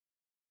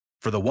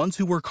For the ones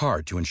who work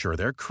hard to ensure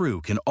their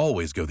crew can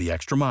always go the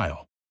extra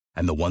mile,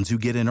 and the ones who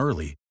get in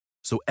early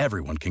so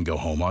everyone can go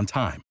home on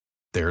time,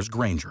 there's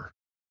Grainger,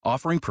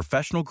 offering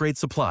professional-grade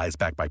supplies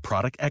backed by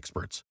product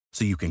experts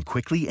so you can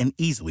quickly and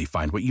easily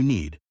find what you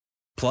need.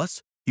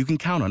 Plus, you can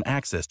count on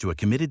access to a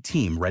committed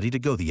team ready to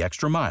go the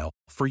extra mile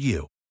for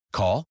you.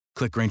 Call,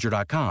 click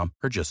Grainger.com,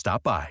 or just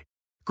stop by.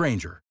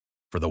 Grainger,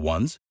 for the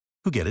ones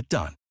who get it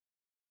done.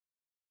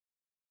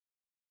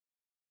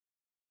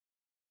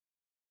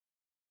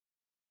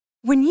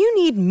 When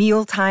you need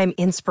mealtime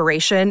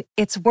inspiration,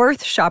 it's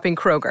worth shopping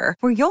Kroger,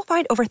 where you'll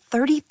find over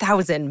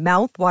 30,000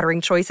 mouth-watering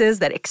choices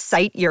that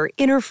excite your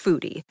inner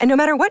foodie. And no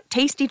matter what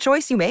tasty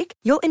choice you make,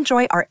 you'll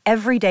enjoy our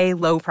everyday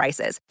low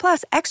prices,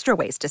 plus extra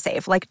ways to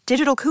save, like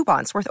digital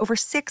coupons worth over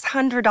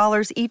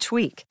 $600 each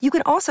week. You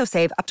can also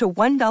save up to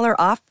 $1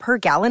 off per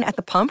gallon at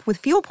the pump with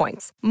fuel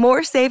points.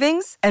 More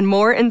savings and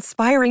more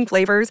inspiring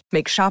flavors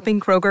make shopping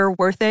Kroger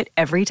worth it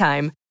every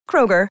time.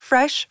 Kroger,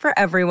 fresh for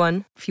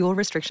everyone. Fuel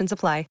restrictions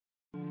apply.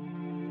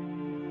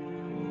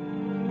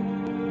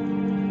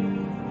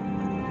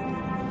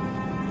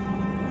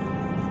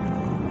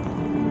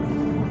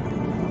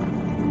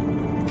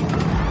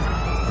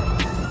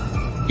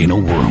 In a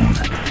world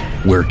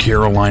where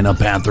Carolina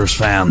Panthers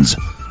fans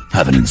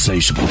have an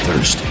insatiable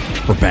thirst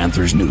for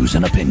Panthers news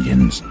and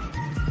opinions,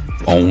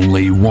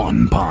 only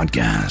one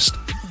podcast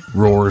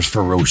roars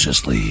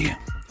ferociously.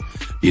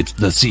 It's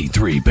the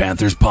C3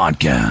 Panthers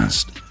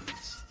Podcast.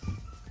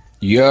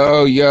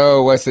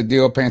 Yo, what's the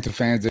deal, Panther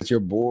fans? It's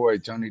your boy,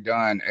 Tony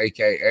Dunn,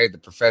 a.k.a. The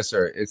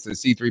Professor. It's the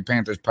C3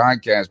 Panthers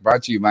Podcast,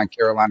 brought to you by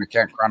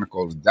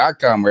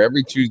CarolinaCatChronicles.com, where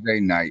every Tuesday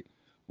night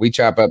we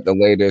chop up the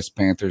latest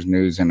Panthers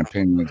news and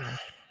opinions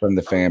from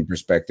the fan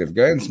perspective.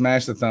 Go ahead and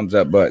smash the thumbs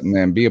up button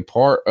and be a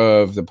part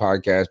of the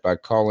podcast by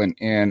calling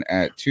in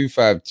at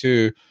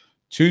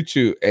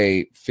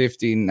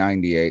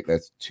 252-228-5098.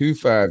 That's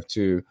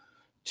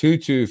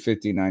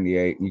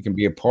 252-222-5098. And you can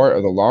be a part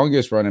of the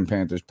longest running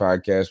Panthers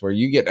podcast, where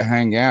you get to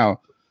hang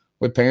out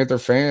with Panther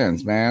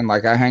fans, man.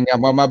 Like I hang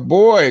out with my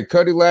boy,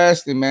 Cody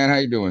Lashley, man. How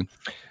you doing?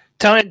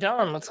 Tony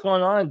Dunn, what's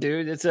going on,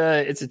 dude? It's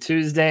a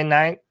Tuesday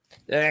night.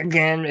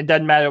 Again, it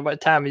doesn't matter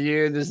what time of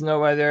year. There's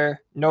nowhere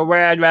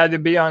I'd rather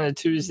be on a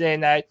Tuesday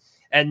night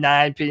at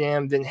 9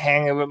 p.m. than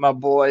hanging with my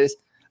boys.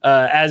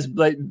 As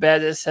Blake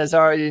Bettis has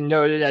already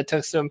noted, I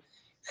took some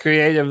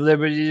creative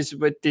liberties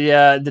with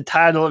the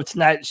title of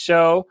tonight's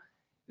show.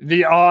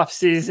 The off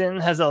season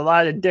has a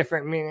lot of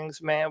different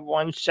meanings, man.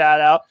 One shout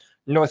out,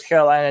 North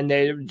Carolina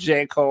native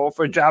J. Cole,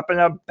 for dropping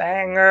a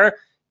banger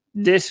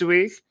this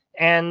week.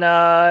 And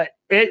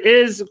it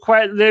is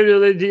quite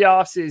literally the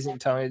off season,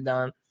 Tony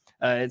Dunn.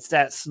 It's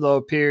that slow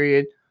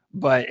period,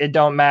 but it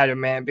don't matter,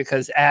 man,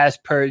 because as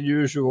per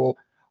usual,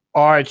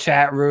 our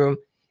chat room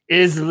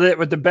is lit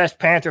with the best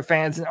Panther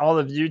fans in all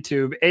of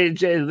YouTube.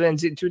 AJ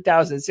Lindsay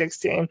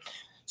 2016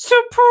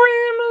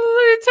 Supreme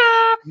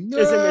Lita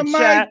is in the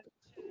chat.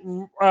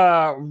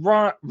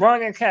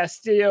 Ronnie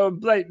Castillo,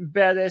 Blake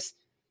Bettis,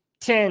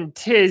 Tin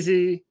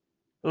Tizzy,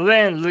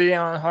 Lynn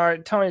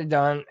Leonhardt, Tony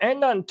Dunn. Ain't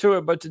nothing to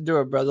it but to do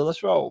it, brother.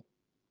 Let's roll.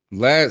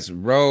 Let's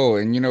roll.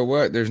 And you know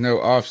what? There's no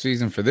off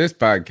season for this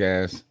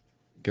podcast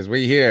because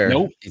we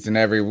here each and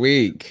every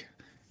week.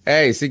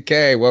 Hey,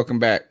 CK, welcome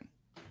back.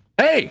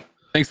 Hey,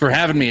 thanks for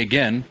having me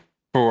again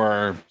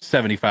for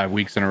 75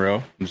 weeks in a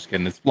row. I'm just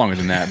kidding. It's longer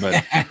than that, but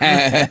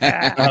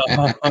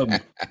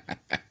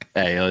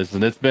hey,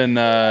 listen, it's been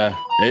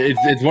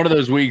it's one of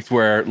those weeks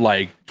where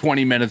like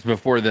 20 minutes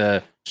before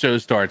the show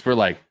starts, we're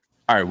like,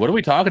 all right, what are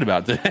we talking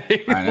about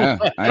today? I know.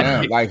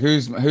 Like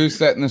who's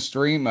setting the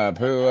stream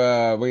up?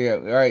 All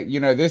right,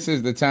 you know, this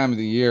is the time of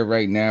the year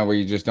right now where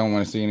you just don't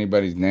want to see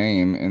anybody's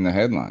name in the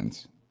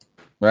headlines.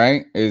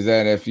 Right? Is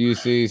that if you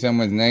see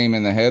someone's name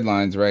in the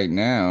headlines right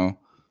now,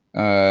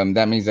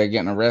 that means they're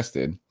getting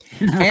arrested.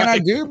 And I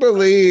do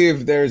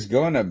believe it's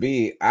going to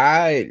be a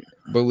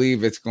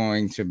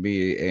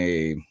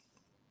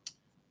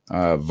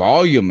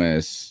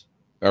voluminous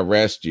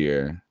arrest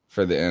year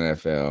for the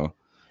NFL.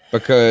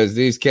 Because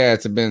these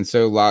cats have been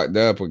so locked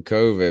up with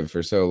COVID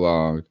for so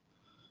long,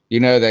 you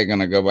know they're going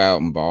to go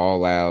out and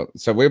ball out.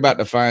 So we're about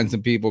to find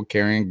some people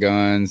carrying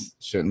guns,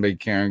 shouldn't be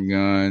carrying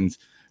guns.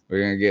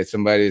 We're going to get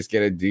somebody that's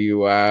get a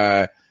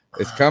DUI.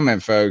 It's coming,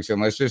 folks, and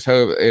let's just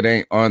hope it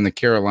ain't on the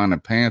Carolina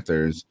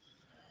Panthers.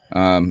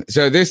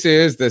 So this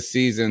is the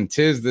season.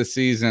 'Tis the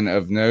season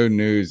of no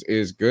news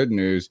is good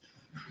news.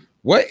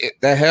 What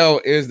the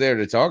hell is there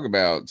to talk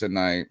about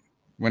tonight?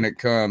 When it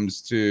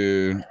comes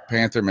to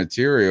Panther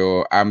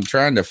material, I'm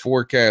trying to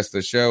forecast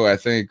the show. I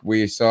think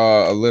we've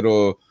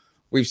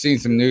seen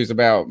some news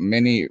about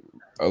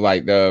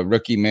the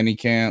rookie mini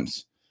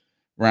camps,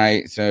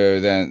 right?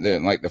 So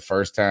then like the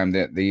first time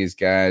that these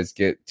guys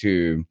get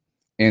to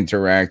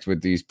interact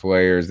with these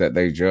players that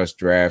they just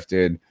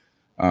drafted.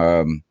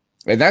 And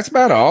that's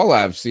about all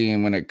I've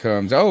seen when it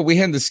comes. Oh, we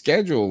had the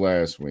schedule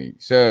last week.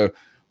 So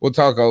we'll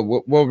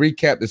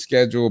recap the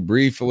schedule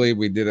briefly.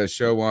 We did a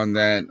show on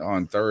that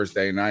on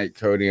Thursday night,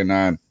 Cody and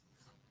I.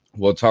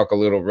 We'll talk a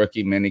little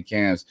rookie mini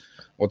camps.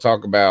 We'll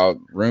talk about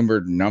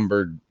rumored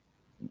numbered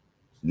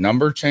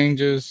number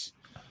changes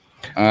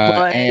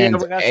But, and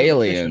we got some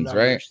official aliens, right?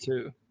 numbers,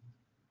 too.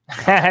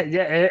 Yeah,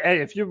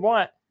 hey, if you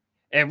want,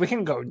 and we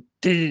can go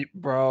deep,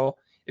 bro.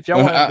 If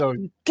y'all want to go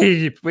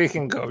deep, we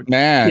can go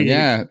Man, deep,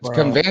 yeah. bro.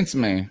 Convince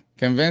me.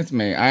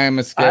 I am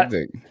a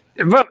skeptic.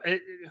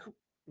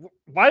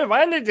 Why do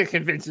I need to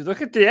convince you?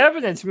 Look at the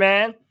evidence,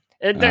 man.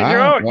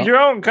 Your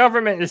own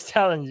government is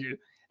telling you.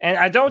 And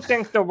I don't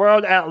think the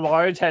world at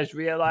large has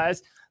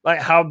realized like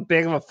how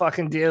big of a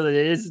fucking deal it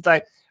is. It's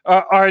like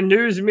our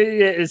news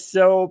media is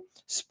so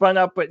spun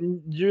up with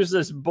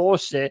useless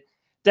bullshit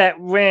that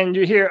when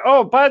you hear,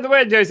 oh, by the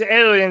way, there's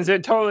aliens, they're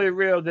totally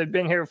real, they've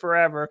been here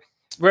forever.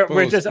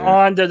 We're just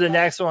on to the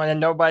next one and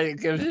nobody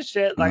gives a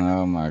shit. Like,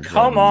 oh my God.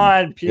 Come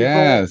on, people.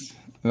 Yes.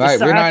 Like,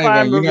 we're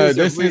not even,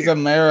 this is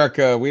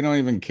America. We don't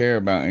even care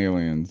about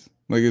aliens.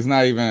 Like, it's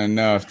not even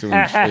enough to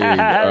intrigue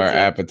our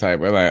appetite.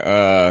 We're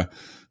like,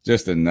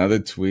 just another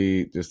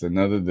tweet, just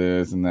another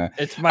this and that.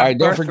 It's my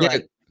don't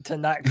forget to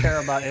not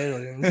care about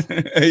aliens.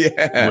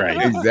 Yeah,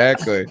 right.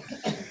 Exactly.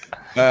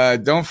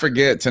 Don't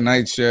forget,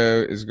 tonight's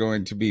show is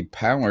going to be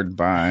powered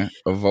by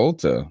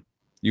Avolta.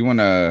 You want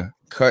to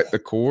cut the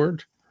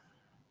cord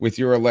with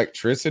your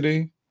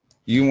electricity?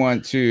 You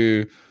want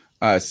to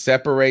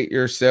separate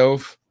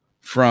yourself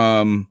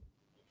from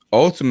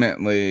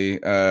ultimately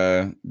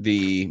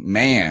the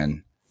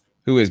man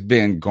who has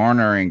been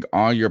garnering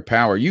all your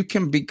power. You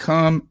can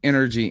become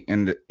energy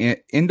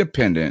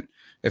independent.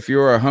 If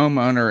you're a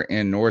homeowner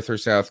in North or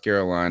South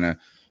Carolina,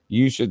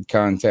 you should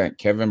contact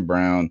Kevin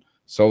Brown,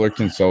 solar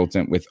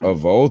consultant with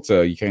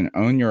Avolta. You can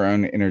own your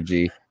own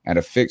energy at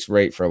a fixed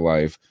rate for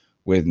life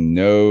with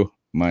no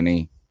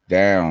money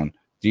down.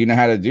 Do you know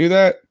how to do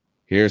that?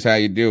 Here's how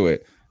you do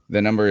it.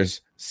 The number is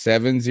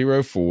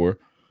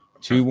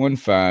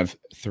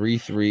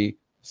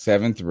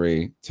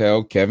 704-215-3373.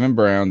 Tell Kevin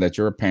Brown that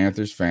you're a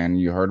Panthers fan.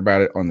 You heard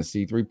about it on the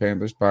C3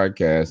 Panthers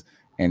podcast,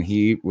 and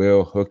he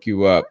will hook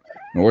you up.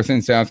 North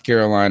and South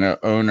Carolina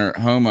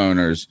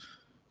homeowners,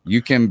 you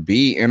can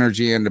be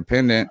energy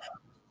independent,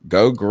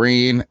 go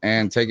green,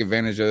 and take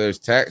advantage of those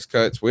tax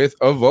cuts with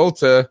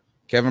Avolta.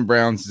 Kevin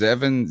Brown,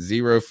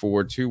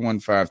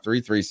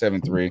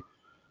 704-215-3373.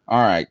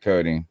 All right,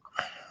 Cody.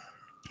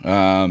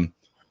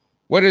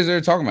 What is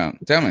there to talk about?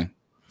 Tell me.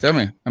 I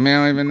mean, I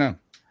don't even know.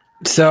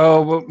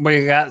 So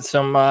we got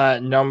some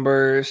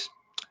numbers.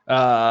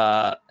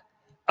 I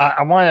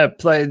want to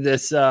play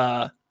this,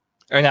 or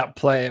not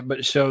play it,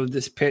 but show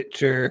this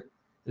picture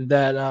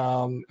that,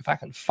 if I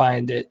can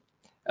find it,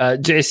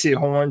 JC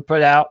Horn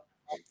put out,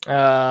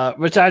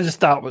 which I just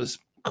thought was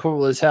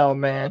cool as hell,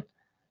 man.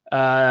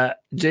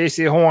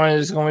 JC Horn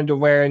is going to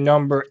wear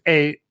number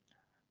 8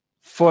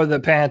 for the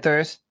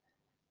Panthers.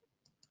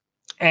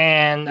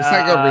 And it's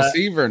like a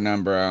receiver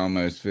number, I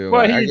almost feel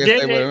like. I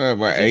guess they were,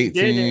 what,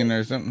 18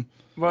 or something?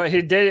 Well,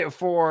 he did it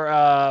for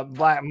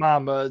Black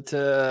Mamba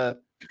to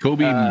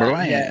Kobe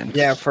Bryant.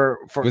 Yeah, for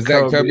was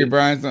Kobe. That Kobe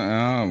Bryant?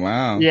 Oh,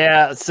 wow.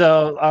 Yeah,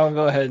 so I'll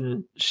go ahead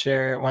and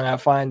share it when I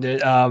find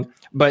it.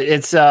 But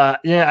it's,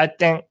 I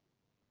think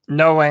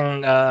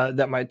knowing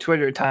that my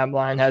Twitter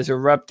timeline has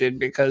erupted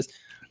because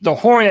the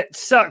Hornet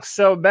sucks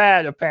so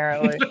bad,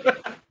 apparently.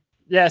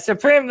 Yeah,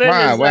 Supreme League.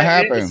 Wow, what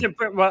happened?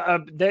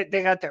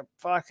 They got their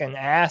fucking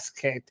ass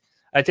kicked.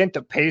 I think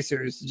the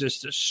Pacers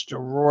just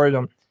destroyed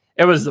them.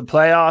 It was the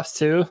playoffs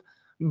too,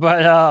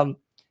 but let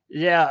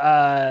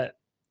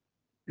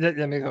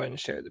me go ahead and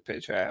share the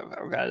picture.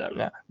 I've got it up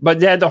now. But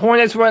yeah, the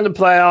Hornets were in the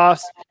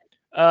playoffs.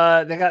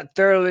 They got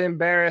thoroughly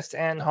embarrassed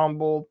and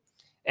humbled.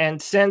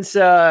 And since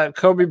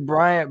Kobe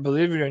Bryant,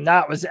 believe it or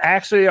not, was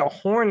actually a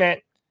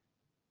Hornet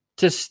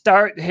to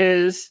start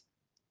his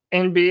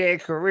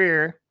NBA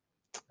career.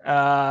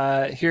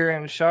 Here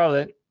in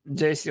Charlotte,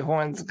 JC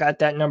Horn's got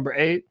that number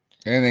 8,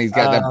 and he's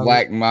got that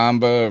Black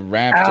Mamba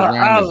wrapped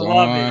around his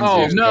arms.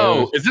 Oh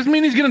no! Does this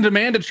mean he's going to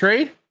demand a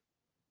trade?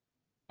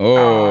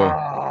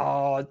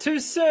 Oh, too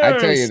soon. I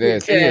tell you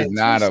this, he is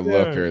not a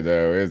looker,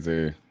 though, is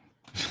he?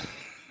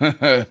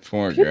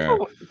 Poor guy.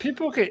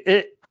 People could.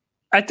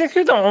 I think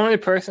you're the only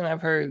person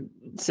I've heard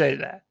say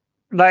that.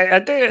 Like I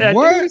think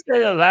you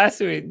said it last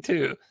week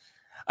too.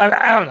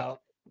 I don't know.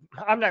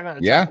 I'm not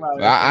gonna. Yeah,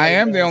 I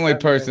am the only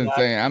person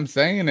saying. I'm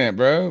saying it,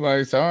 bro.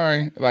 Like,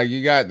 sorry. Like,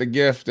 you got the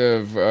gift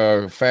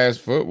of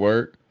fast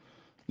footwork.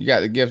 You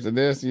got the gift of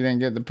this. You didn't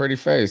get the pretty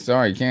face.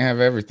 Sorry, you can't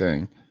have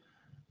everything.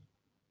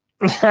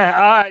 All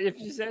right, if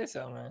you say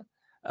so, man.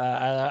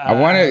 I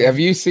wanted. Have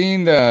you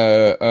seen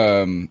the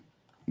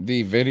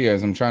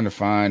videos? I'm trying to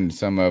find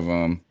some of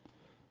them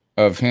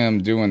of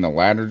him doing the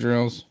ladder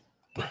drills.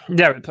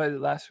 Yeah, we played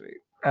it last week.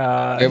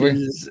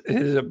 He's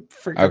a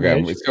freaking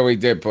okay, so we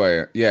did play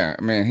it. Yeah,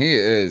 I mean, he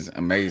is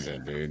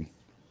amazing, dude.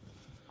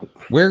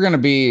 We're gonna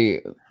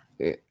be.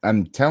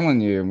 I'm telling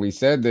you, we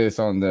said this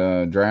on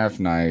the draft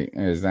night.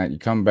 Is that you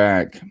come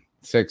back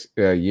 3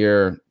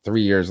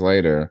 years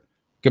later,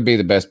 could be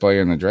the best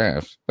player in the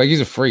draft. Like,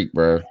 he's a freak,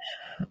 bro.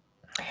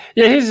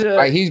 Yeah,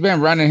 he's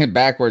been running it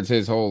backwards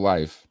his whole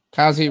life.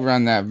 How's he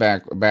run that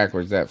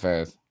backwards that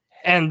fast?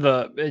 And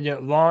the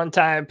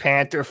longtime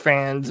Panther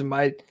fans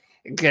might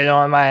get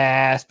on my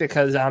ass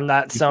because I'm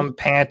not some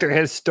Panther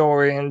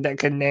historian that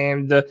can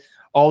name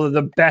all of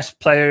the best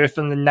players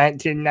from the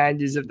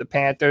 1990s of the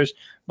Panthers.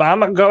 But I'm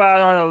going to go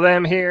out on a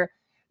limb here.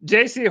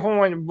 J.C.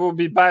 Horn will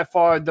be by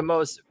far the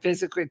most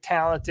physically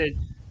talented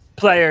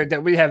player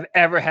that we have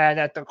ever had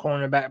at the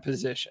cornerback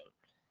position.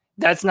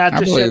 That's not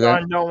to shit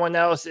on no one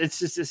else. It's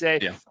just to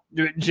say,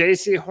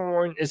 J.C.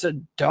 Horn is a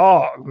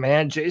dog,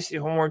 man. J.C.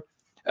 Horn,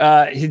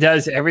 he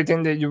does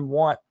everything that you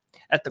want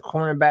at the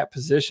cornerback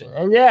position.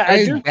 And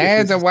his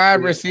dad's a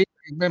wide receiver.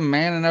 He's been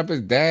manning up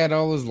his dad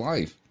all his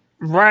life.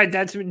 Right.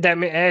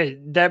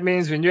 That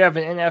means when you have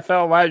an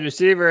NFL wide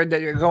receiver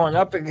that you're going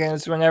up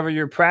against whenever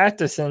you're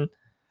practicing,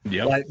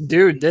 like,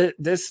 dude,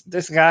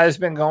 this guy has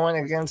been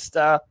going against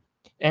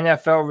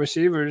NFL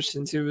receivers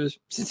since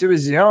he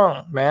was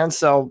young, man.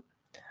 So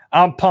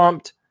I'm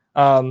pumped.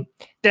 They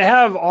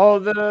have all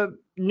the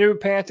new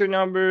Panther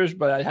numbers,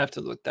 but I'd have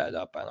to look that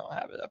up. I don't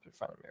have it up in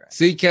front of me right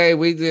CK,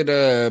 we did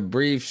a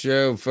brief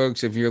show,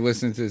 folks. If you're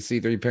listening to the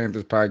C3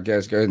 Panthers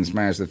podcast, go ahead and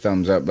smash the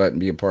thumbs up button,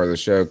 be a part of the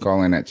show.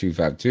 Call in at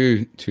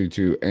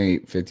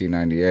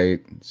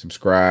 252-228-5098.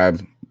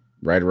 Subscribe,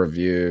 write a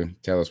review,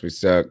 tell us we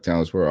suck, tell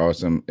us we're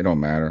awesome. It don't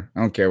matter. I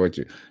don't care what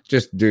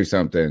just do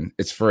something.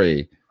 It's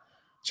free.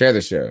 Share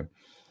the show.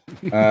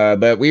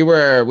 But we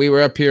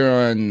were up here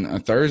on a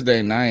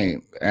Thursday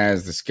night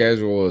as the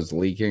schedule is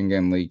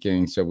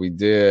leaking. So we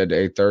did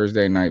a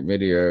Thursday night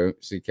video,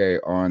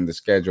 CK, on the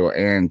schedule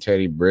and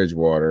Teddy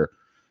Bridgewater,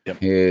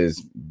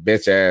 his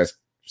bitch ass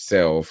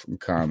self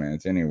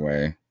comments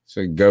anyway.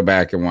 So go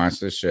back and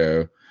watch the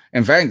show.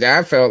 In fact,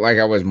 I felt like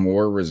I was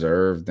more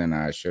reserved than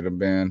I should have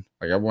been.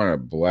 Like I want to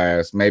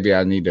blast. Maybe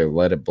I need to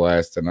let it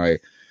blast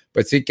tonight.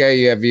 But CK,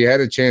 have you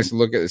had a chance to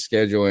look at the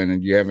schedule and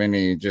do you have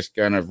any just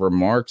kind of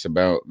remarks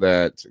about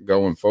that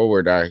going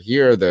forward? I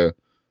hear the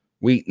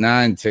week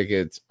 9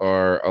 tickets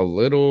are a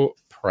little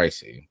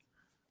pricey.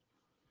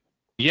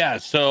 Yeah,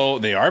 so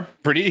they are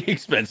pretty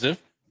expensive.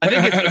 I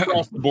think it's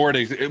across the board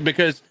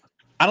because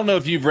I don't know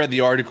if you've read the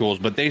articles,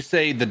 but they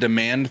say the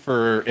demand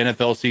for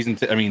NFL season,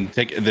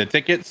 the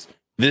tickets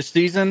this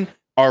season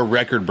are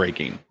record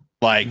breaking.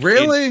 Like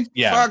really?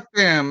 Fuck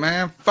them,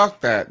 man. Fuck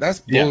that.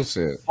 That's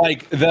bullshit.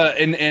 Like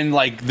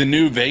the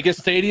new Vegas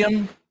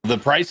stadium, the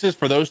prices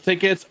for those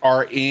tickets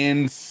are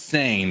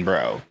insane,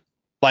 bro.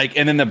 Like,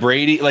 and then the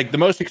Brady, like the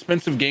most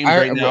expensive games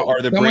right now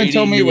are the Brady. Someone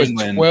told me it was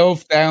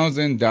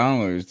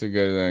 $12,000 to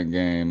go to that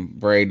game.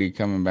 Brady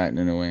coming back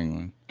to New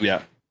England.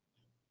 Yeah.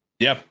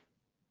 Yep.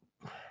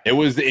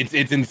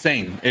 It's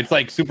insane. It's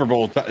like Super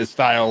Bowl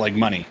style, like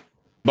money.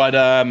 But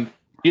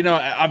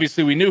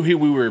obviously we knew who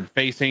we were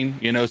facing,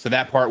 so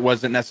that part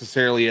wasn't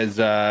necessarily as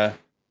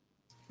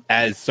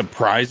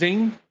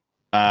surprising.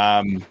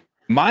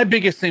 My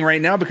biggest thing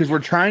right now, because we're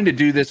trying to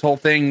do this whole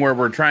thing where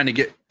we're trying to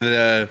get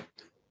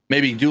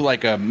maybe do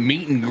like a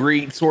meet and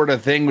greet sort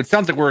of thing, which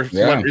sounds like we're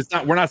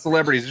not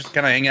celebrities, just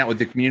kind of hang out with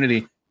the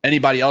community.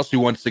 Anybody else who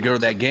wants to go to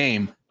that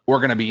game, we're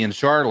going to be in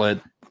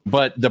Charlotte.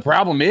 But the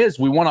problem is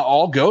we want to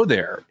all go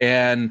there.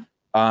 And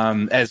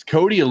as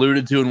Cody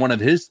alluded to in one of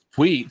his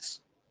tweets,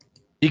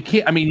 you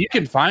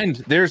can find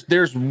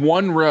there's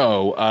one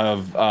row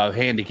of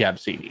handicap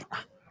seating.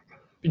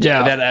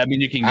 Yeah,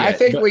 you can get. I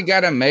think we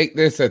got to make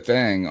this a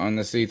thing on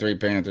the C3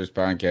 Panthers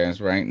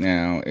podcast right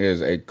now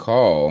is a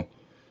call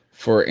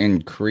for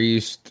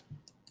increased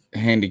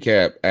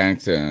handicap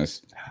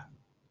access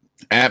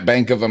at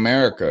Bank of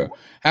America.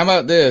 How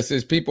about this?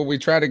 Is people we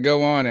try to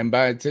go on and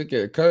buy a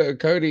ticket.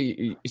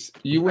 Cody,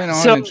 you went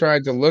on and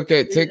tried to look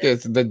at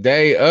tickets the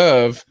day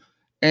of,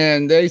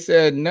 and they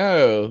said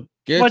no.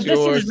 This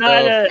is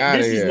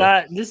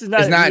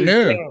not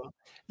new.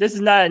 This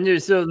is not new.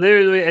 So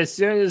literally, as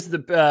soon as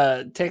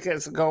the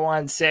tickets go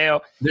on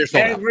sale,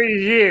 every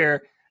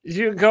year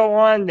you go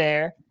on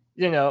there.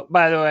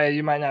 By the way,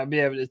 you might not be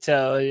able to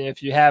tell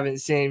if you haven't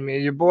seen me.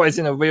 Your boy's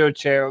in a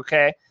wheelchair,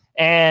 okay?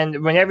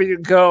 And whenever you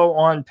go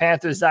on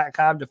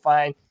Panthers.com to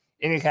find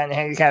any kind of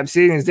handicap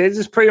seatings, they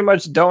just pretty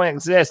much don't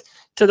exist,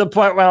 to the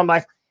point where I'm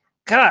like,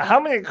 God, how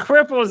many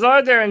cripples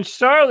are there in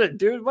Charlotte,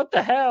 dude? What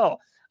the hell?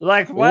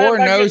 Like, why or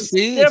no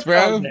seats,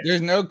 bro?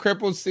 There's no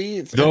crippled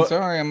seats. I'm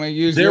sorry, I'm gonna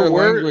use your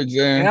language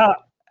then. Yeah.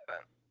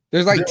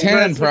 There's like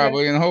 10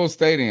 probably in the whole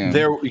stadium.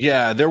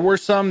 There were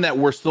some that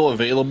were still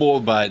available,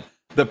 but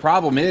the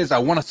problem is I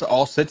want us to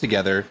all sit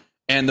together.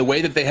 And the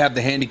way that they have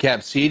the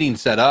handicap seating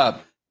set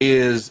up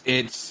is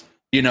it's,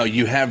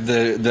 you have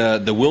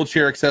the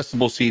wheelchair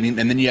accessible seating,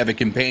 and then you have a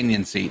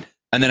companion seat,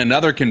 and then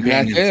another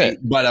companion seat,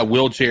 but a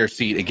wheelchair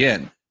seat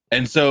again.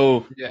 And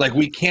so,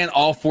 we can't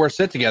all four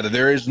sit together.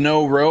 There is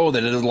no row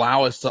that would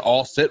allow us to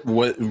all sit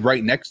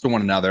right next to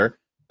one another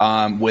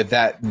with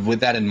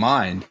that in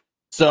mind.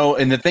 So,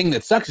 and the thing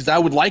that sucks is I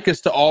would like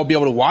us to all be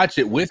able to watch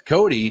it with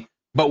Cody,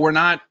 but we're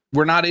not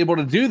able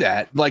to do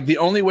that. Like, the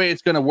only way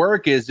it's going to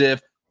work is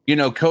if,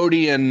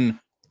 Cody and,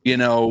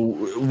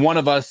 one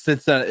of us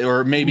sits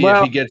or maybe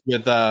if he gets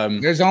with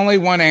there's only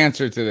one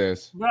answer to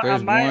this. Well, I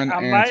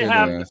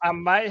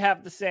might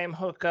have the same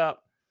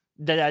hookup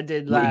that I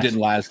did last. We did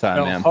last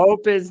time, man.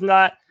 Hope is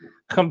not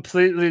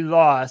completely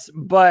lost.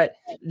 But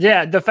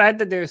yeah, the fact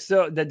that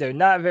they're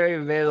not very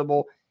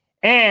available,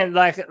 and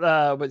like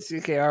what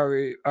CK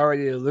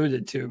already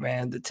alluded to,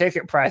 man, the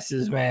ticket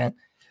prices, man.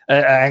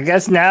 I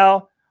guess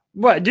now,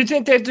 what do you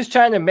think they're just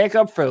trying to make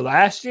up for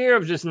last year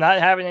of just not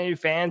having any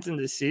fans in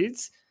the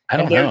seats? I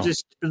don't They're know.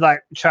 just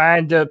like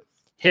trying to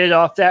hit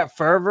off that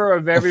fervor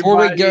of everybody. Before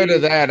we go to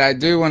that, I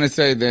do want to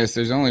say this.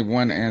 There's only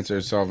one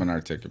answer to solving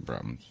our ticket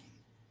problems.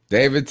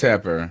 David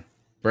Tepper,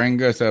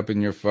 bring us up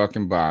in your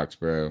fucking box,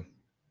 bro.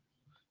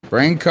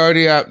 Bring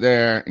Cody up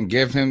there and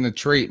give him the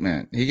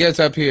treatment. He gets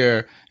up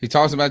here. He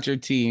talks about your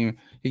team.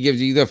 He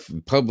gives you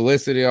the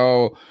publicity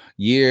all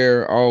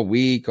year, all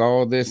week,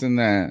 all this and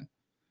that.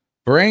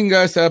 Bring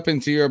us up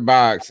into your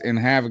box and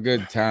have a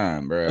good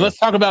time, bro. Let's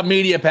talk about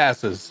media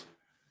passes.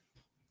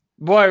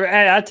 Boy,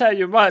 and I tell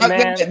you what,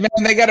 man,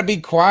 they got to be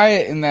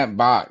quiet in that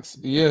box.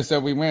 Yeah, so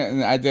we went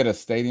and I did a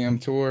stadium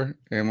tour,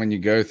 and when you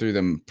go through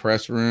the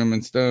press room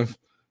and stuff,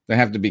 they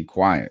have to be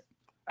quiet.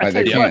 Like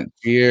they can't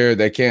cheer,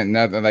 they can't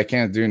nothing, they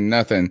can't do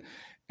nothing,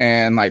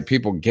 and like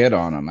people get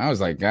on them. I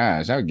was like,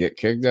 gosh, I would get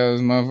kicked out of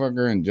this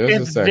motherfucker in just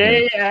a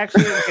second.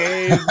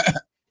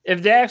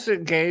 If they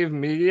actually gave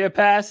media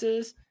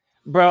passes,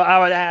 bro, I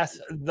would ask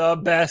the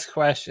best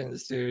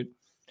questions, dude.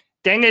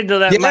 They need to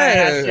let my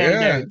ass in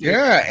there, dude.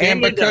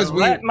 And because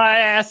let my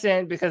ass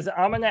in because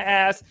I'm gonna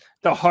ask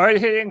the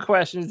hard-hitting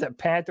questions that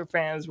Panther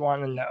fans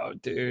want to know,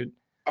 dude.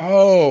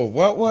 Oh,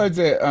 what was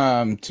it?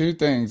 Two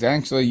things.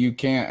 Actually, you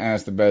can't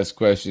ask the best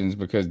questions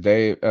because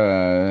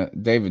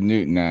David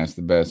Newton asked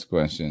the best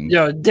questions.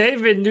 Yo,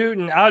 David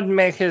Newton, I'd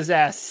make his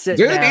ass sit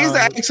Dude, down. he's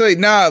actually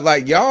not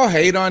like y'all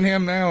hate on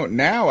him now.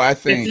 Now I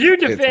think if you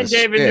defend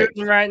David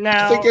Newton right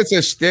now, I think it's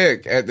a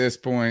shtick at this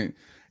point,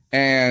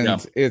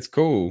 and it's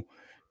cool.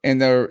 And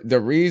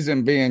the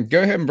reason being,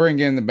 go ahead and bring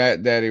in the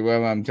Bat Daddy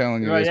while I'm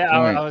telling you this point.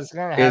 I was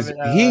gonna have it.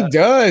 He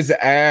does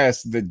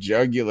ask the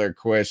jugular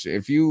question.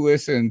 If you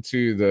listen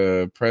to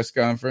the press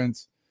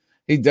conference,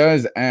 he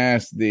does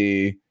ask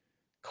the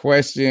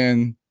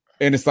question,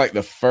 and it's like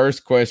the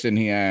first question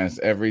he asks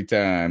every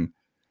time,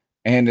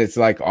 and it's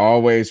like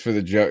always for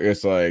the joke.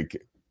 It's like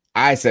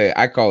I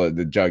call it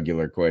the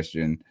jugular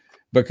question.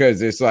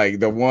 Because it's like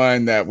the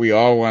one that we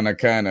all want to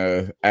kind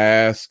of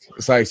ask.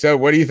 It's like, so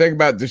what do you think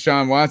about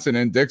Deshaun Watson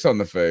and dicks on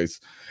the face?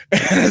 And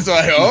it's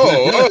like,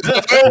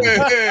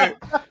 I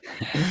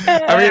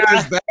mean,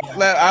 it's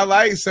that I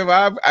like. So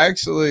I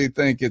actually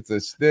think it's a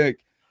stick,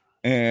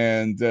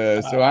 and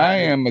so I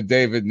am a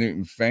David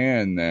Newton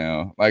fan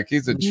now. Like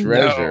he's a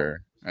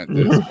treasure at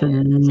this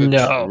point.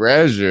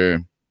 Treasure.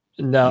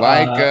 No,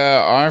 like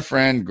our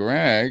friend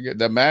Greg,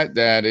 the Matt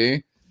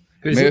Daddy.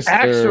 Who's an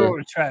actual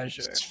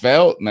treasure.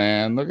 Svelte,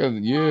 man. Look at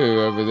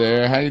you over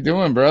there. How you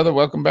doing, brother?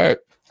 Welcome back.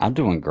 I'm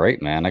doing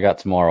great, man. I got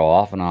tomorrow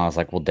off, and I was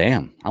like, well,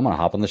 damn, I'm going to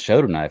hop on the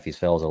show tonight if these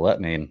fellas will let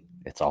me. And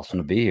it's awesome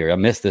to be here. I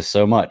missed this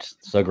so much.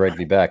 So great to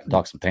be back and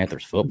talk some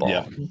Panthers football.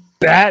 Yeah.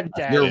 Bad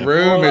Dad. Your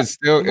room is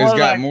still it's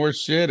got more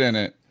shit in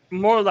it.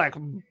 More like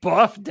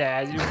Buff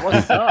Dad.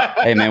 What's up?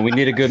 Hey, man, we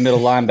need a good middle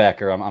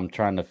linebacker. I'm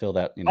trying to fill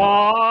that.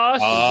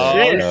 Oh,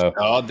 shit.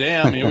 Oh,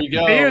 damn. Here we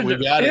go. Fear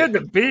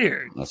the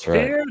beard. That's right.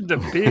 Fear the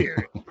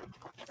beard.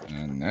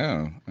 I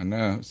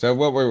know. So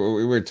what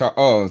we were talking?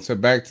 Oh, so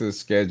back to the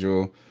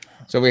schedule.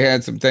 So we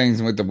had some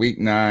things with the week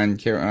 9.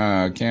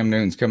 Cam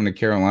Newton's coming to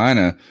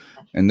Carolina,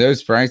 and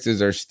those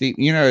prices are steep.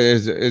 You know,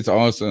 it's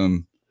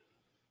awesome.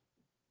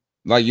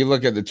 Like you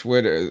look at the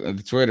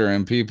Twitter,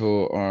 and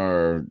people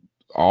are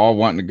all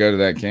wanting to go to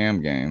that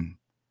Cam game.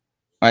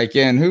 Like,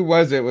 and who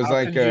was it? It was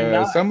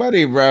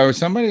somebody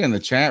in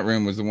the chat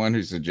room was the one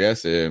who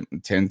suggested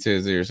it, 10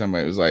 Tizzy or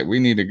somebody. It was like, we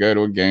need to go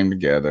to a game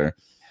together.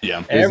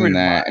 Yeah. Isn't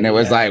that? And it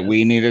was like,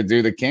 we need to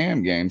do the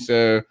Cam game.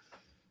 So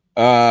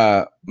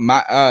my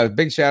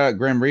big shout out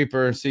Grim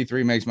Reaper.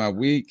 C3 makes my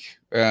week.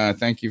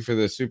 Thank you for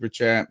the super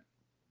chat.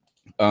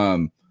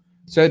 So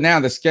now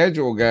the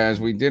schedule, guys,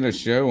 we did a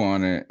show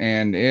on it,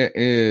 and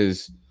it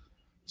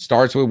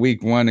starts with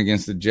week 1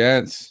 against the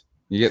Jets.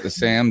 You get the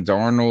Sam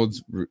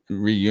Darnold's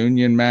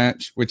reunion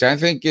match, which I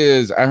think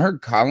I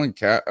heard Colin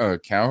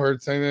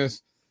Cowherd say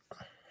this,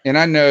 and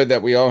I know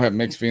that we all have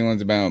mixed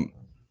feelings about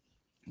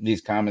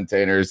these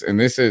commentators, and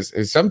this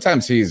is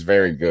sometimes he's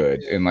very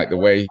good in like the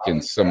way he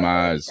can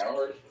surmise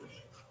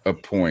a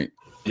point.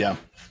 Yeah.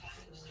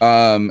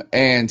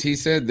 And he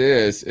said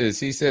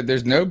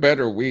there's no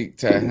better week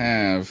to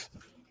have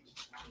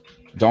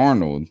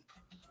Darnold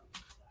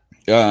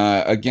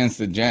against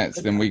the Jets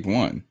than week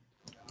 1.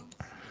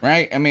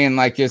 Right? I mean,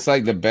 like it's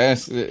like the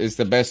best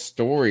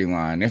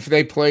storyline. If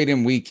they played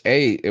in week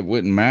 8, it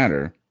wouldn't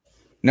matter.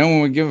 No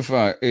one would give a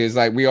fuck. It's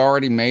like we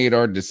already made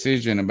our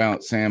decision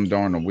about Sam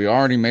Darnold. We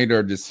already made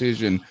our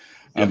decision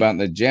about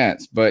the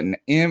Jets. But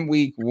in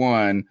week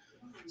 1,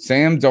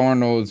 Sam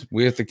Darnold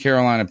with the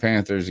Carolina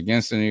Panthers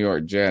against the New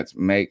York Jets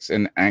makes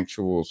an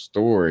actual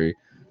story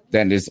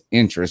that is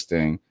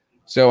interesting.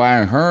 So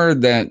I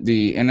heard that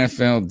the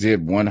NFL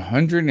did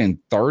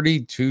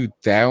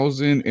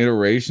 132,000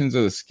 iterations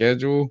of the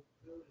schedule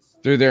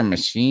through their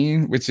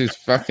machine, which is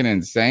fucking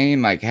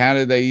insane. Like, how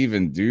did they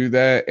even do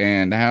that?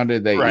 And how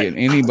did they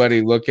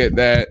anybody look at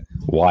that?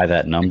 Why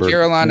that number? The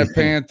Carolina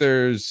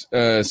Panthers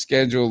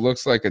schedule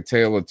looks like a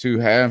tale of two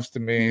halves to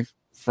me.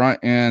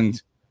 Front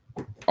end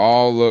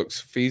all looks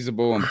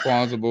feasible and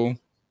plausible.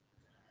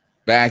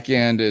 Back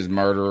end is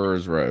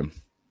murderer's row.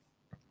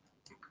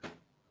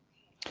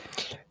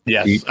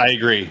 Yes, I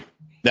agree.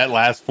 That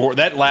last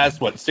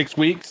 6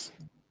 weeks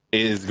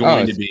is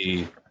going to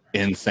be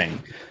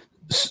insane.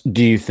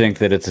 Do you think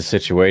that it's a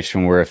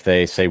situation where if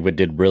they say we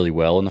did really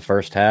well in the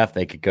first half,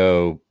 they could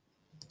go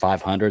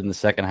 500 in the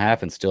second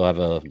half and still have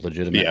a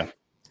legitimate?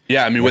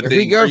 Yeah. I mean, if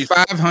we go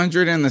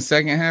 500 in the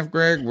second half,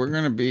 Greg, we're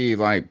gonna be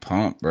like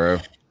pumped, bro.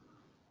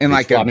 In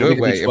like a good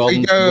way. If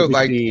we go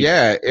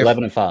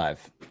 11-5.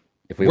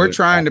 If we're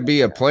trying to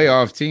be a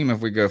playoff team,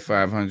 if we go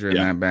 500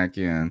 in that back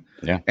end,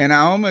 and I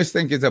almost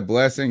think it's a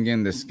blessing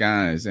in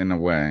disguise in a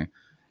way.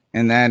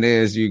 And that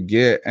is you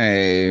get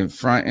a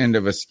front end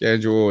of a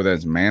schedule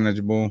that's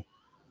manageable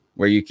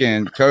where you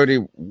can, Cody,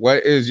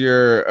 what is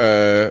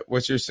your,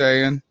 what you're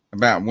saying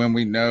about when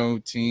we know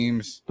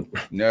teams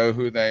know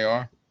who they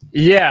are?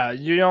 Yeah.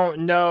 You don't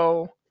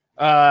know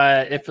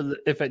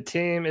if a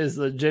team is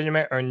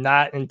legitimate or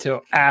not until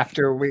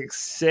after week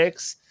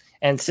 6.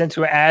 And since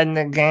we're adding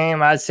the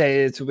game, I'd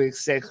say it's week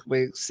 6,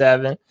 week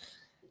 7.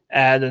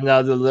 Add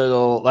another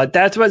little, like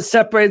that's what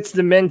separates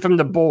the men from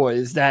the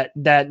boys, that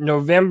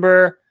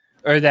November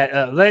or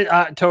that late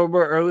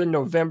October, early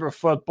November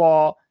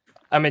football.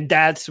 I mean,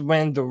 that's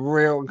when the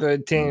real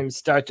good teams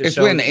start to show. It's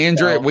when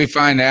injury, we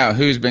find out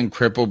who's been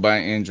crippled by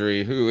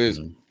injury, who is,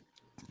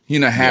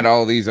 had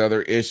all these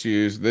other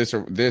issues, this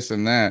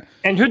and that.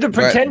 And who the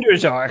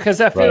pretenders are.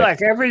 Because I feel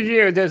like every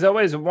year there's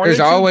always one.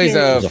 There's always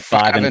teams. a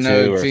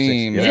 5-0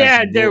 team.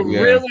 Yeah, they're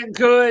really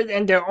good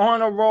and they're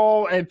on a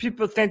roll and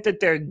people think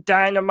that they're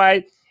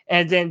dynamite.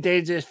 And then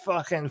they just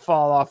fucking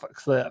fall off a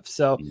cliff.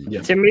 So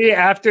to me,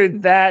 after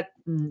that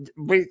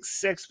week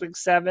 6, week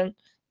 7,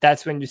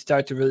 that's when you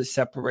start to really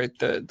separate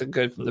the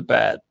good from the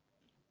bad.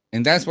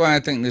 And that's why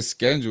I think this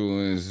schedule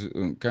is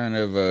kind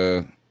of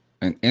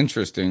an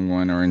interesting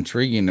one or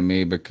intriguing to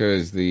me,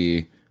 because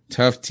the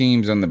tough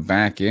teams on the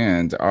back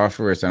end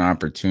offer us an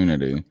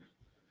opportunity,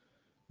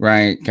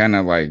 right? Kind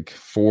of like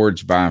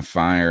forged by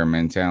fire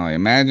mentality.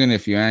 Imagine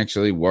if you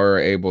actually were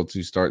able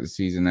to start the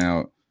season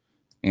out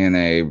in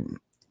a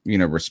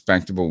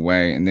respectable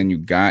way, and then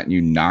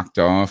you knocked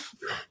off.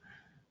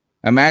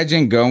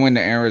 Imagine going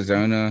to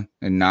Arizona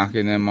and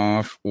knocking them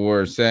off,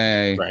 or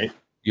say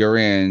you're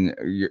in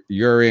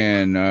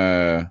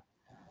I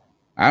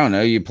don't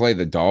know, you play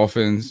the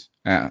Dolphins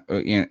and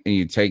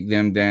you take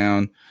them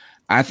down.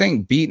 I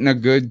think beating a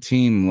good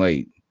team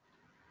late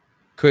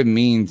could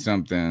mean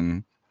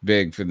something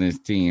big for this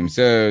team.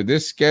 So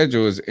this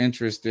schedule is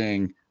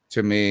interesting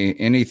to me.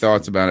 Any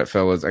thoughts about it,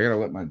 fellas? I gotta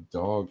let my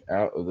dog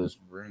out of this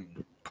room.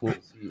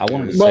 I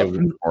wanted to say,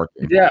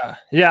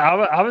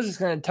 I was just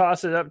going to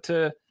toss it up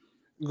to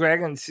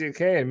Greg and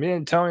CK. Me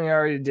and Tony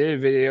already did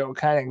a video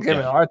kind of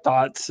giving our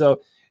thoughts.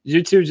 So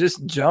you two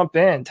just jump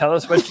in. Tell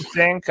us what you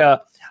think.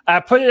 I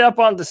put it up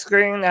on the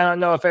screen. I don't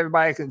know if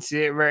everybody can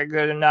see it very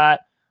good or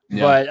not.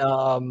 But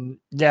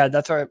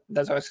that's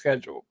our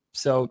schedule.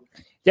 So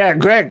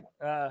Greg,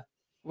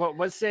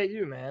 what say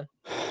you, man?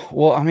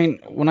 Well, I mean,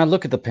 when I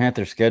look at the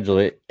Panthers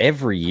schedule,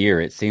 every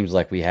year it seems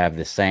like we have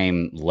the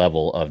same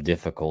level of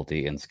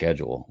difficulty in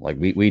schedule. Like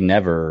we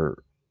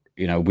never,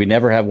 we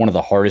never have one of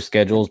the hardest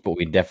schedules, but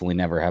we definitely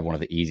never have one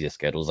of the easiest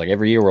schedules. Like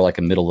every year we're like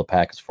a middle of the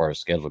pack as far as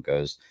schedule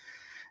goes.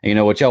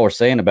 And what y'all were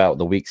saying about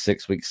the week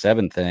 6, week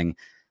 7 thing,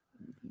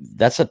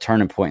 that's a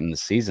turning point in the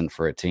season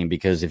for a team,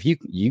 because if you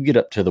get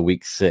up to the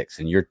week 6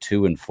 and you're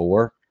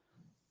 2-4,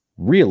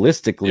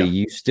 realistically,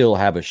 you still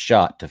have a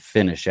shot to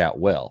finish out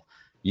well.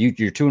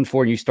 You're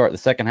 2-4 and you start the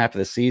second half of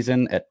the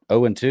season at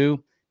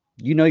 0-2,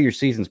 your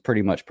season's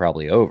pretty much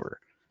probably over.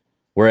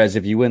 Whereas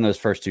if you win those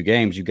first 2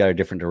 games, you've got a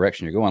different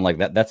direction you're going. Like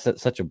that's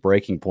such a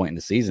breaking point in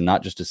the season,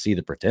 not just to see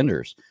the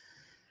pretenders.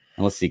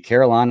 And let's see,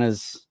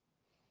 Carolina's,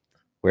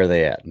 where are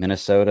they at?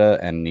 Minnesota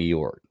and New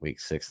York, week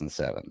 6 and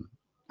 7.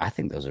 I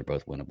think those are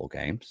both winnable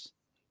games.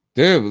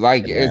 Dude,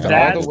 it's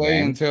all the way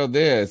until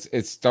this.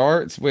 It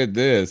starts with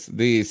this.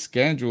 The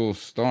schedule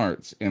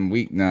starts in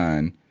week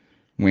 9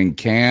 when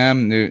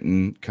Cam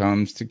Newton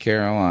comes to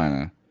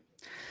Carolina.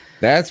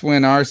 That's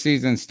when our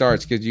season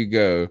starts, because you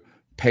go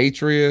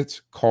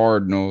Patriots,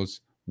 Cardinals,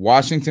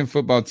 Washington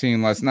football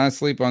team. Let's not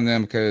sleep on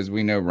them, because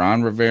we know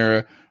Ron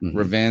Rivera,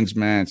 revenge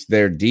match,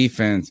 their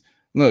defense.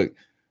 Look,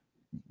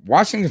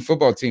 Washington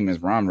football team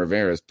is Ron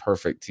Rivera's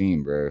perfect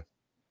team, bro.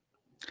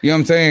 You know what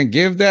I'm saying?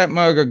 Give that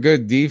mug a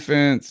good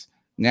defense.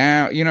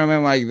 Now, you know what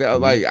I mean?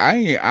 Like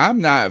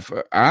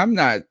I'm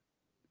not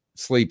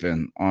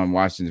sleeping on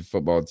Washington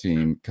football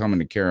team coming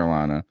to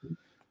Carolina.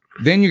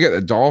 Then you get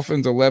the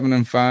Dolphins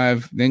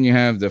 11-5. Then you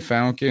have the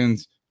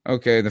Falcons.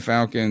 Okay, the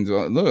Falcons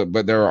look,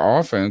 but their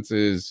offense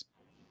is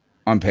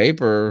on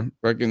paper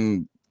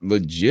fucking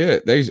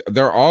legit.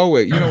 They're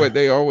always, you know what?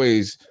 They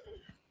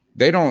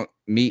don't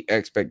meet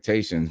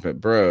expectations, but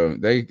bro,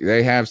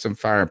 they have some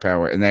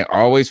firepower and they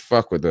always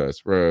fuck with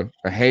us, bro.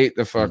 I hate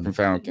the fucking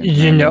Falcons.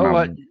 You know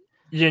what?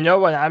 You know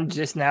what? I'm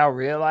just now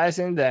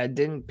realizing that I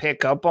didn't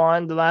pick up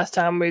on the last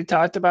time we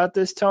talked about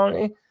this,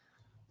 Tony.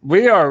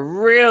 We are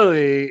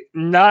really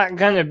not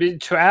going to be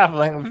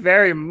traveling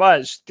very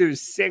much through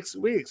 6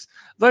 weeks.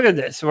 Look at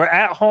this. We're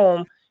at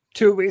home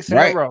 2 weeks in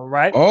a row,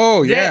 right?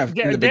 Oh, yeah,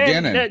 in the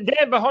beginning.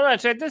 But hold on,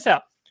 check this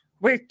out.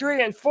 Week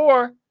 3 and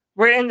 4,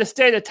 we're in the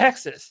state of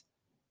Texas.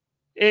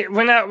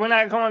 We're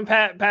not going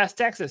past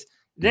Texas.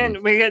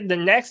 Then we get the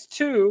next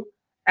 2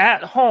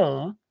 at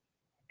home,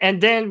 and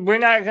then we're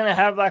not going to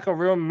have like a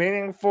real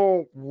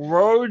meaningful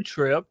road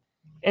trip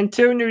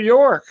into New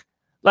York.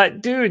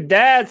 Like, dude,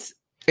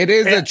 it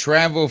is a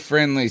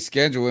travel-friendly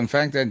schedule. In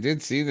fact, I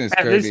did see this,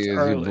 Cody. Is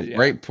a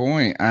great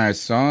point. I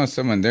saw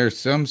there's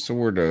some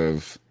sort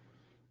of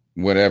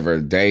whatever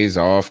days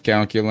off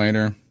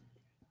calculator.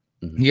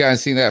 Mm-hmm. You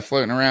guys see that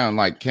floating around?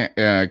 Like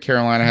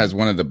Carolina has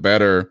one of the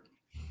better,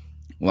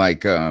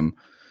 like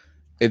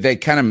they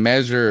kind of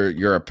measure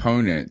your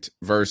opponent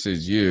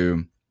versus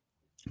you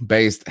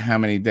based how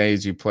many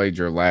days you played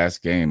your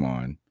last game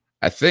on.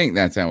 I think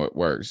that's how it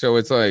works. So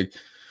it's like,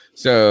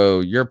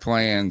 so you're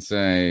playing,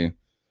 say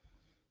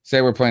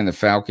we're playing the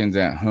Falcons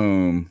at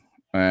home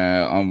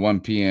on 1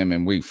 p.m.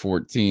 in week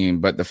 14,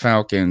 but the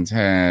Falcons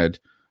had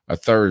a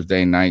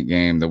Thursday night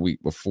game the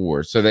week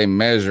before. So they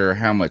measure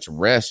how much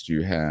rest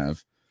you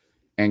have.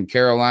 And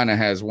Carolina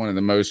has one of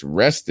the most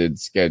rested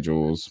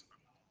schedules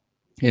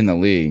in the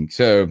league.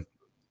 So,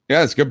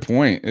 yeah, that's a good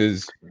point.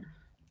 Is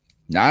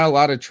not a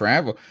lot of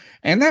travel.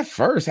 And that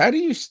first, how do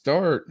you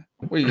start?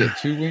 You get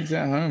 2 weeks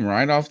at home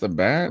right off the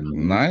bat?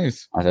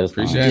 Nice. I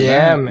appreciate that.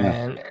 Yeah,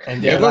 man.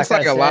 And it looks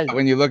like a lot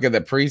when you look at the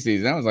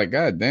preseason. I was like,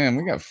 God damn,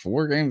 we got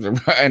 4 games.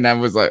 And I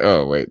was like,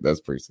 oh, wait, that's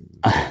preseason.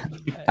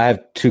 I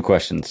have 2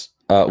 questions.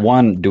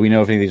 One, do we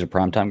know if any of these are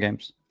primetime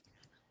games?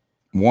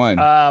 One.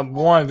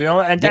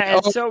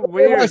 It's so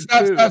weird.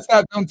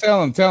 Stop. Don't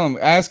tell him. Tell him.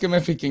 Ask him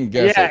if he can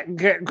guess. Yeah,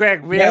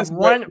 Greg, we have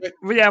one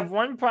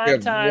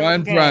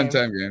primetime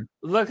game.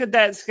 Look at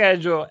that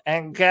schedule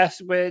and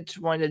guess which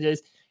one it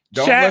is.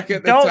 Don't look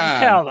at the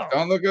time.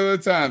 Don't look at the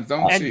times.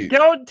 Don't cheat.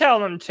 Don't tell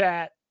them,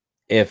 chat.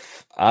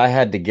 If I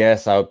had to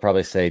guess, I would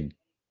probably say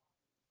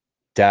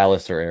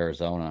Dallas or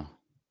Arizona.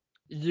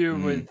 You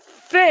would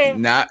think.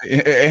 Not,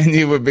 and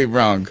you would be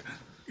wrong.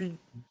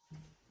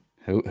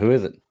 Who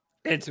is it?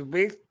 It's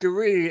week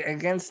 3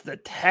 against the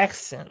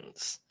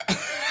Texans.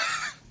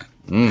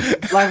 Like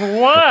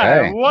what?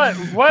 Okay.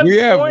 What? We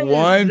have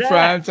one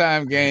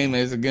primetime game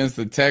is against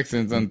the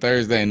Texans on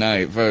Thursday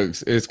night,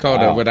 folks. It's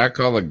called what I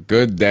call a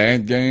good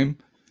dad game,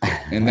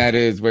 and that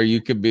is where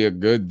you could be a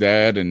good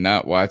dad and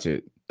not watch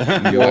it.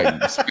 You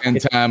like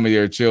spend time with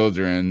your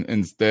children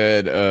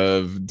instead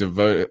of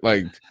devote.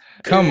 Like,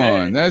 come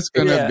on, that's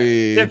gonna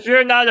be. If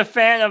you're not a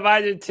fan of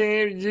either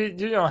team, you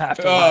don't have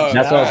to.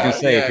 That's what I was gonna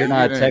say. If you're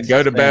not a Texas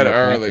go to bed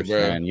early,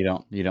 bro. Fan, you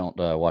don't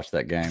watch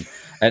that game.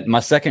 And my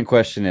second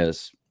question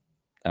is,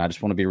 and I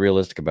just want to be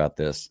realistic about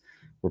this.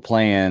 We're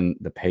playing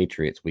the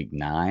Patriots week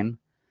 9.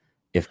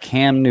 If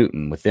Cam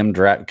Newton with them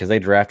because they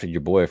drafted your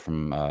boy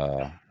from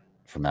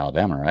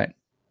Alabama, right?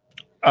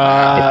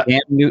 If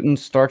Cam Newton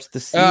starts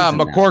the season,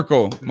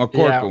 McCorkle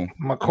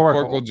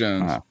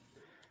Jones.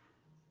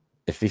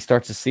 If he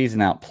starts the season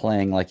out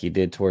playing like he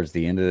did towards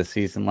the end of the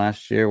season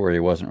last year, where he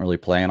wasn't really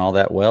playing all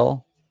that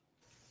well,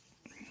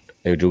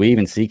 do we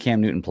even see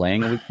Cam Newton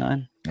playing in week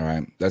 9? All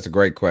right, that's a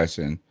great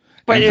question.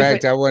 In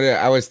fact, I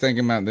was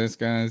thinking about this,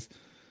 guys.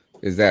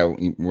 Is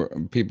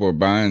that people are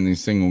buying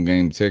these single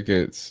game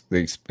tickets?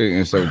 It's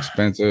so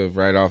expensive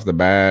right off the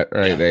bat,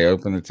 right? Yeah. They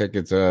open the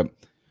tickets up.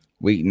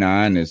 Week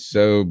 9 is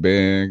so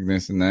big,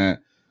 this and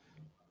that.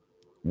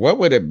 What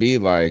would it be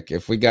like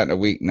if we got to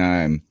week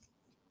 9?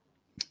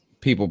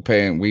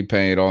 We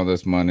paid all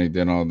this money,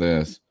 did all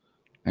this,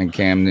 and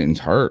Cam Newton's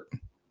hurt.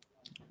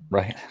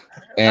 Right.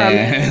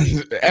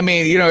 And I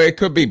mean, it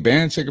could be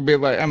bench. It could be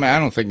like, I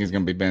don't think he's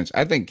going to be benched.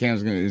 I think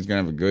Cam's he's going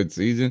to have a good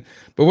season.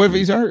 But what if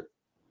he's hurt?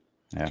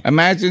 Yeah.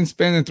 Imagine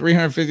spending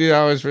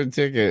 $350 for a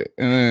ticket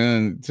and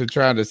then to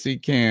try to see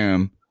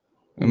Cam.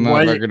 The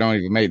motherfucker don't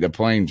even make the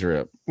plane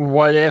trip.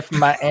 What if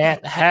my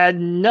aunt had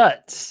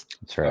nuts?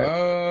 That's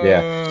right.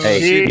 Yeah.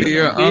 Hey, she'd be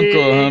your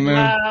uncle, huh,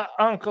 man? My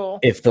uncle.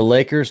 If the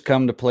Lakers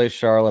come to play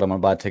Charlotte, I'm gonna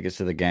buy tickets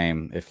to the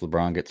game. If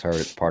LeBron gets hurt,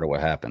 it's part of what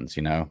happens,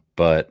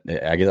 But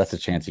I guess that's a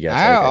chance you got.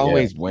 I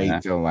always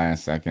wait till the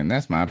last second.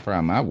 That's my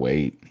problem. I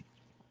wait.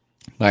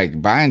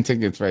 Like buying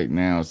tickets right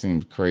now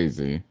seems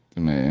crazy to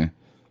me.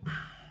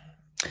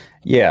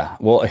 Yeah,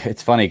 well,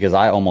 it's funny because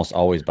I almost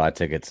always buy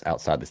tickets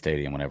outside the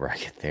stadium whenever I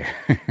get there.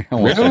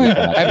 Really?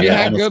 Have you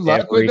had good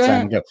luck with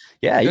that?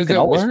 Yeah, you can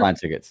always find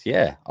tickets.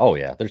 Yeah. Oh,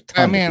 yeah. There's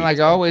tons. I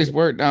always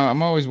work.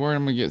 I'm always worried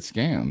I'm gonna get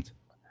scammed.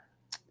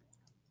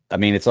 I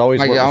mean, it's always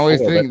like I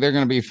always think they're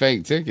gonna be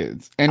fake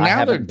tickets, and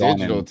now they're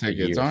digital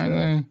tickets, aren't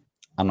they?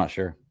 I'm not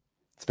sure.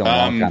 It's been a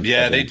long time.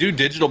 Yeah, they do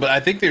digital, but I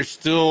think there's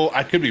still.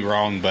 I could be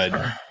wrong, but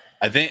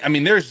I think. I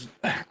mean,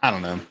 I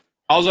don't know.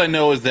 All I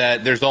know is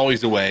that there's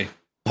always a way.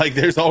 Like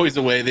there's always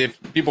a way.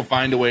 People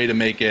find a way to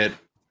make it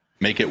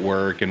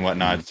work and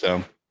whatnot.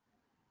 So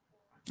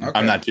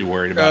I'm not too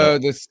worried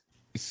about it.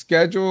 The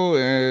schedule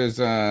is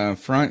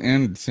front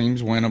end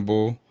seems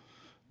winnable.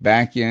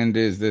 Back end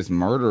is this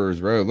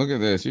murderer's row. Look at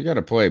this. You got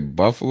to play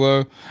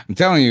Buffalo. I'm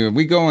telling you, if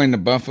we go into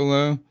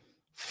Buffalo,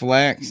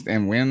 flexed,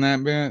 and win that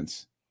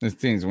bitch, this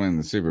team's winning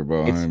the Super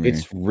Bowl.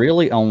 It's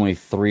really only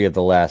 3 of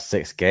the last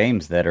 6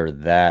 games that are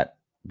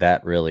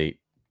that really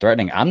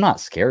threatening. I'm not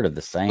scared of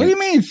the Saints. What do you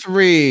mean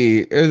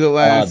 3 of the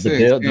last 6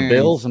 the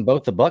Bills and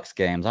both the Bucks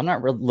games? I'm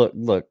not really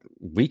look.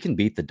 We can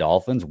beat the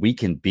Dolphins. We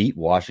can beat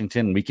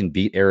Washington. We can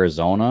beat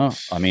Arizona.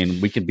 I mean,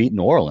 we can beat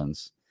New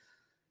Orleans.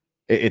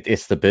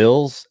 It's the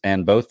Bills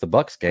and both the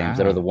Bucks games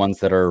that are the ones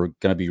that are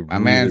going to be. My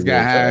man's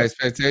got high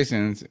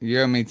expectations.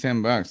 You owe me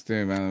 $10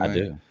 too, by the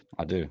way.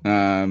 I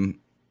do.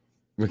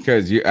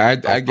 Because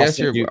I guess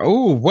you're.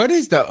 What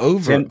is the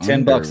over?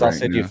 $10. Right, I'll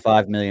send you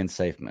 5 million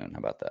safe moon. How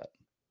about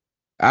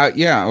that?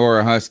 Yeah, or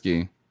a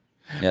husky.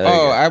 Yeah,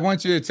 I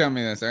want you to tell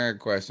me this. I got a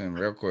question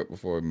real quick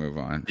before we move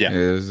on. Yeah,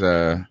 is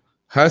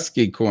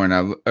husky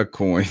corn?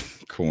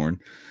 Corn.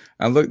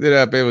 I looked it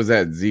up. It was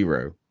at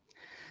 0.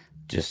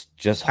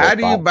 Just how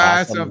do you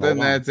buy something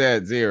that's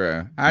at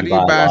 0? How do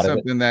you buy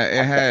something that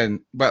it had?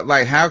 But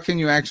like, how can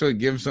you actually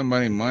give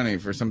somebody money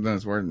for something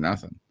that's worth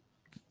nothing?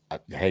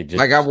 Hey,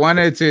 I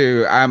wanted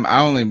to. I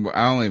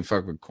only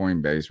fuck with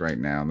Coinbase right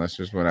now. That's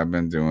just what I've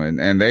been doing,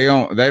 and they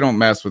don't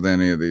mess with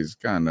any of these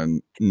kind of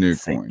new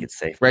coins. It's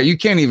safe, right? You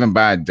can't even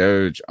buy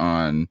Doge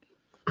on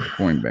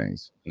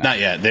Coinbase. Not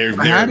yet.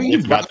 How do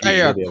you buy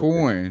a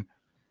coin?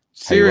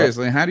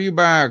 Seriously, how do you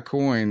buy a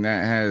coin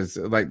that has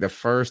like the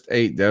first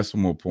 8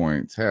 decimal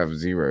points have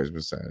zeros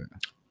beside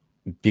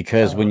it?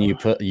 Because when you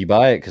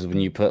buy it, because when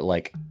you put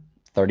like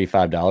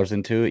 $35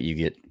 into it, you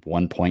get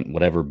 1 point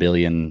whatever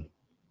billion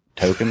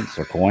tokens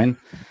or coin.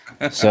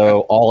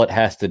 So all it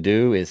has to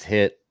do is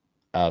hit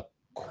a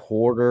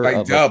quarter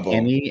of a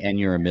penny and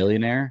you're a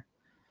millionaire.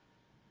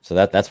 So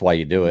that's why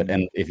you do it.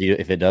 And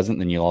if it doesn't,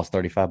 then you lost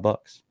 $35.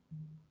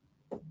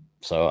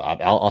 So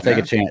I'll take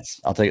a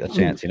chance. I'll take a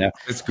chance. You know,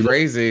 it's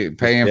crazy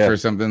paying for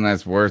something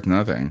that's worth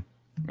nothing.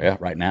 Yeah,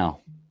 right now.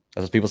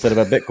 That's what people said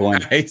about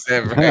Bitcoin. I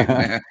said right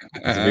now.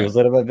 That's what people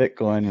said about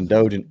Bitcoin and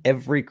Doge and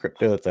every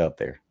crypto that's out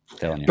there. I'm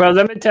telling you. Bro,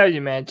 let me tell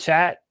you, man.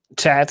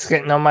 Chat's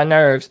getting on my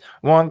nerves.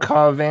 One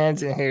Carl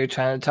Van's in here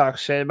trying to talk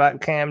shit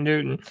about Cam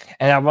Newton,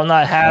 and I will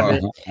not have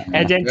it.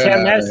 And then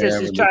Tim Estes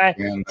is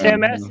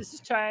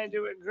trying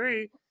to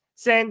agree,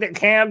 saying that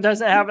Cam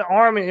doesn't have an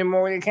arm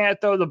anymore. He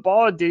can't throw the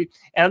ball deep.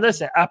 And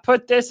listen, I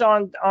put this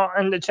on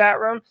in the chat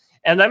room,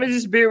 and let me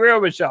just be real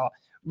with y'all.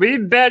 We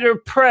better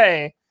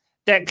pray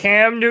that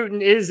Cam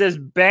Newton is as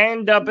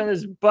banged up and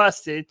as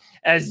busted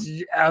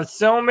as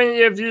so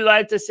many of you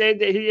like to say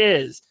that he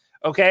is.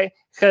 Okay,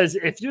 because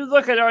if you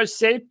look at our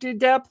safety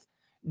depth,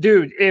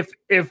 dude, if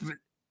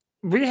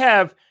we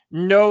have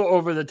no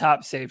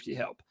over-the-top safety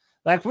help,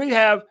 like we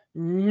have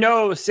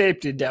no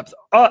safety depth.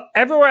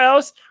 Everywhere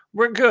else,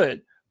 we're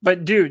good.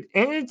 But dude,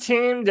 any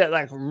team that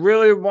like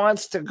really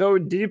wants to go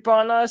deep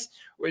on us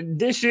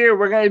this year,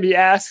 we're going to be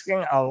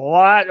asking a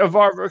lot of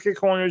our rookie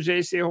corner,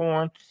 JC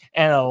Horn,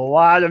 and a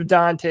lot of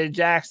Dante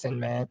Jackson,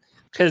 man,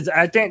 because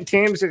I think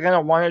teams are going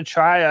to want to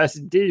try us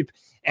deep.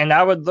 And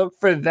I would look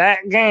for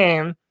that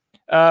game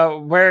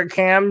where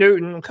Cam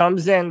Newton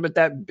comes in with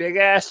that big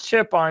ass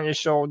chip on his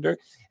shoulder.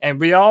 And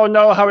we all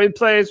know how he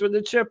plays with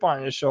the chip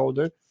on his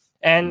shoulder,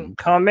 and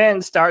come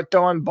in, start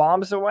throwing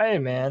bombs away,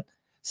 man.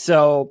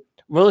 So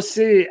we'll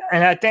see.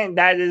 And I think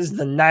that is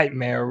the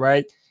nightmare,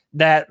 right?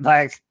 That,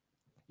 like,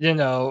 you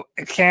know,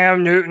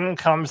 Cam Newton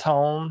comes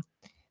home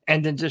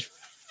and then just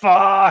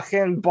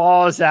fucking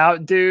balls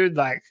out, dude.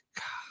 Like,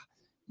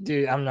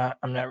 dude, I'm not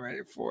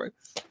ready for it.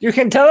 You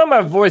can tell in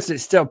my voice it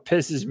still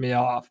pisses me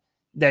off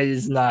that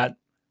he's not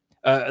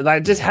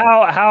like just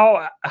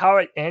how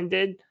it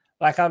ended.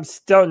 Like, I'm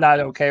still not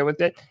okay with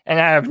it, and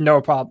I have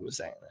no problem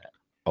saying that.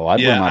 Oh,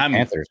 I'd wear my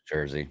Panthers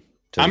jersey.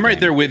 I'm right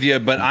there with you,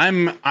 but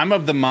I'm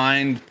of the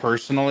mind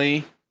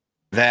personally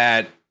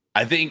that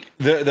I think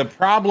the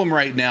problem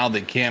right now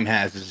that Cam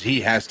has is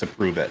he has to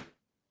prove it.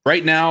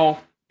 Right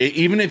now,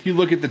 even if you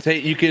look at the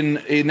tape, you can,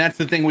 and that's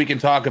the thing we can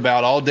talk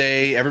about all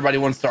day. Everybody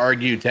wants to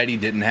argue Teddy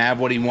didn't have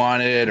what he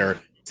wanted, or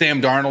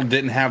Sam Darnold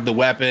didn't have the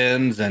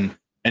weapons, and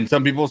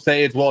some people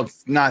say it's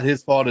not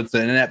his fault. It's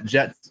an inept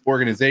Jets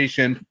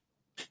organization.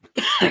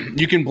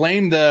 You can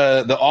blame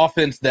the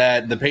offense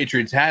that the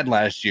Patriots had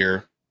last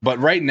year. But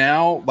right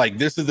now, like,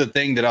 this is the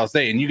thing that I'll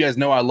say, and you guys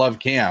know I love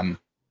Cam.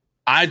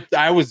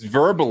 I was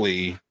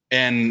verbally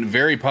and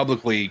very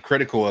publicly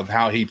critical of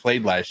how he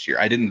played last year.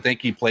 I didn't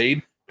think he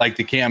played like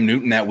the Cam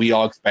Newton that we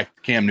all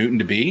expect Cam Newton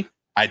to be.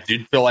 I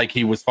did feel like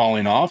he was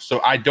falling off.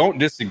 So I don't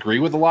disagree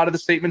with a lot of the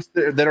statements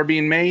that are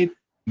being made.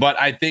 But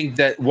I think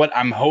that what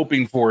I'm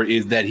hoping for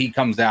is that he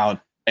comes out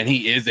and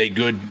he is a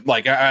good,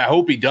 like, I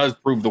hope he does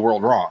prove the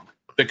world wrong.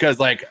 Because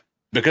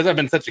I've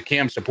been such a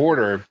Cam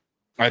supporter,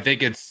 I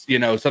think it's, you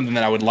know, something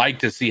that I would like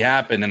to see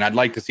happen, and I'd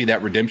like to see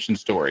that redemption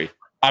story.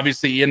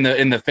 Obviously, in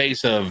the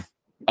face of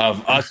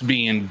us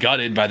being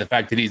gutted by the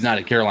fact that he's not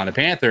a Carolina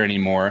Panther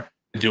anymore,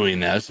 doing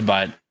this,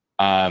 but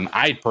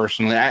I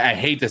personally, I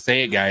hate to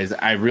say it, guys,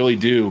 I really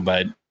do,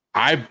 but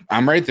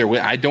I'm right there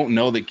with. I don't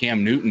know that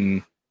Cam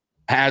Newton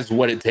has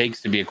what it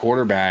takes to be a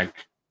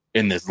quarterback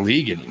in this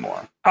league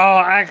anymore. Oh,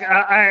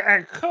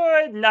 I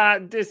could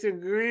not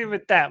disagree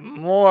with that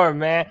more,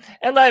 man.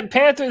 And like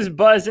Panthers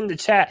buzz in the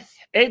chat,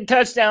 8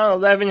 touchdowns,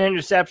 11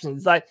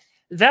 interceptions. Like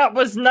that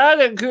was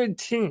not a good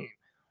team.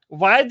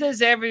 Why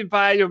does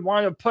everybody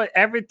want to put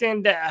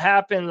everything that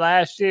happened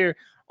last year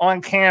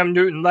on Cam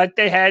Newton like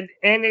they had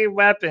any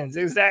weapons?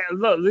 Exactly.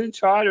 Look, Lee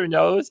Trotter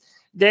knows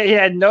that he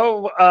had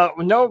no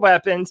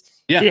weapons.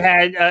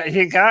 Yeah.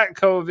 He got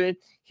COVID.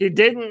 He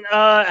didn't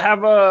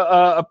have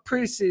a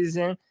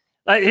preseason.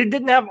 Like he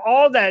didn't have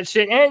all that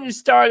shit, and he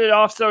started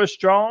off so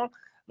strong.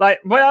 Like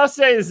what I'll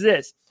say is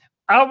this: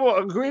 I will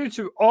agree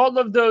to all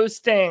of those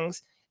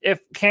things if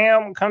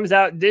Cam comes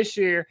out this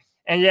year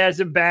and he has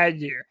a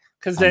bad year,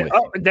 because they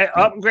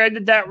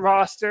upgraded that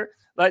roster.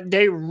 Like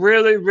they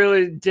really,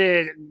 really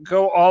did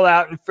go all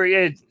out in free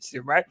agency,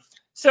 right?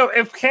 So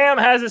if Cam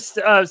has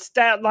a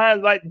stat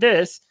line like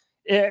this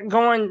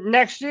going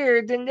next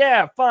year, then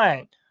yeah,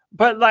 fine.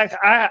 But like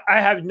I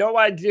have no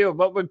idea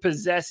what would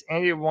possess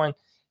anyone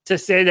to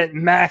say that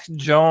Mac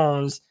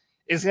Jones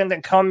is going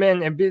to come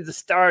in and be the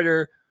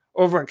starter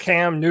over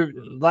Cam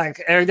Newton. Like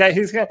that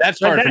he's going.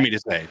 That's hard for me to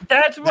say.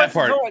 That's what's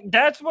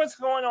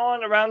going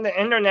on around the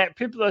internet.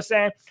 People are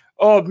saying,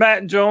 "Oh,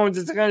 Mac Jones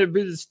is going to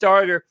be the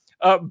starter."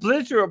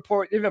 Bleacher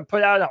Report even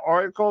put out an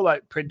article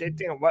like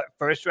predicting what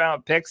first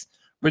round picks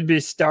would be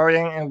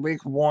starting in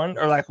week 1,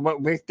 or like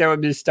what week they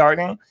would be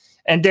starting,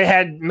 and they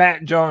had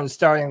Mac Jones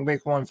starting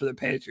week 1 for the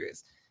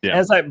Patriots. Yeah.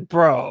 And it's like,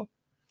 bro.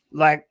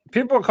 Like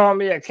people call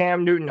me a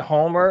Cam Newton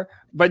homer,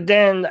 but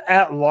then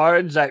at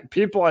large, like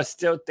people are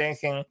still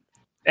thinking,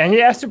 and he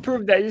has to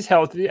prove that he's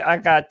healthy. I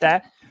got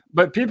that,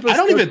 but people. I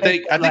don't even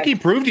think. I think he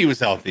proved he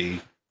was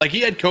healthy. Like he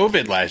had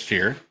COVID last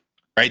year,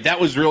 right? That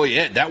was really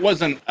it. That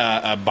wasn't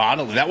a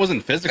bodily. That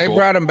wasn't physical. They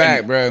brought him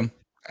back, bro.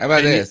 How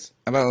about this?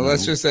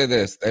 Let's just say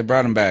this: they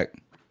brought him back.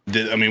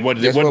 What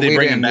did they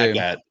bring him back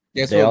at?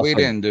 Guess what we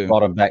didn't do?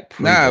 Brought him back.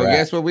 No,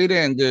 guess what we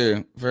didn't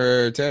do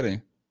for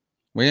Teddy?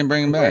 We didn't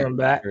bring him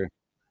back.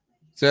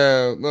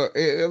 So look,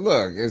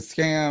 it's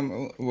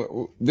Cam.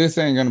 This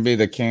ain't gonna be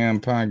the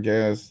Cam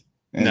podcast.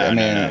 No.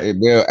 It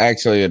will.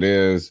 Actually, it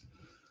is.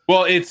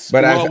 Well, it's.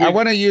 But I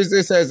want to use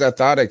this as a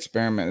thought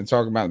experiment and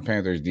talk about the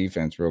Panthers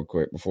defense real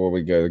quick before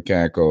we go to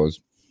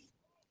Cackles.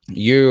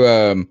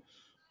 I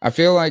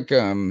feel like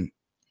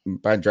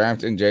by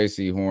drafting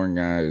J.C. Horn,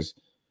 guys,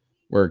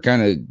 we're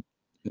kind of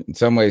in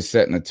some ways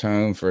setting a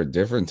tone for a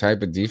different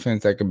type of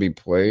defense that could be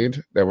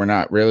played that we're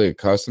not really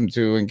accustomed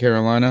to in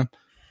Carolina.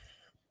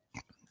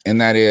 And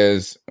that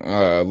is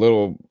a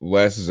little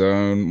less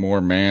zone,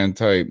 more man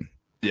type,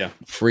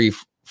 free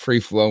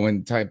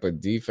flowing type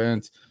of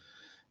defense.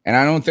 And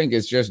I don't think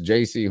it's just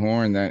J.C.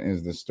 Horn that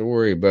is the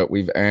story, but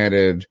we've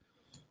added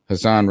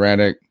Hassan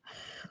Reddick.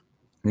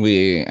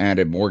 We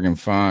added Morgan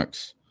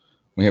Fox.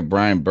 We have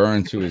Brian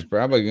Burns, who is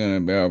probably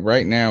going to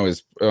right now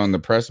is on the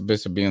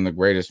precipice of being the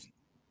greatest,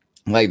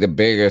 like the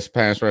biggest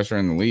pass rusher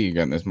in the league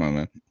at this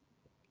moment.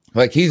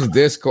 Like he's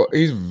this close.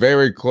 He's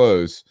very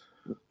close.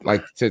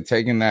 Like to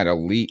taking that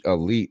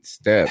elite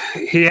step.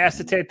 He has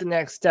to take the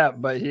next step,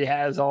 but he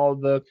has all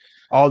the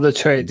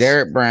traits.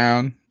 Derek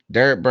Brown.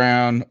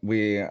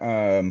 We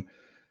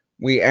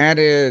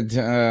added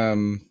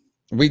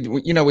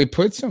we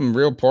put some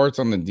real parts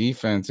on the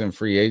defense in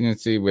free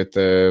agency with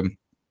the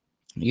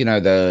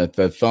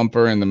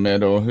thumper in the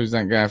middle. Who's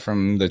that guy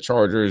from the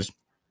Chargers?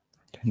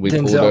 We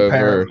Denzel pulled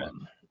over.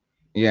 Perriman.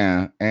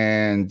 Yeah,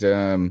 and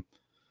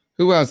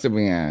who else did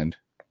we add?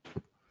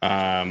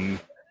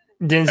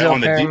 Denzel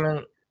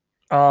Perriman.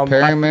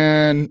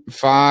 Perriman,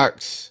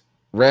 Fox,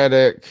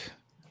 Reddick.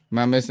 Am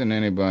I missing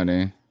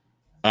anybody?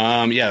 Or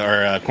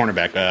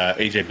cornerback,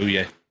 AJ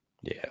Bouye.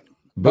 Yeah.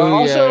 But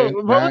also,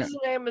 Bouye, what was the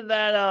name of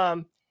that? I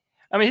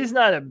mean, he's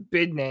not a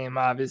big name,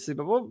 obviously,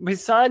 but we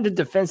signed a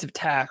defensive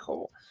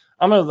tackle.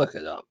 I'm gonna look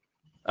it up.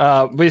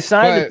 We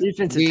signed a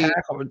defensive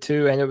tackle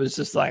too, and it was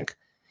just like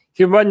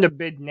he wasn't a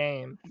big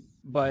name,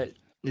 but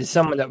he's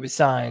someone that we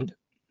signed.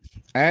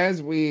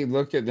 As we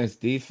look at this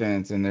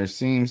defense, and there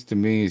seems to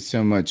be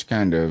so much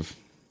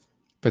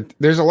but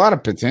there's a lot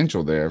of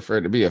potential there for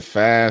it to be a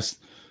fast.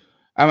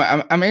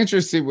 I'm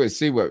interested to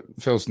see what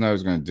Phil Snow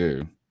is going to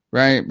do,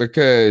 right?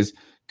 Because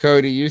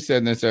Cody, you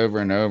said this over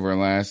and over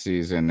last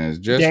season is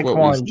just Daquan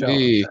what we Jones,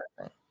 see.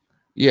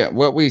 Yeah,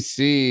 what we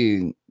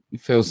see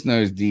Phil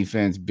Snow's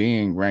defense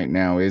being right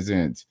now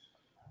isn't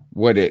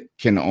what it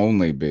can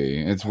only be.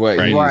 It's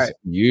what he's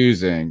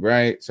using,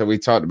 right? So we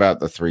talked about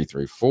the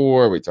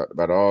 3-3-4. We talked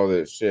about all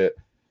this shit.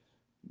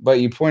 But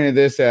you pointed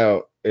this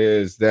out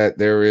is that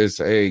there is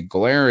a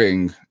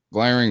glaring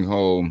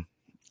hole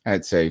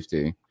at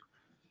safety.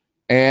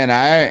 And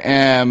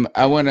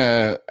I want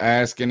to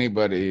ask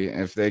anybody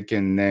if they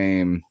can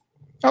name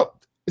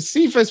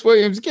Cephas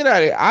Williams. Get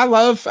out of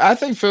here. I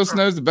think Phil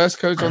Snow's the best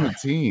coach on the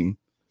team.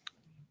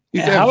 He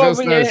said Phil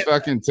Snow's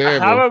fucking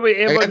terrible. How are we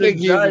able I to think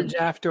judge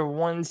after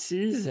one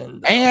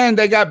season? Though? And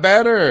they got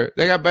better.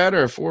 They got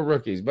better. 4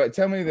 rookies. But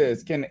tell me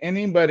this: can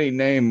anybody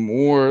name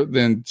more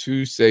than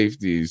 2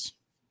 safeties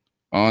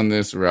on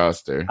this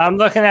roster? I'm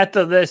looking at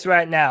the list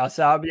right now,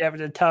 so I'll be able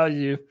to tell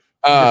you.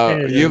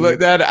 You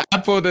looked at it. I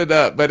pulled it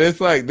up, but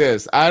it's like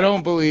this. I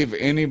don't believe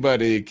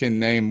anybody can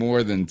name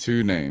more than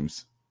 2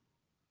 names.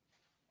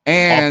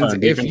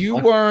 And if you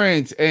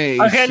weren't a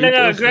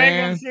Greg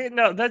fan, and C,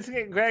 let's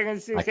get Greg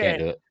and CK. I can't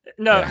do it.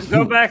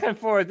 Go back and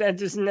forth and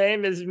just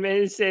name as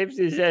many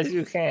safeties as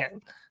you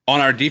can. On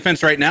our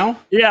defense right now?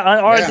 Yeah, on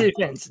our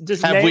defense.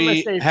 Just have name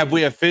a safety. Have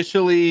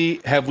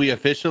we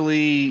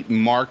officially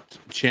marked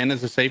Chen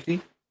as a safety?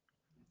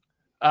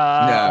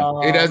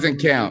 No, it doesn't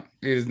count.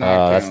 It is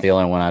not. That's the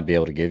only one I'd be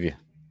able to give you.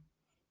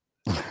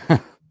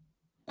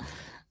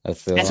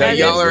 That's the so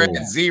y'all are at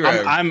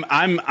 0.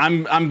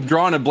 I'm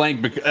drawing a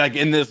blank like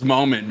in this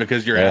moment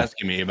because you're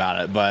asking me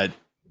about it. But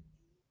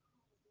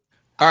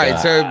all right,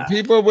 so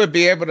people would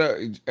be able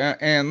to.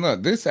 And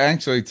look, this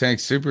actually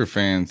takes super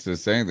fans to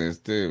say this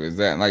too. Is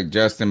that like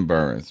Juston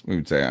Burris? We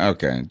would say,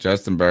 okay,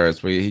 Juston Burris.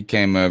 He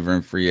came over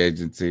in free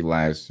agency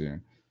last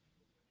year.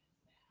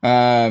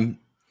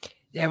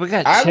 Yeah, we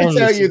got. I will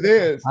tell you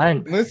this.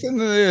 Listen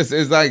to this.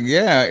 Is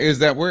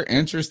that we're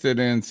interested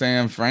in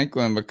Sam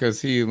Franklin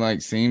because he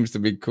like seems to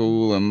be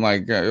cool and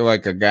like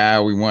a guy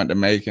we want to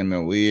make in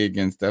the league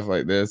and stuff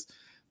like this.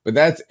 But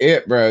that's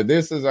it, bro.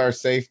 This is our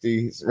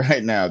safeties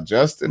right now.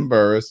 Juston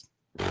Burris.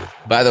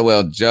 By the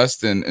way,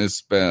 Justin is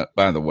spelled.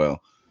 Justin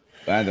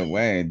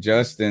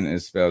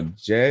is spelled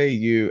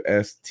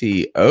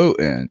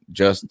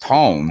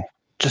Juston.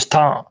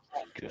 Juston.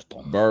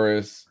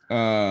 Burris.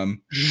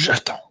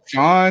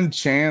 Sean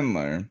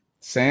Chandler,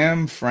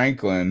 Sam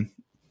Franklin,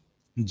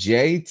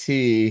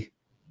 JT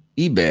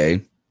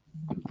eBay,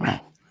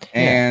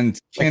 and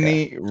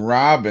Kenny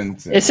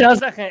Robinson. It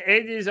sounds like an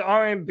 80s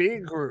R&B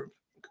group.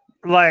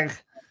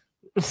 Like,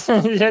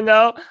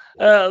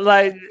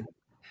 like,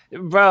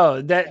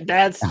 bro,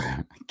 that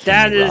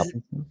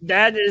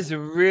is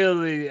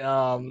really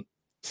Sam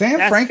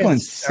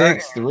Franklin's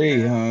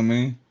 6'3",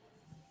 homie.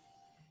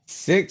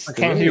 6'3".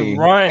 Can he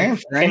run?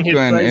 And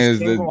Franklin is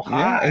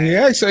he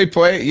actually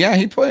played. Yeah,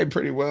 he played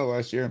pretty well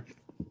last year.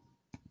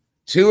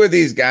 2 of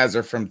these guys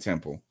are from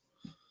Temple.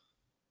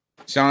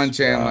 Sean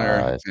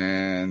Chandler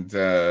and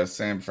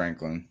Sam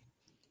Franklin.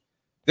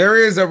 There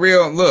is a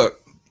real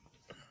look.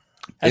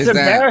 It's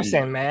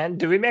embarrassing, man.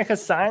 Do we make a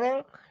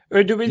signing?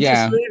 Or do we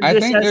just leave I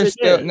this think as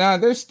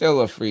there's still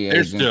a free agent.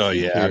 There's still,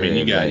 I mean,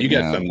 you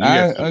got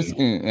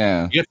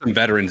some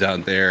veterans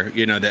out there,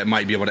 that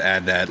might be able to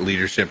add that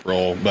leadership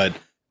role, but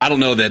I don't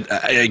know that,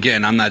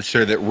 again, I'm not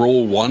sure that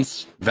Rule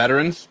wants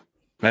veterans.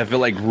 I feel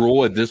like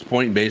Rule at this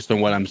point, based on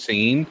what I'm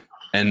seeing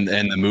and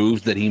the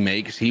moves that he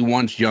makes, he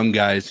wants young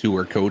guys who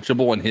are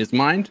coachable in his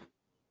mind.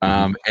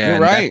 And you're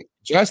right.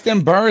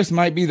 Juston Burris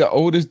might be the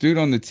oldest dude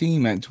on the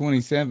team at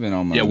 27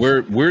 almost. Yeah,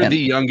 we're the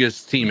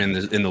youngest team in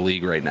the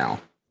league right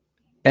now.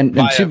 And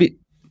by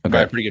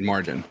a pretty good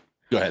margin.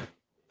 Go ahead.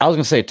 I was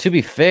going to say, to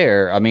be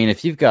fair, I mean,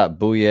 if you've got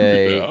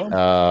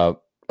Bouye,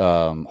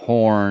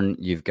 Horn,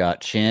 you've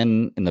got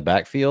Chin in the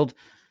backfield.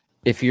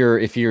 If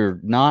you're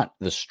not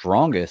the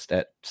strongest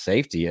at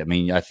safety, I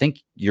mean, I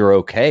think you're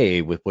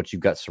okay with what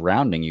you've got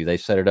surrounding you. They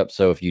set it up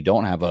so if you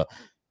don't have a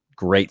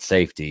great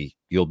safety,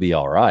 you'll be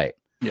all right.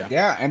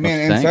 Yeah. I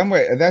mean, in some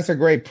way, that's a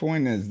great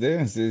point. Is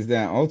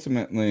that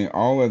ultimately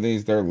all of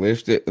these they're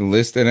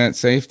listed at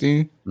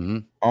safety. Mm-hmm.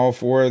 All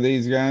 4 of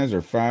these guys,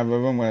 or 5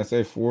 of them. When I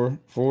say four,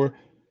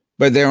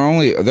 but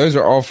those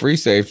are all free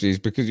safeties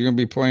because you're gonna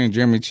be playing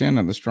Jeremy Chin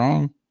at the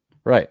strong.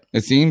 Right.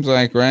 It seems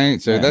like,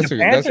 right? So that's a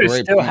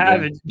great still point.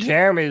 Have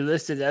Jeremy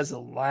listed as a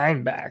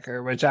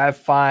linebacker, which I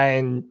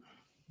find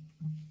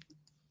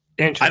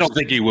interesting. I don't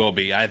think he will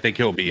be. I think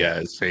he'll be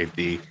a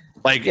safety.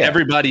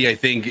 Everybody, I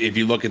think if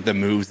you look at the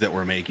moves that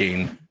we're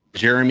making,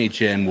 Jeremy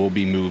Chin will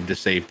be moved to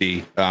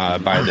safety by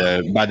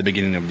the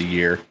beginning of the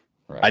year.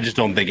 Right. I just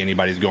don't think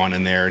anybody's going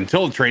in there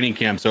until training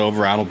camp's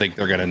over. I don't think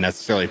they're going to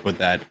necessarily put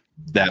that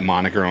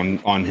moniker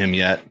on him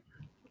yet.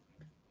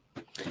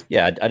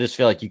 Yeah, I just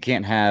feel like you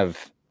can't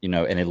have an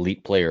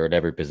elite player at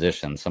every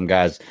position. Some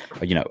guys,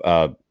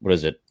 what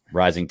is it?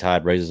 Rising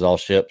tide raises all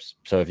ships.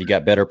 So if you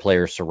got better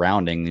players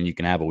surrounding, then you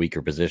can have a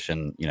weaker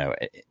position,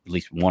 at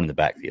least one in the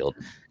backfield.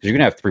 Because you're going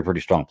to have 3 pretty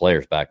strong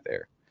players back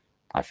there,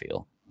 I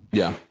feel.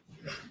 Yeah.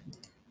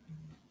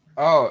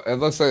 Oh, it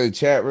looks like the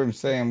chat room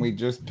saying we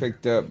just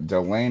picked up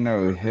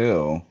Delano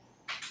Hill,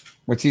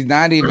 which he's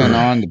not even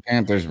on the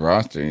Panthers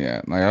roster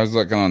yet. Like, I was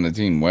looking on the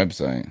team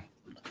website.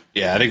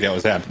 Yeah, I think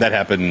that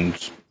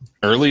happened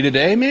early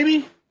today,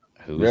 maybe?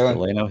 Who is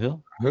Delano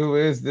Hill? Who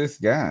is this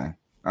guy?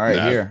 All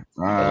right, here.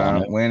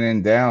 When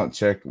in doubt,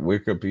 check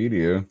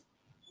Wikipedia.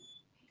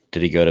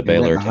 Did he go to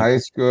Baylor? High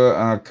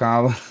school,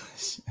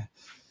 college.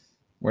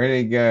 Where did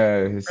he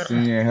go? His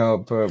senior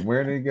help.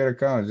 Where did he go to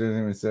college? Doesn't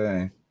even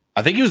say.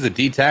 I think he was a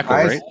D tackle,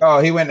 right?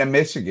 Oh, he went to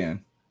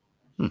Michigan.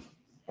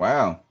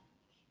 Wow.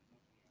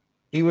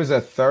 He was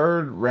a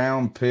 3rd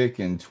round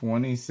pick in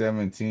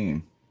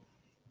 2017.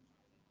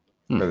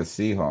 for the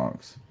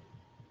Seahawks.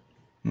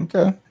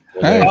 Okay.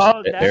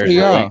 Well, Hey, there's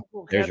your link.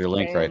 People There's kept your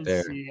link right saying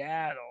there.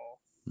 Seattle.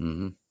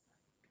 Mm-hmm.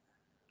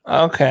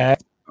 Okay.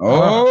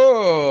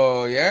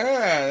 oh,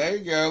 yeah. There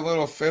you go. A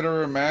little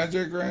Fitterer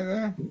magic right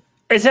there.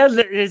 Is that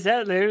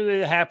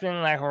literally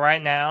happening like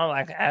right now,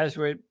 like as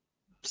we're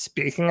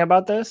speaking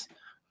about this?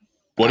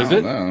 What is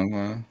it?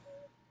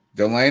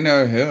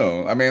 Delano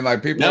Hill. I mean,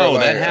 like people. No, are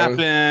that like,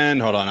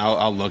 happened. Hold on,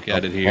 I'll look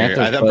at it here.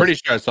 Panthers I'm pretty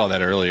sure I saw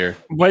that earlier.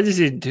 What does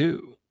he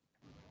do?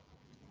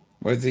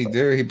 What does he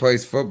do? He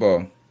plays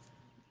football.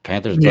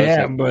 Panthers.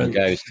 Yeah, But but the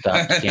guy who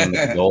stopped Cam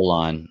at the goal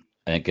line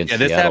against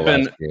This Seattle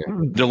happened. last year.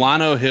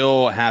 Delano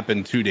Hill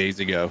happened 2 days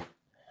ago.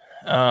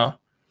 Oh,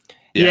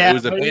 Yeah, it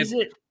was but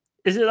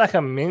is it like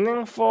a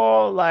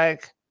meaningful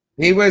like?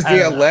 He was I the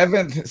don't know.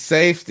 11th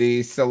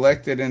safety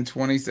selected in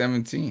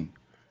 2017.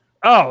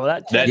 Oh,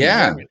 that changes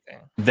yeah. everything.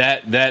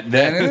 That That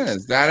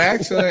is. That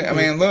actually, I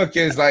mean, look,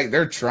 it's like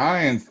they're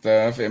trying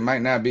stuff. It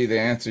might not be the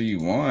answer you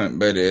want,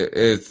 but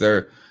it's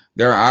they're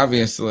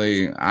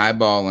obviously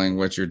eyeballing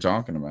what you're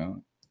talking about.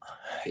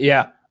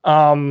 Yeah.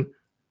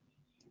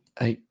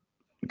 Hey,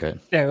 good.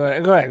 Yeah. Go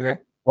ahead, Greg.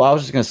 Well, I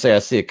was just going to say, I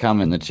see a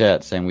comment in the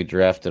chat saying we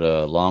drafted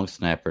a long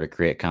snapper to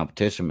create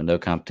competition, but no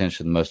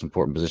competition, the most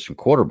important position,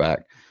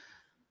 quarterback.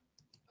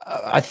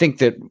 I think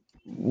that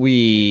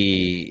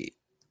we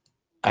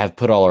have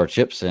put all our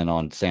chips in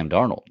on Sam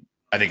Darnold.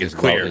 I think it's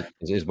clear.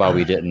 Is why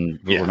we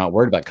didn't. Yeah. We're not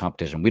worried about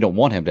competition. We don't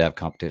want him to have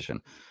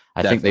competition.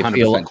 I think That's they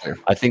feel. 100% clear.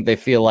 I think they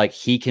feel like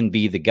he can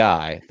be the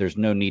guy. There's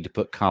no need to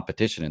put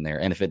competition in there.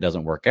 And if it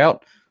doesn't work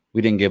out,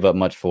 we didn't give up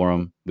much for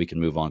him. We can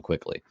move on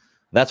quickly.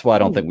 That's why I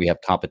don't think we have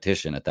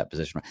competition at that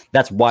position.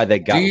 That's why they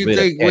got Do you rid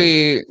think of we?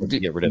 Eddie, to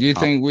get rid of Do you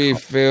Tom. think we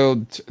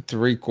filled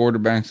 3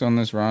 quarterbacks on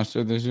this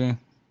roster this year?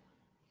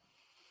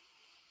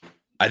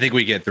 I think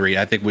we get 3.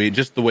 I think we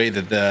just the way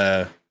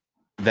that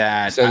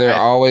So they're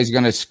always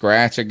going to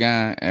scratch a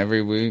guy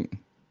every week,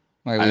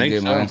 like I we think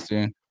did so. last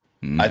year.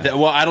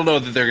 well, I don't know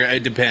that they're.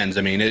 It depends.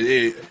 I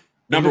mean,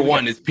 number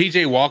one, is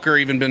PJ Walker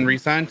even been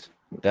re-signed?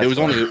 That's It was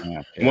only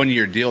yeah. a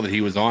 1-year deal that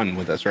he was on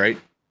with us, right?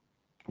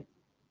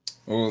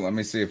 Oh, let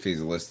me see if he's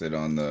listed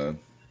on the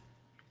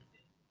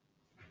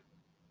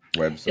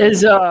website.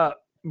 Is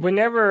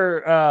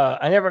whenever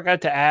I never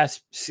got to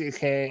ask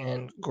CK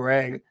and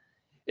Greg,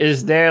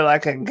 is there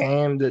like a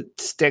game that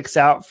sticks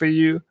out for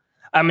you?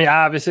 I mean,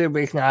 obviously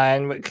week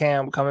 9 with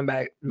Cam coming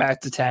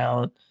back to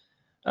town.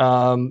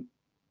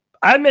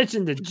 I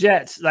mentioned the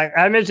Jets. Like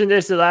I mentioned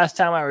this the last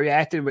time I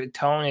reacted with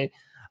Tony.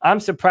 I'm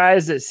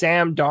surprised that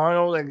Sam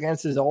Darnold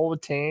against his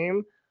old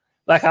team.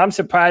 Like I'm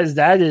surprised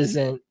that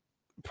isn't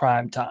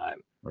prime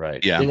time.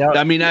 Right. Yeah. You know,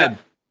 I mean, yeah.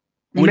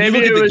 when Maybe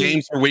you look it at the was-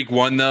 games for week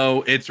 1,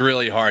 though, it's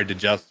really hard to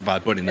justify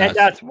putting And that.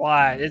 that's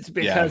why. It's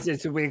because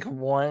it's week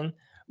 1.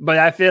 But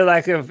I feel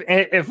like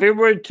if we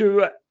were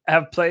to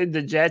have played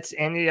the Jets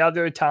any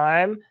other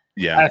time,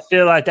 Yeah. I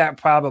feel like that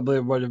probably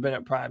would have been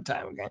a prime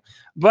time game.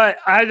 But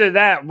either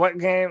that, what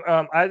game?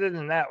 Other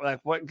than that, like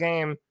what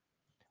game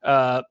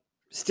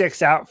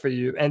sticks out for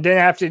you? And then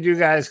after you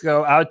guys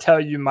go, I'll tell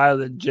you my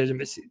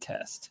legitimacy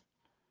test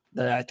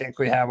that I think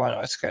we have on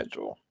our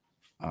schedule.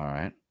 All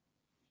right.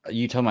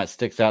 You talking about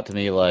sticks out to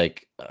me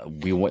like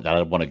we want that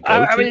I want to go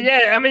I to?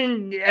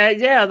 mean,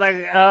 yeah, like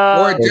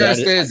or that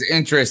just is- is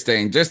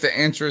interesting, just an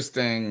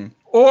interesting.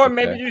 or Okay.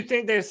 maybe you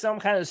think there's some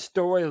kind of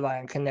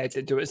storyline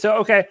connected to it. So,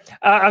 okay,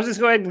 I'll just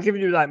go ahead and give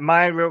you like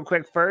mine real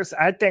quick first.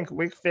 I think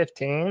week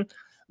 15,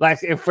 like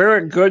if we're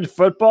a good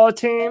football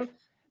team,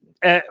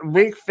 at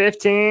week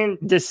 15,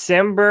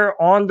 December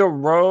on the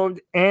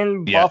road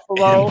in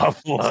Buffalo.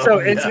 So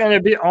it's going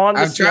to be on the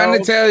I'm trying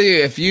to snow. tell you,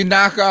 if you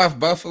knock off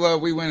Buffalo,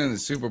 we win in the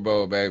Super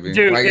Bowl, baby.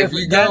 Dude, like if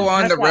you that- go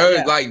on that's the why- road,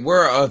 yeah. like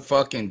we're a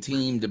fucking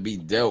team to be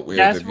dealt with.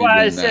 That's if you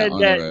why I win said on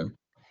the that- road.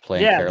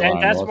 Playing Yeah, Carolina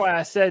and that's North. why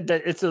I said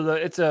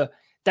that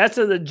that's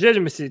a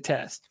legitimacy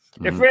test.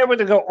 If Mhm. we're able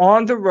to go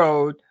on the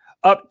road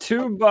up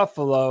to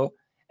Buffalo,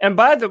 and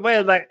by the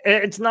way, like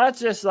it's not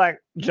just like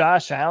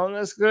Josh Allen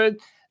is good,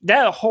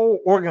 that whole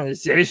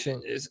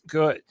organization is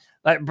good.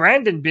 Like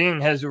Brandon Beane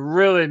has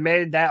really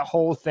made that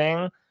whole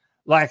thing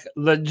like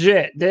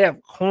legit. They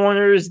have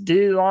corners,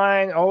 D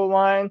line, O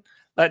line,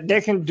 like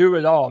they can do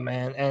it all,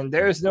 man. And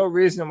there's no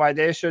reason why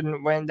they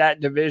shouldn't win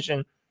that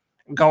division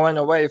going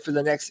away for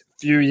the next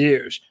few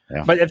years.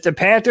 Yeah. But if the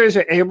Panthers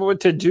are able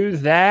to do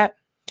that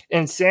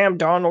in Sam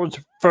Darnold's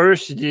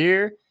first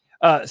year,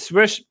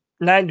 Swish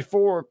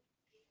 94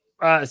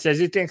 says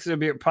he thinks it'll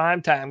be a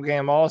primetime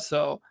game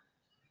also.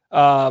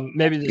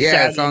 Maybe the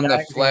Yeah, it's Saturday on the night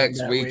game flex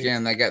that week.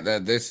 weekend. They got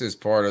that. This is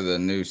part of the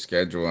new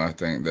schedule. I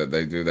think that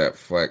they do that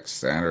flex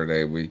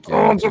Saturday weekend.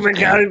 Oh, which but is we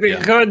cool. gotta be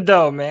Yeah. good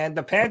though, man.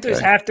 The Panthers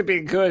Okay. have to be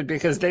good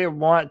because they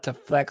want to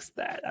flex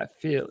that. I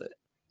feel it.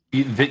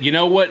 You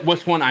know what?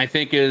 What's one I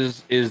think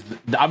is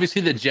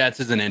obviously the Jets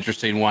is an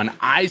interesting one.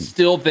 I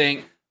still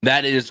think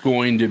that is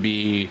going to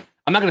be.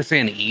 I'm not going to say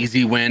an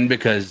easy win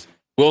because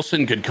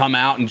Wilson could come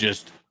out and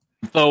just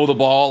throw the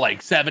ball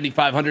like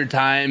 7,500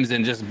 times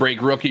and just break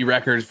rookie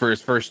records for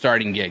his first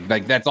starting gig.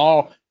 Like that's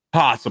all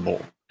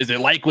possible. Is it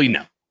likely?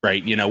 No.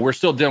 Right? You know, we're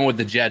still dealing with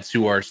the Jets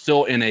who are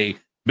still in a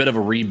bit of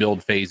a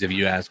rebuild phase, if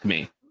you ask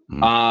me.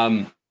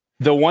 Mm.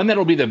 The one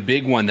that'll be the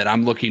big one that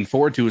I'm looking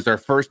forward to is our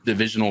first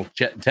divisional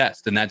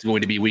test, and that's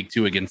going to be week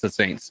 2 against the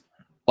Saints.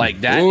 Like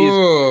that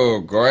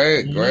is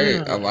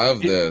great. I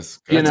love this.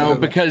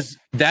 Because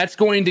that's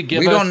going to give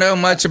us. We don't know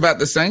much about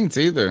the Saints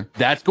either.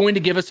 That's going to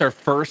give us our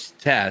first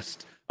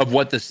test of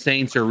what the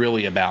Saints are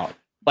really about.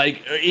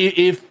 Like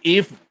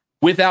if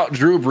without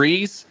Drew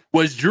Brees,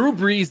 was Drew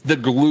Brees the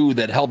glue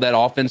that held that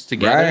offense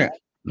together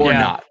or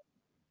not?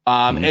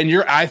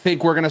 And I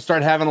think we're going to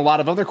start having a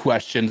lot of other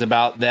questions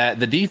about that.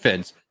 The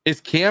defense, is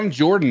Cam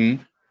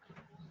Jordan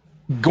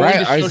going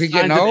to show is he signs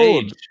getting of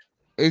old? age?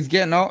 He's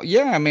getting old.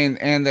 Yeah, I mean,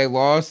 and they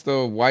lost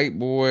the white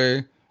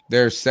boy.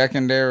 Their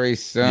secondary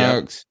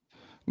sucks.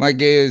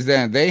 Like, is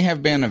that they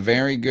have been a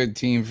very good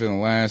team for the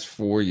last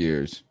 4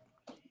 years.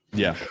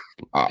 Yeah,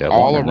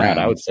 all around.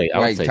 I would say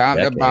top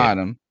decade. to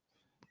bottom.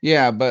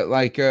 Yeah, but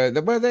like,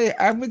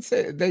 I would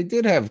say they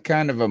did have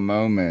kind of a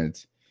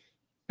moment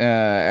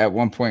at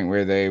one point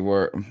where they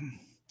were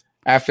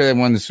after they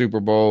won the Super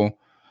Bowl.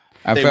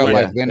 I felt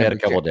like then they had a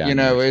couple down.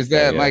 Is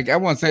that like I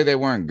won't say they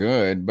weren't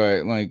good,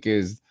 but like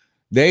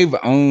they've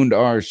owned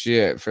our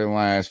shit for the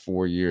last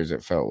 4 years.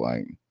 It felt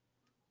like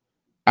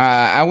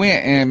I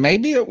went and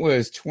maybe it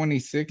was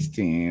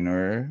 2016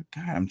 or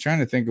God, I'm trying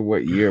to think of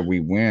what year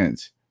we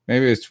went.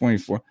 Maybe it was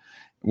 24.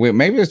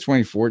 Maybe it was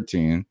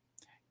 2014,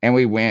 and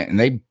we went and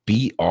they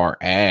beat our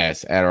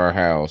ass at our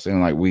house in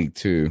like week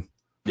 2.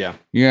 Yeah,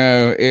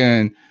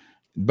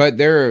 But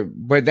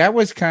that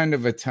was kind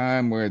of a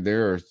time where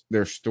their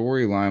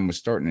storyline was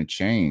starting to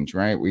change,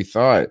 right? We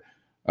thought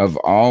of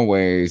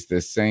always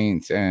the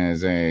Saints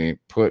as a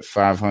put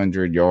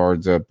 500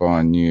 yards up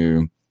on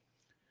you,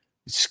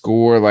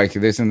 score like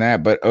this and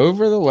that. But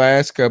over the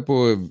last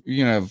couple of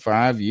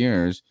 5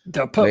 years,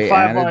 they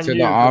added to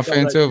the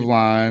offensive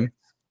line.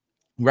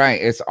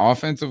 Right. It's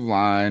offensive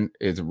line.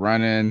 It's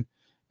running.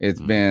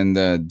 It's been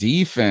the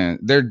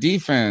defense.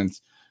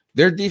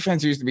 Their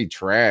defense used to be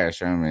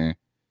trash. I mean,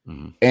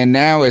 and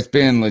now it's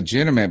been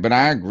legitimate. But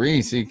I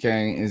agree, CK,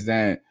 is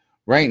that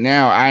right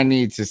now I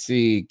need to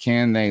see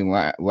can they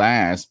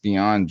last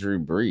beyond Drew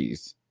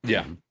Brees.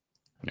 Yeah.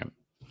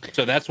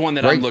 So that's one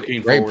that I'm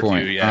looking forward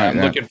to. Yeah, I'm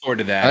looking forward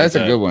to that. That's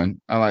a good one.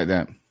 I like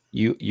that.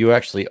 You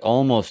actually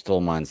almost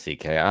stole mine,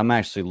 CK. I'm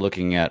actually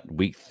looking at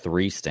week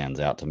 3 stands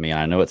out to me. And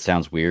I know it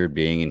sounds weird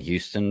being in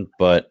Houston,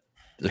 but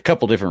there's a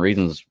couple different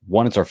reasons.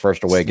 One, it's our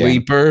first away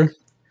game.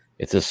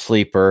 It's a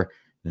sleeper.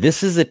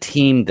 This is a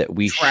team that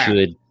we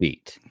should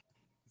beat.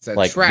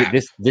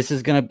 This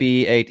is going to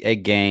be a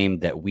game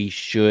that we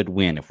should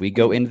win. If we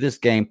go into this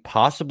game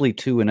possibly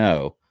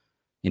 2-0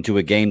 into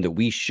a game that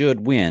we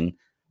should win,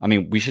 I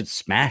mean, we should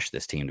smash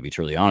this team, to be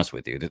truly honest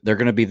with you. They're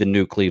going to be the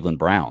new Cleveland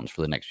Browns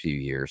for the next few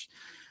years.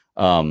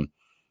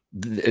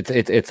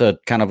 It's a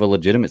kind of a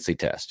legitimacy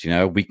test.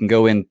 We can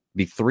go in,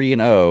 be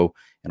 3-0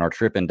 in our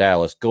trip in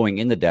Dallas, going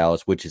into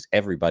Dallas, which is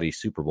everybody's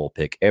Super Bowl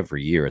pick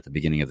every year at the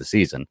beginning of the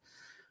season.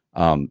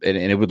 And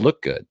it would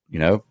look good,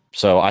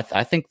 So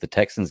I think the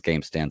Texans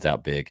game stands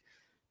out big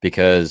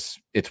because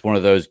it's one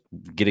of those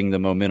getting the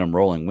momentum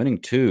rolling. Winning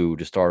 2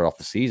 to start off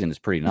the season is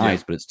pretty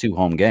nice, but it's 2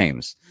 home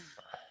games.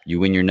 You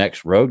win your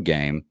next road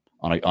game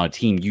on a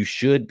team you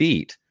should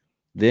beat,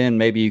 then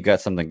maybe you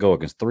got something going.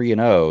 Because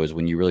 3-0 is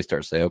when you really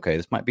start to say, okay,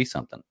 this might be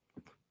something.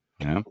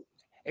 Can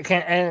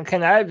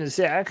I even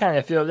say I kind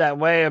of feel that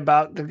way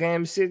about the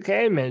game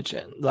CK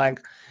mentioned, like.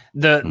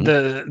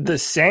 The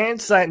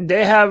Saints, like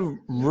they have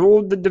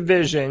ruled the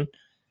division.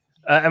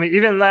 I mean,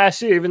 even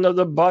last year, even though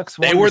the Bucks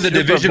won, they were the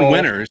division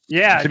winners.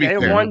 Yeah, they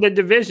won the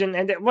division,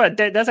 and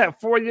that's like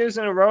 4 years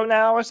in a row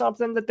now or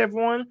something that they've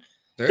won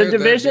the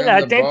division.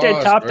 I think they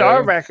topped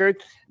our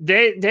record.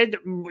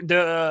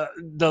 The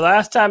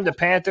last time the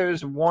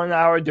Panthers won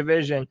our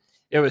division,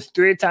 it was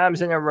 3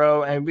 times in a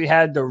row, and we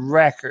had the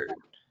record.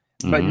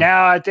 But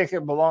now I think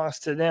it belongs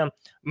to them.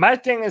 My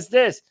thing is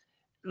this: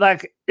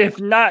 like, if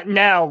not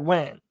now,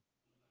 when?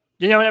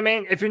 You know what I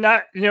mean? If you're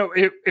not,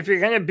 if you're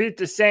going to beat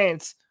the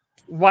Saints,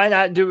 why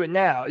not do it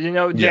now?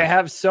 They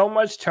have so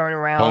much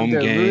turnaround.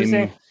 They're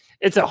losing.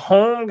 It's a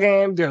home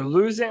game. They're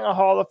losing a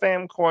Hall of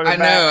Fame quarterback.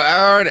 I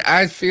know.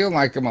 I feel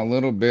like I'm a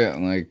little bit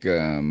like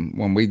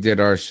when we did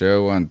our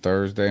show on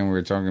Thursday and we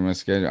were talking about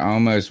schedule, I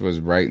almost was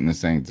writing the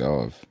Saints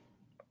off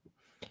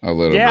a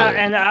little bit. Yeah,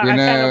 and I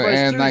kind of was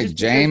and too, like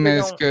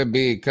Jameis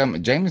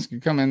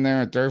could come in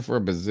there and throw for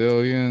a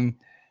bazillion.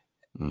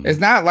 It's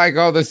not like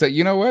all this.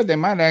 You know what? They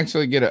might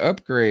actually get an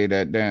upgrade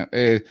at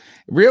that.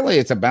 Really,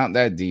 it's about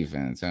that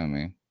defense. I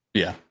mean,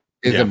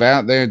 it's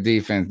about their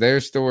defense. Their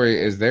story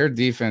is their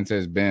defense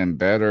has been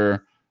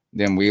better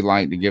than we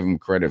like to give them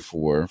credit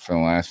for the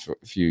last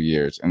few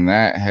years, and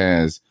that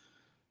has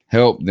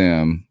helped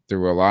them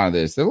through a lot of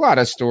this. There's a lot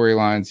of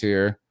storylines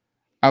here.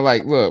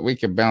 Look, we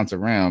could bounce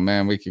around,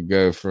 man. We could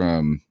go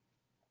from,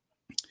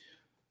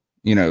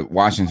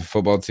 Washington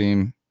football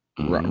team.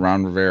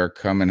 Ron Rivera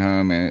coming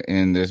home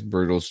in this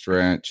brutal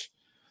stretch.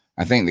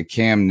 I think the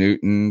Cam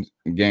Newton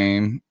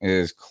game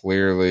is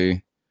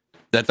clearly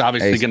That's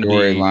obviously going to be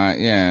storyline.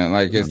 Yeah,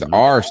 like it's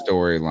our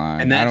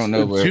storyline. And I don't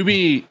know. To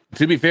be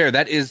fair,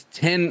 that is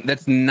 10.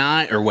 That's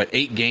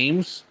 8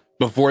 games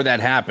before that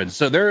happens.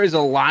 So there is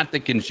a lot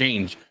that can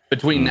change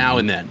between now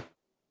and then,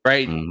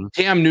 right?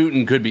 Cam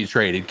Newton could be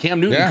traded. Cam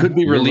Newton could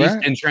be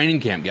released in training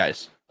camp,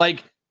 guys.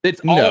 Like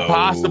it's all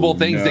possible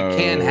things that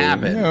can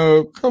happen.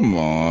 No, come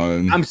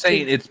on. I'm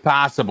saying it's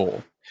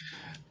possible.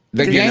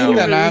 The game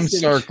that I'm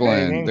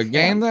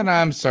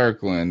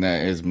circling,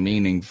 that is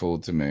meaningful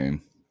to me,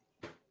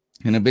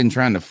 and I've been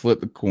trying to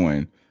flip the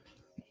coin.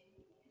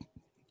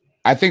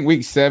 I think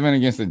week 7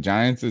 against the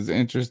Giants is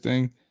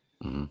interesting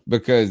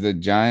because the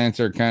Giants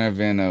are kind of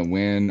in a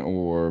win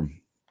or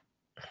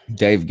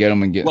Dave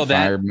Gettleman get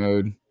fired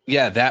mode.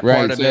 Yeah, that right.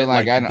 part of So it,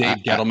 like the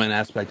Dave Gettleman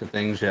aspect of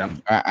things. Yeah,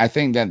 I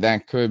think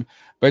that could.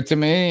 But to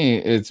me,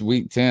 it's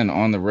week 10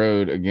 on the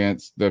road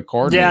against the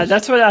Cardinals. Yeah,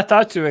 that's what I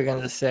thought you were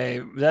going to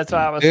say. That's what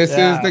I was. This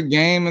is the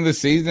game of the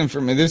season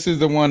for me. This is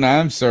the one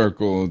I'm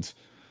circled.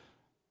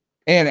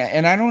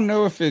 And I don't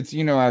know if it's,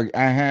 I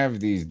have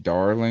these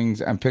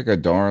darlings. I pick a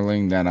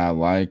darling that I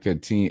like, a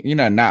team,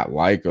 not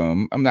like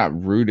them. I'm not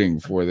rooting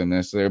for them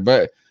necessarily.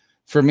 But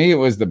for me, it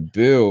was the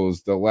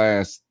Bills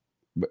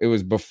it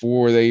was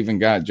before they even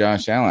got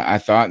Josh Allen. I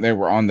thought they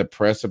were on the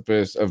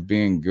precipice of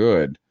being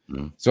good.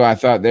 So I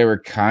thought they were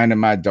kind of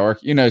my dark,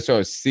 so I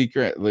was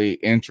secretly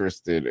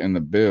interested in the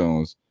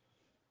Bills.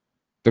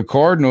 The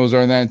Cardinals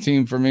are that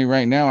team for me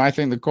right now. I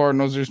think the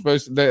Cardinals are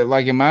supposed to,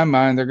 like in my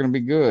mind, they're going to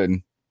be good.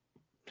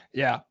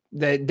 Yeah,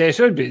 they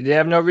should be. They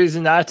have no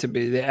reason not to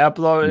be. They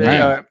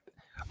uploaded,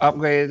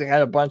 upgraded. They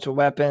got a bunch of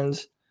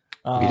weapons.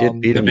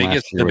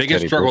 The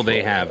biggest struggle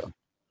they have,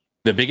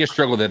 the biggest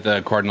struggle that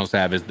the Cardinals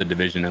have is the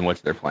division in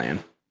which they're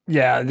playing.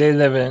 Yeah, they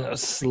live in a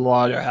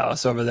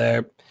slaughterhouse over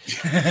there.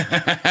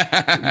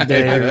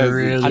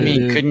 Really I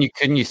mean,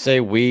 couldn't you say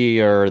we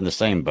are in the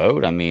same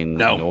boat? I mean,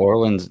 no. New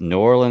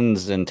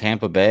Orleans and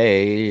Tampa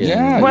Bay.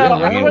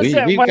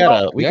 We've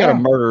got a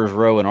murderer's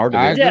row in our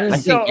division. I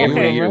think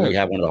every year we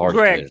have one of the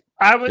hardest divisions.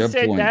 I would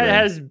say that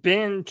has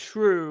been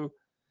true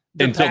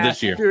until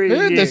this year.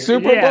 The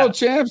Super Bowl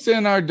champs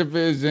in our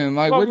division.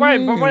 Like, what do you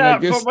mean? But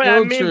what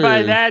I mean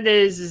by that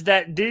is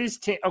that these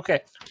teams.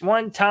 Okay,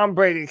 one, Tom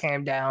Brady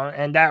came down,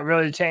 and that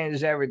really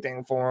changed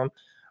everything for him.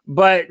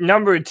 But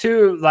number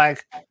 2,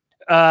 like,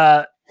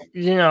 after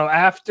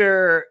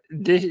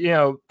this,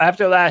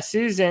 after last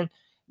season,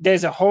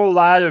 there's a whole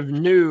lot of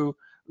new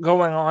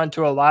going on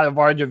to a lot of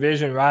our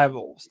division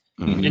rivals.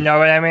 You know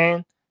what I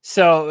mean?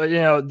 So,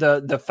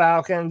 the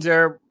Falcons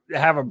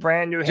have a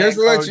brand new head just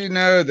to coach, let you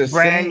know, the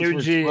brand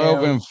Saints new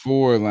were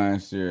 12-4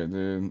 last year,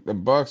 dude. The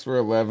Bucks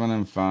were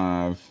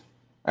 11-5.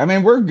 I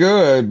mean, we're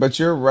good, but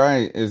you're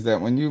right. Is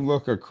that when you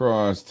look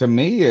across, to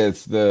me,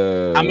 it's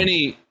the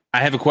I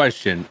have a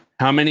question.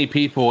 How many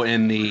people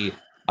in the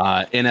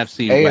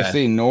NFC West?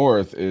 AFC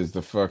North is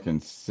the fucking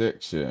sick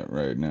shit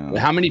right now.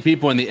 How many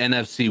people in the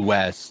NFC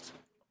West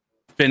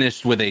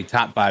finished with a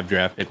top 5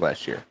 draft pick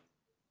last year?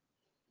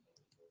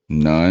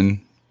 None.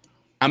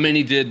 How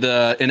many did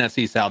the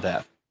NFC South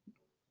have?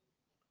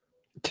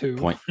 2.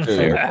 Fair point.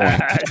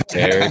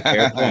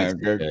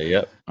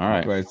 Yep. All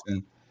right.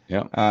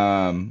 Yep.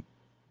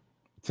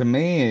 To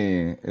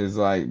me, is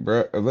like,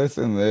 bro,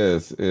 listen,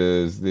 this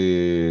is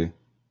the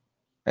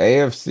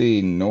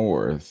AFC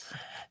North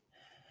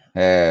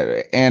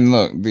and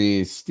look,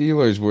 the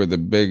Steelers were the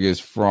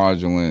biggest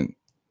fraudulent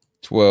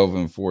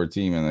 12-4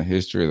 team in the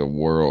history of the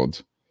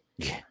world.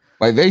 Yeah.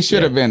 Like they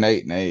should have been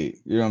 8-8.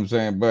 You know what I'm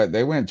saying? But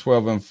they went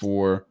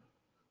 12-4.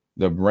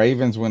 The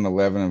Ravens went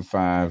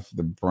 11-5.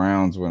 The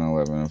Browns went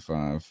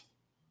 11-5.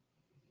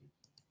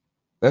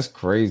 That's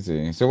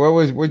crazy. So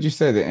what'd you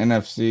say? The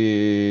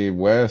NFC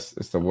West?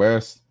 It's the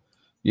West.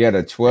 You had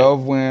a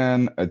 12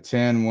 win, a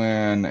 10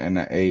 win, and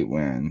an 8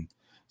 win.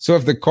 So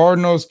if the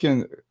Cardinals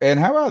can, and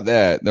how about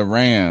that? The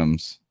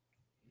Rams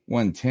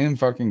won 10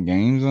 fucking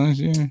games last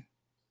year.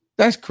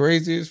 That's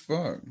crazy as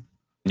fuck.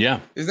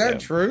 Yeah. Is that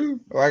true?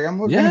 Like I'm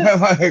looking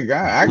at like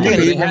I can't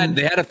even.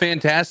 They had a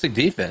fantastic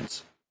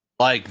defense.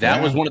 Like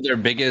that was one of their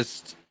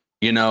biggest,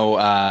 one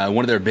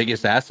of their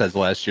biggest assets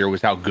last year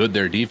was how good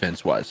their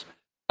defense was.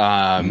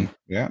 Aaron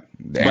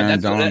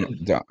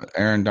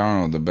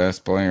Donald, the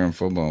best player in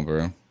football,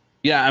 bro.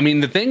 Yeah, I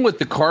mean the thing with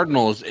the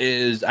Cardinals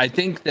is I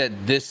think that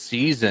this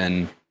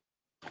season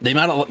they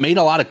might have made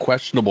a lot of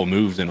questionable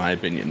moves, in my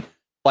opinion.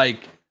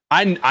 Like,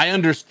 I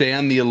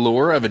understand the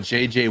allure of a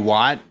J.J.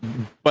 Watt,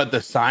 but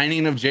the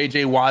signing of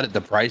J.J. Watt at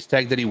the price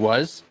tag that he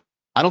was,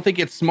 I don't think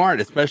it's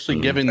smart, especially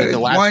given that the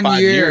last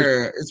 5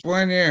 years. It's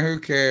 1 year. Who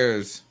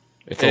cares?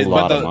 It's a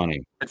lot of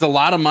money. It's a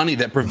lot of money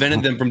that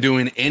prevented them from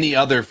doing any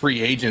other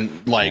free agent,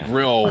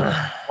 real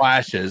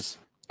flashes.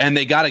 And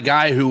they got a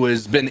guy who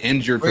has been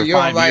injured for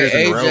 5 years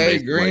in a row.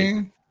 AJ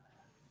Green?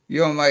 You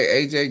don't like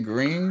AJ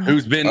Green?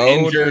 Who's been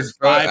injured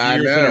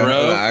 5 years in a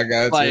row? I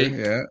got you.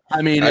 Yeah.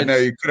 I mean, I know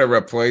you could have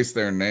replaced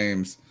their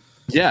names.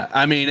 Yeah.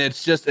 I mean,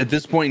 it's just at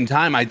this point in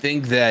time, I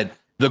think that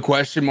the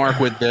question mark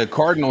with the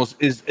Cardinals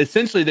is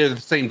essentially they're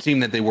the same team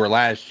that they were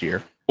last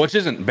year, which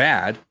isn't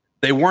bad.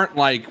 They weren't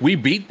like we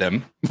beat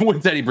them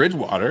with Teddy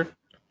Bridgewater.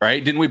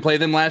 right? Didn't we play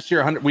them last year?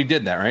 100. We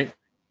did that, right?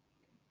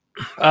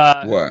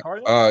 What?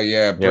 Oh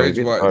yeah,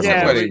 Bridgewater. Yeah,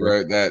 Somebody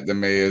wrote that to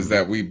me. Is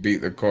that we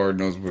beat the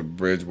Cardinals with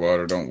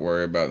Bridgewater? Don't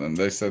worry about them.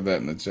 They said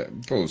that in the chat.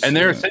 Bullshit. And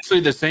they're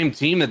essentially the same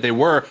team that they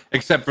were,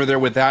 except for they're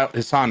without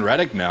Hassan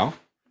Reddick now.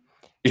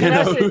 Can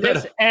I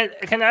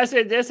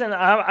say this? And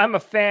I'm a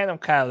fan of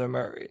Kyler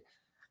Murray.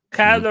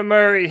 Kyler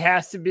Murray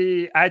has to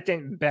be, I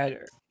think,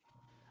 better.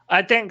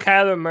 I think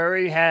Kyler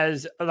Murray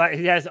has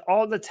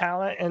all the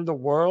talent in the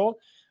world,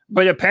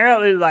 but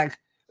apparently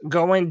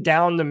going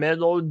down the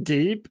middle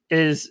deep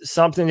is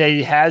something that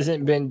he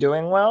hasn't been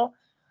doing well.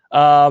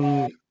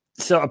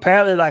 So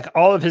apparently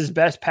all of his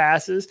best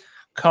passes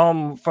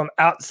come from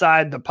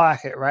outside the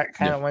pocket, right?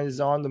 Kind of when he's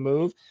on the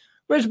move,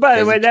 which by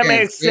the way, that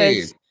makes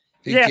sense.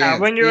 Yeah,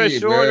 when you're a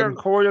shorter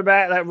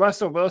quarterback, like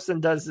Russell Wilson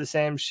does the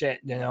same shit,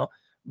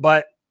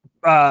 but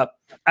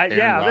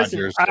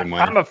listen,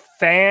 I'm a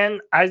fan.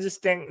 I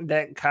just think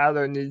that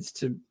Kyler needs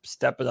to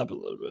step it up a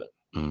little bit.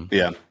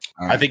 Yeah,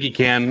 I think he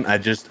can. I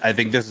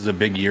think this is a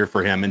big year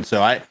for him, and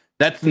so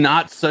that's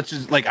not such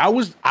as I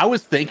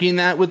was thinking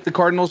that with the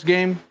Cardinals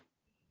game,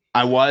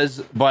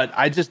 but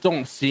I just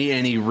don't see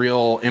any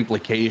real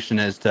implication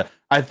as to.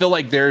 I feel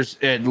like there's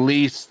at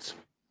least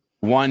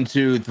 1,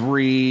 2,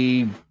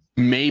 3,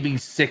 maybe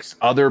 6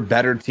 other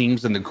better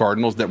teams than the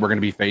Cardinals that we're going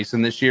to be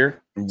facing this year.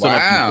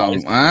 Wow.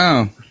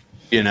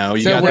 You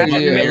got what are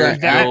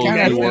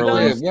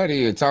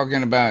you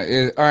talking about?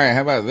 All right,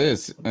 how about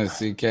this,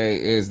 CK?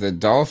 Is the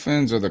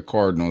Dolphins or the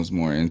Cardinals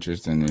more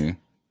interesting to you?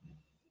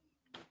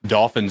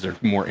 Dolphins are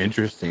more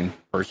interesting,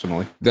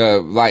 personally.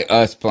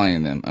 Us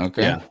playing them.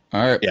 Okay. Yeah.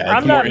 All right. Yeah,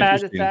 I'm not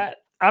mad at that.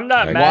 I'm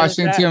not mad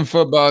Washington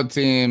football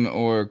team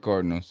or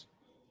Cardinals?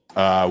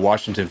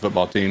 Washington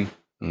football team.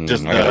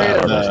 Just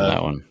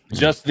that one.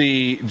 Just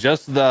the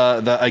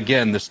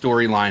again, the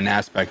storyline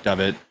aspect of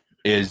it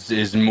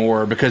is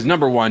more because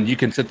number one, you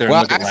can sit there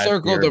and look at I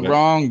circled the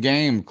wrong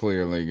game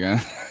clearly,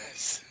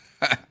 guys.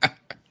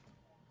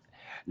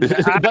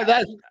 But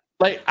that's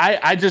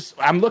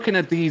I'm looking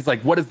at these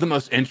what is the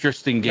most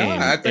interesting game?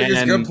 I think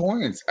it's good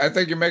points. I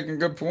think you're making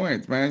good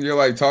points, man.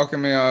 You're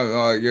talking me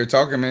you're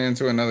talking me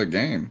into another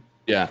game.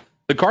 Yeah.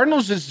 The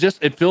Cardinals is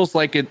just it feels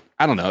like it,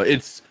 I don't know.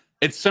 It's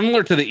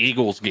similar to the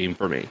Eagles game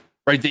for me.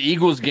 Right, the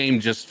Eagles game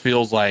just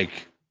feels like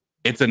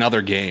it's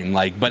another game.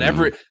 But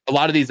a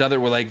lot of these other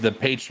were the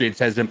Patriots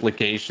has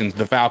implications,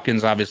 the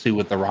Falcons obviously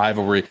with the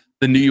rivalry,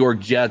 the New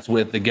York Jets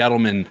with the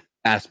Gettleman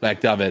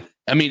aspect of it.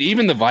 I mean,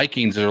 even the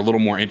Vikings are a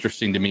little more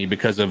interesting to me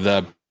because of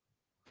the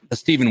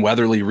Stephen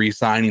Weatherly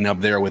re-signing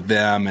up there with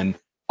them, and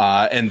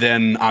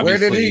then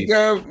obviously where did he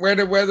go? Where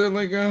did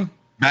Weatherly go?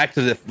 Back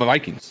to the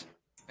Vikings.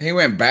 He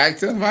went back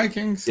to the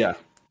Vikings. Yeah.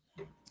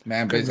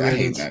 Man, bitch, I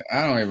hate that.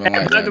 I don't even like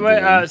that. By the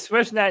way,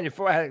 Swish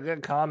 94 had a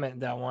good comment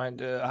that I wanted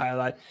to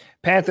highlight.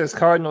 Panthers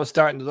Cardinals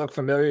starting to look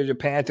familiar to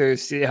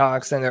Panthers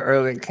Seahawks in the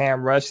early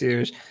Cam Rush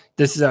years.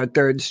 This is our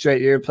 3rd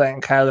straight year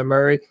playing Kyler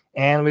Murray,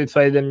 and we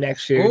play them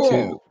next year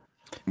too.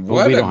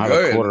 Well, we don't have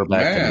a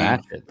quarterback to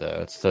match it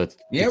though. It's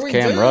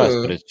Cam Rush,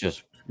 but it's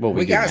just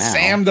we got now.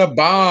 Sam the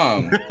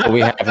Bomb.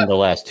 We have in the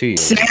last 2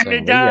 years. Sammy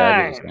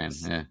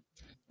Dimes. Yeah.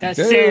 That's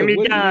Sammy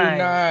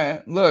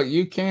Dimes. Look,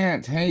 you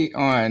can't hate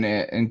on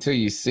it until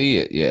you see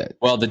it yet.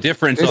 Well, the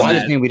difference I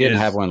just mean we didn't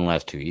have one in the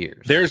last 2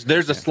 years.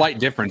 There's a slight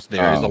difference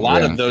there. A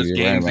lot of those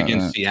games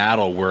against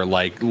Seattle were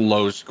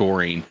low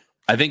scoring.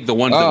 I think the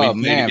ones that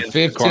we played against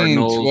 15, the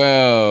Cardinals,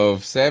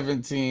 12,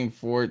 17,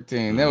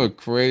 14. That was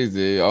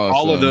crazy. Awesome.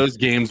 All of those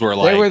games were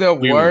they were the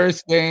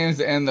worst games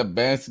and the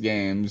best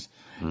games.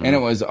 And it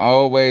was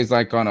always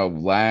on a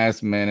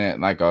last minute,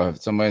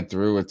 somebody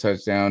threw a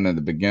touchdown at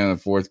the beginning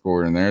of the 4th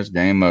quarter, and there's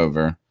game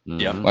over.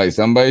 Yep.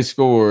 Somebody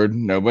scored,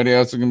 nobody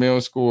else is gonna be able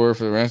to score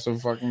for the rest of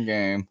the fucking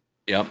game.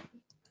 Yep.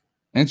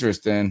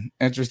 Interesting.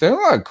 A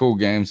lot of cool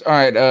games. All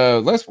right,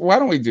 why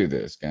don't we do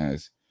this,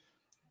 guys?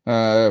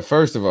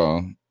 First of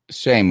all,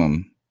 shame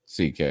them,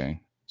 CK.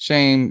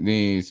 Shame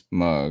these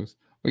mugs.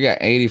 We got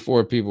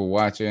 84 people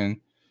watching.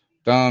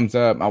 Thumbs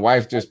up. My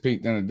wife just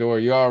peeked in the door.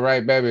 You all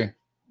right, baby?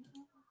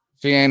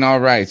 She ain't all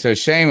right, so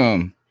shame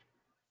them.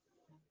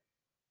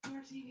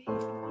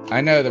 I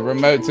know the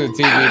remote to the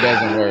TV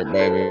doesn't work,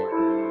 baby.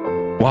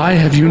 Why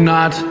have you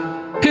not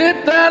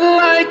hit that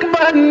like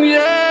button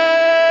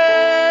yet?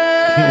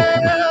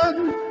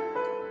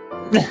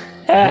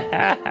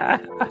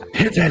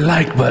 Hit that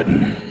like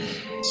button.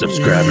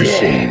 Subscriber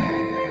shame.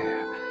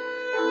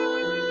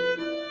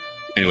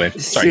 Anyway,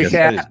 sorry,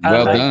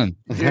 well done.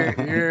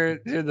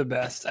 You're the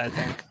best, I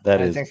think.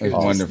 It's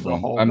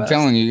wonderful. I'm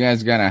telling you, you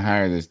guys gotta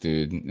hire this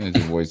dude. There's a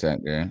voice out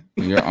there.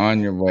 You're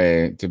on your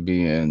way to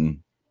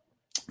being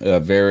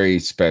very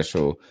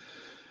special.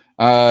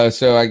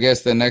 So I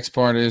guess the next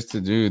part is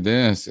to do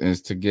this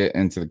is to get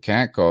into the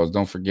cat calls.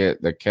 Don't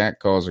forget the cat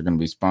calls are going to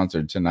be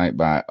sponsored tonight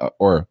by,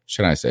 or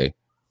should I say,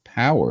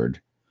 powered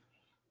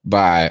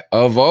by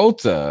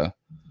Avolta,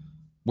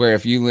 where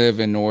if you live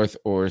in North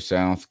or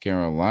South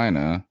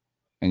Carolina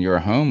and you're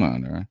a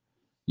homeowner,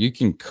 you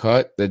can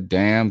cut the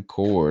damn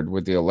cord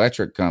with the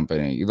electric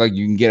company. Like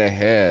you can get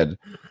ahead.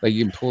 Like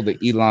you can pull the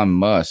Elon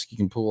Musk. You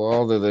can pull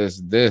all of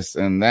this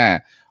and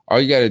that.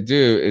 All you got to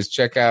do is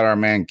check out our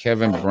man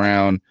Kevin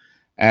Brown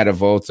at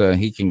Avolta.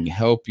 He can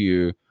help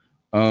you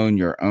own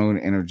your own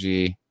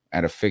energy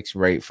at a fixed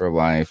rate for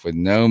life with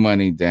no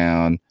money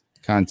down.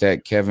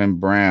 Contact Kevin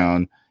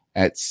Brown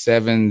at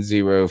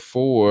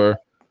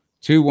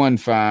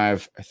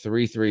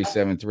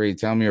 704-215-3373.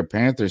 Tell me you're a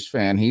Panthers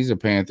fan. He's a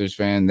Panthers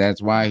fan.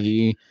 That's why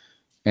he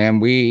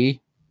and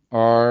we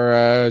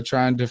are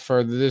trying to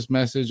further this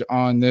message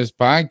on this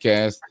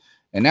podcast.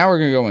 And now we're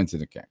going to go into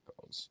the cat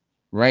calls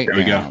right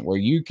now, where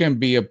you can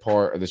be a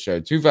part of the show.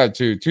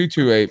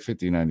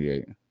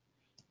 252-228-5098.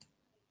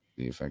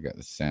 See if I got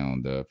the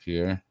sound up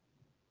here.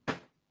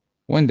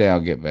 One day I'll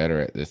get better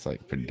at this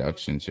like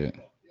production shit.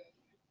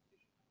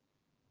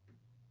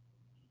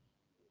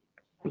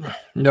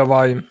 No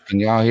volume. Can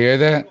y'all hear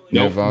that? Nope.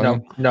 No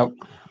volume? Nope.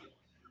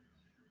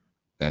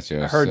 That's I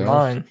yourself. heard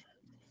mine.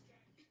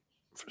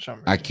 For some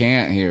reason. I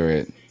can't hear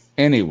it.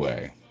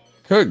 Anyway,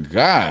 good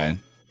God.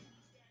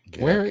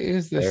 Yeah. Where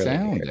is the There they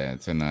sound go.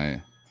 at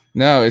tonight?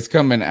 No, it's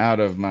coming out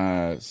of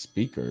my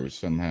speakers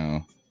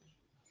somehow.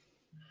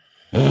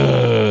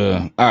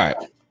 All right.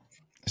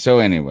 So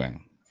anyway,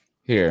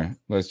 here,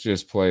 let's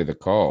just play the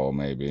call,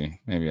 maybe.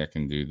 Maybe I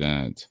can do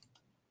that.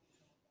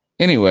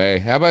 Anyway,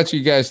 how about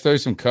you guys throw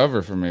some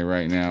cover for me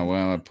right now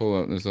while I pull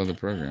up this other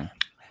program?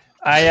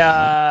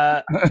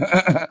 I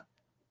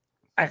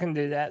can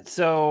do that.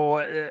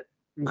 So,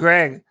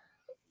 Greg,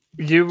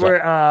 you were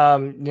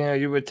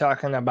you were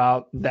talking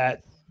about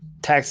that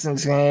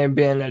Texans game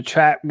being a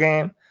trap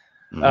game.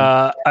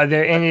 Mhm. Are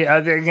there any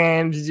other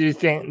games you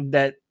think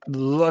that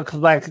look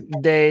like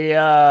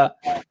they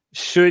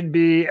should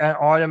be an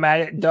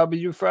automatic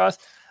W for us?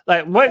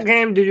 Like, what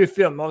game do you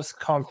feel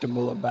most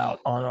comfortable about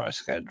on our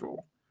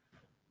schedule?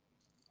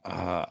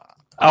 I'll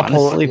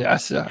pull Honestly, it.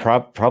 Yes, sir.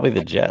 probably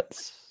the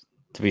Jets.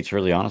 To be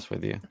truly honest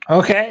with you,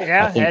 Okay,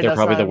 yeah. I think they're that's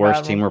probably not the a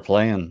worst bad team one. we're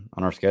playing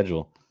on our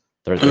schedule.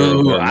 They're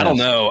Ooh, I don't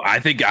mess. know.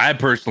 I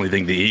personally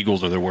think the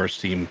Eagles are the worst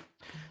team.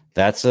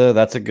 That's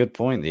a good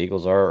point. The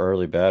Eagles are an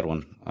early bad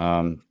one.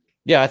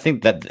 Yeah, I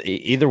think that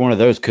either one of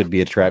those could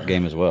be a trap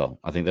game as well.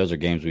 I think those are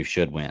games we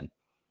should win.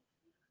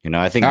 You know,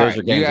 I think All those right,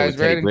 are games you that guys with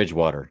Teddy ready?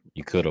 Bridgewater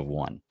you could have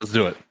won. Let's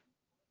do it.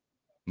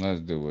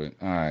 Let's do it.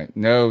 All right.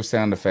 No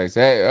sound effects.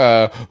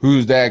 Hey,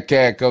 who's that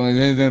cat coming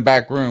in the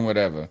back room?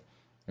 Whatever.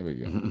 There we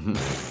go.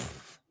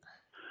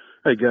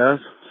 Hey guys,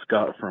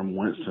 Scott from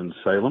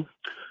Winston-Salem.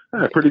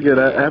 Pretty good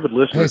avid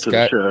listener Hey, to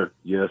the Scott. show.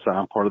 Yes,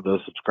 I'm part of the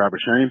subscriber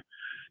shame.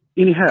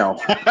 Anyhow,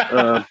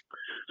 so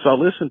I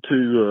listened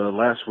to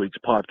last week's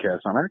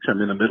podcast. I'm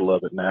in the middle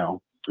of it now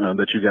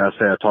that you guys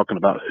had talking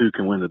about who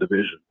can win the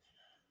division.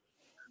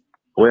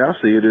 The way I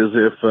see it is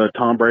if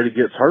Tom Brady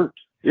gets hurt,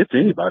 it's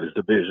anybody's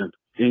division,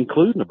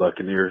 including the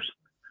Buccaneers.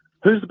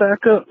 Who's the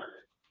backup?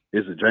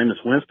 Is it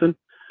Jameis Winston?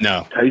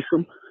 No.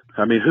 Taysom?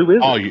 I mean, who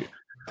is All it? you.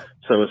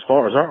 So as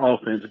far as our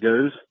offense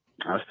goes,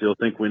 I still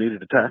think we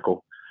needed to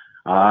tackle.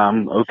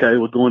 I'm okay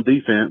with going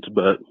defense,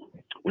 but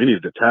we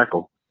needed to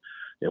tackle.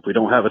 If we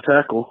don't have a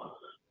tackle,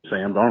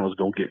 Sam Darnold's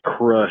going to get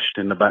crushed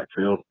in the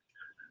backfield.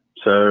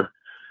 So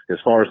as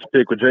far as the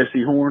pick with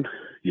J.C. Horn,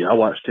 yeah, I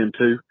watched him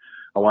too.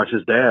 I watched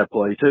his dad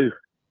play too,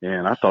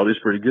 and I thought he's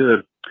pretty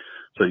good.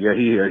 So, yeah,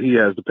 he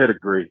has the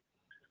pedigree.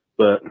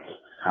 But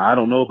I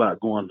don't know about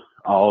going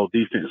all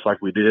defense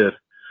like we did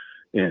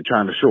and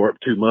trying to shore up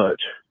too much.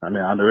 I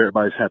mean, I know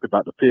everybody's happy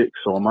about the pick,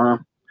 so am I.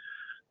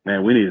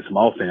 Man, we needed some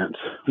offense.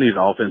 We need an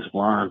offensive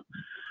line.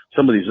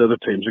 Some of these other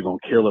teams are going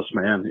to kill us,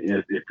 man.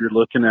 If you're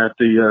looking at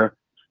the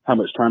how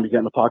much time you got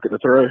in the pocket to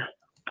throw,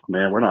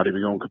 man, we're not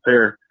even going to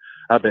compare.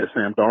 I bet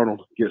Sam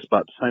Darnold gets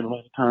about the same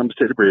amount of time as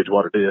Teddy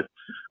Bridgewater did,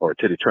 or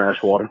Teddy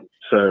Trashwater.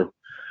 So,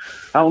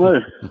 I don't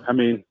know. I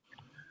mean,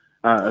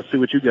 I see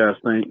what you guys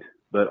think,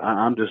 but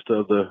I'm just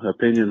of the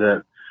opinion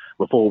that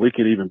before we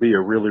can even be a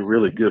really,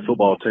 really good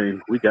football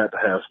team, we got to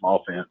have some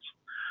offense.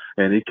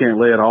 And you can't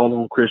lay it all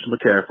on Christian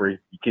McCaffrey.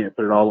 You can't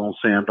put it all on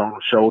Sam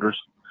Darnold's shoulders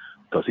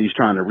because he's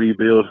trying to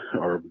rebuild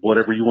or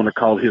whatever you want to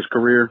call his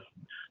career,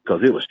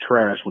 because it was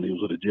trash when he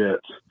was with the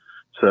Jets.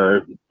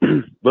 So,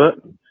 but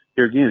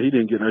here again, he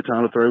didn't get no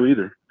time to throw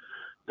either.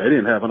 They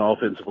didn't have an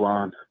offensive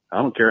line. I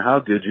don't care how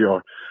good you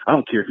are. I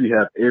don't care if you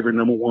have every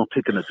number one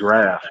pick in the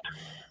draft.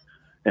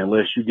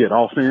 Unless you get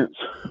offense,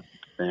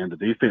 and the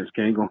defense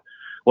can't go.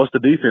 What's the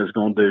defense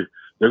going to do?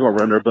 They're going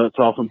to run their butts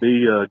off and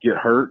get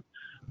hurt.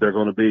 They're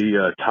going to be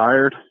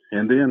tired,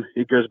 and then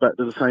it goes back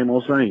to the same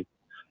old saying.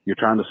 You're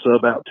trying to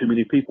sub out too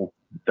many people.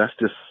 That's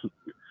just,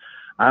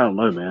 I don't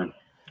know, man.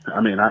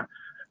 I mean, I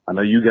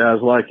know you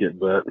guys like it,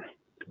 but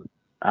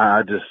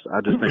I just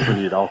think we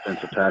need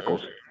offensive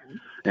tackles,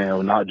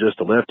 and not just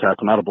a left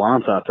tackle, not a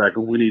blindside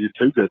tackle. We needed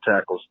two good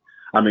tackles.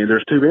 I mean,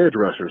 there's two edge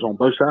rushers on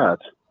both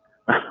sides.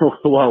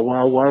 Why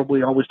do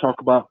we always talk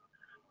about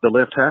the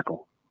left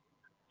tackle?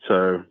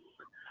 So,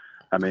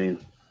 I mean,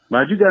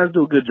 you guys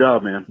do a good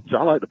job, man. So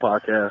I like the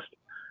podcast,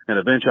 and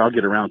eventually I'll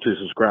get around to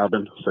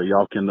subscribing, so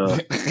y'all can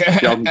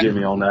get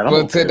me on that. I'm Well,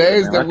 okay with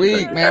today's it, the man.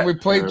 week, man. We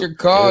played your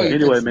call. You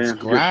Anyway, can man,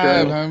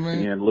 subscribe, good show,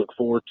 homie. and look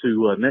forward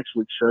to next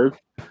week's show.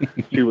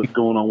 See what's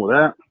going on with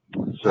that.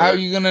 So, how are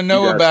you gonna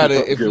know guys about keep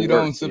it up the if good you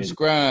don't work,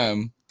 subscribe?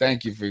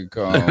 Thank you for your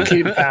call.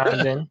 Keep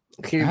pounding.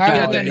 Keep How He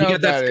do pounding. know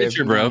got that about it if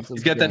Stitcher, you bro. don't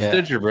He's got that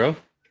subscribe? Stitcher, bro.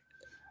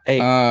 Hey,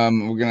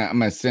 I'm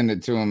gonna send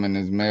it to him in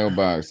his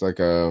mailbox like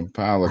a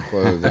pile of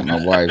clothes that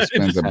my wife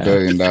spends $1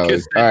 billion. All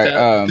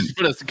right, just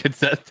put a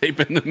cassette tape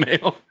in the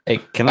mail. hey,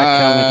 can I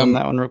comment on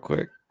that one real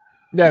quick?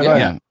 Yeah, go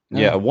ahead.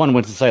 Yeah, one,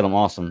 Winston-Salem,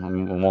 awesome.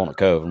 I'm in Walnut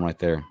Cove. I'm right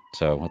there.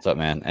 So what's up,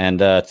 man? And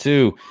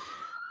two,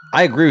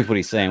 I agree with what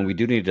he's saying. We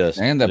do need to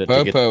and the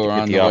Popo are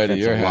on the way to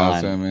your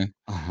house, line.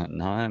 homie.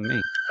 Not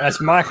me.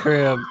 That's my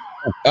crib.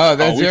 Oh,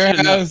 that's we your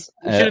should've house.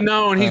 We should have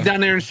known he's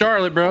down there in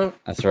Charlotte, bro.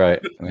 That's right.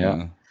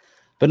 Yeah.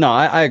 But no,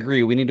 I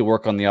agree. We need to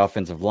work on the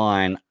offensive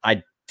line.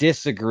 I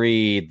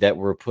disagree that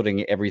we're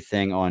putting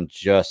everything on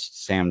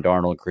just Sam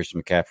Darnold and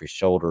Christian McCaffrey's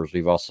shoulders.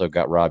 We've also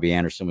got Robbie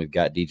Anderson. We've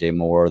got DJ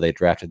Moore. They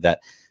drafted that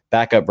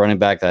backup running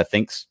back that I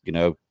think,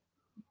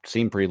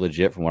 seemed pretty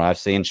legit from what I've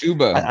seen.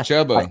 Chuba.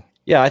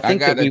 I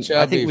think I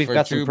think we've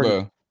got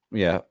some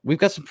we've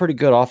got some pretty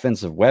good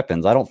offensive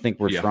weapons. I don't think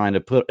we're trying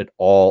to put it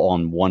all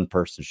on one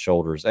person's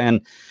shoulders.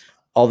 And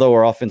although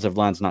our offensive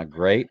line's not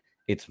great,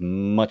 it's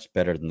much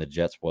better than the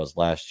Jets was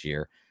last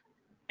year,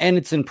 and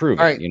it's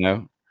improving. Right.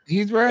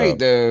 He's right,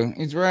 though.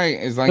 He's right.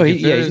 It's like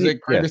if there is a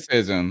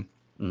criticism,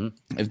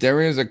 if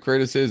there is a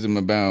criticism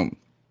about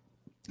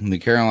the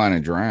Carolina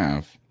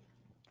draft,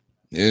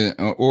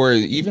 or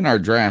even our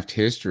draft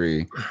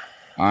history,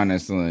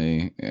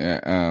 honestly,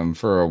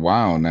 for a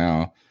while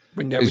now,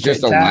 it's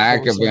just a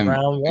lack of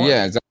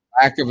it's a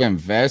lack of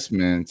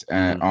investment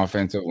at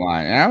offensive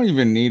line, and I don't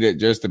even need it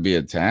just to be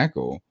a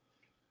tackle.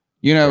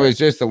 It's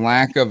just a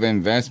lack of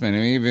investment.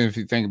 And even if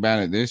you think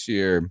about it this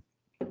year,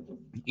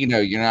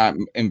 you're not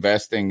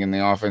investing in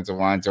the offensive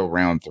line until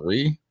round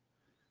 3,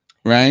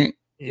 right?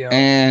 Yeah.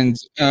 And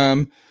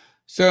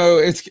so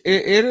it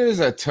is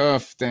a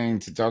tough thing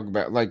to talk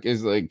about.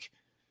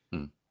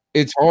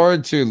 It's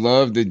hard to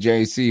love the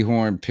J.C.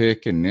 Horn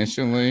pick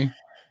initially,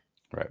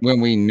 right, when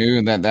we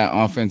knew that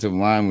offensive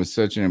line was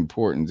such an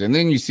importance. And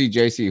then you see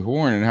J.C.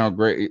 Horn and how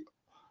great.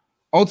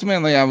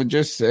 Ultimately, I would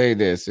just say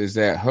this is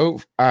that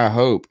I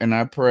hope and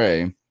I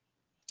pray.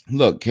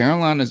 Look,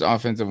 Carolina's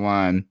offensive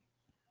line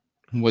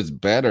was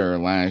better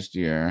last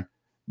year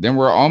than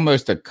we're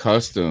almost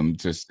accustomed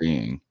to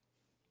seeing.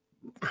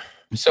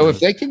 So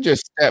if they can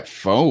just step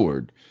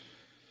forward,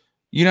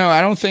 I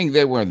don't think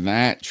they were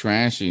that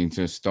trashy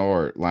to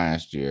start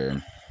last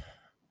year.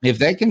 If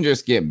they can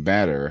just get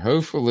better,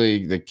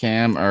 hopefully the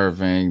Cam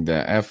Irving,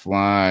 the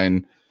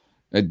F-line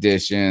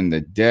addition,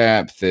 the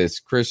depth, this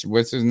Chris,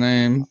 what's his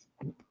name?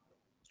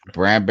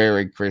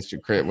 Bradbury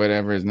Christian,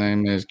 whatever his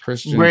name is,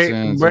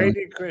 Christensen.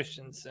 Brady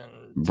Christensen.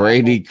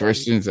 Brady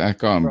Christensen. I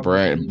call him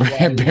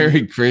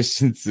Bradbury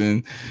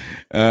Christensen.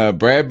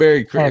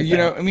 Bradbury.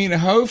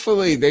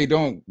 Hopefully they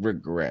don't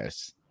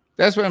regress.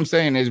 That's what I'm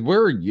saying is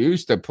we're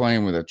used to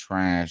playing with a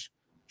trash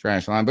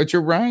line. But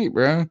you're right,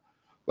 bro.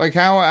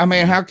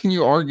 How can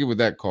you argue with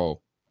that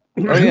call?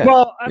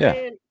 Well, I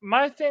mean,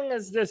 my thing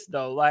is this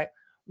though.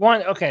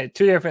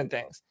 Two different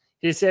things.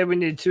 He said we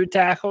need 2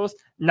 tackles.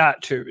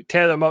 Not true.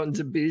 Taylor Moton's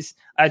a beast.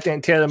 I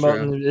think Taylor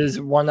Moton is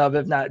one of,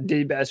 if not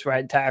the best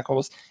right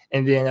tackles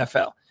in the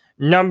NFL.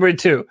 Number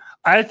 2,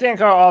 I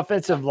think our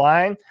offensive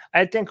line,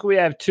 I think we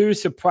have 2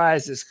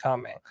 surprises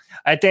coming.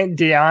 I think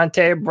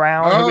Deontay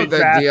Brown, in the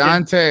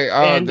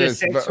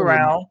 6th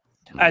round.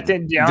 I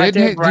think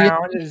Deontay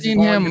Brown is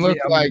going to be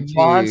a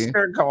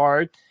monster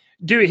guard.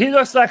 Dude, he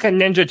looks like a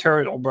Ninja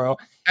Turtle, bro.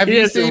 Have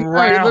you seen him?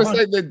 He looks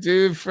like the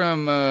dude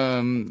from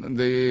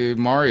the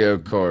Mario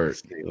Kart.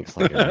 He looks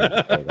like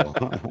a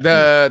turtle.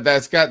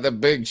 That's got the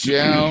big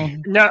shell.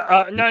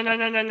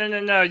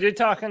 No. You're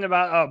talking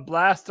about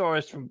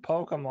Blastoise from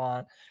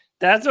Pokemon.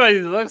 That's what he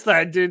looks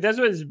like, dude. That's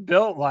what he's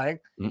built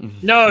like.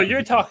 No,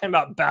 you're talking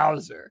about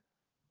Bowser.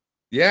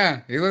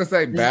 Yeah, he looks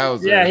like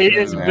Bowser. Yeah, he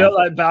is built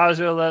like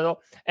Bowser a little.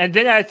 And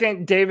then I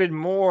think David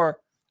Moore,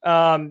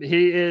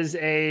 he is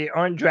a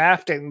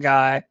undrafted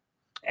guy,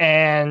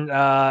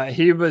 and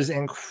he was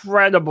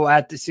incredible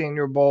at the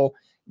Senior Bowl,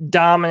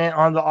 dominant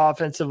on the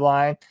offensive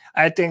line.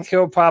 I think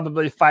he'll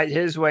probably fight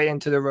his way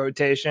into the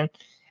rotation.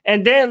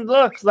 And then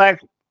look,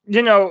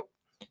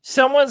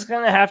 someone's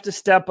going to have to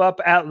step up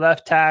at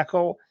left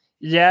tackle.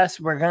 Yes,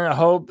 we're going to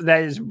hope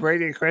that is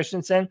Brady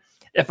Christensen.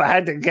 If I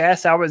had to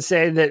guess, I would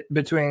say that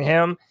between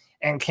him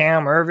and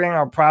Cam Irving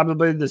are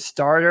probably the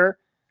starter.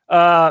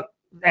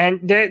 And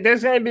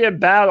there's going to be a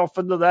battle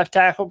for the left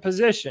tackle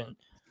position.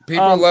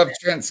 People love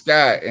Trent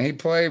Scott, and he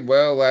played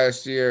well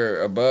last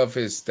year above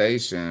his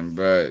station,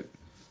 but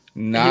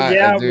not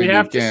a dude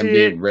who can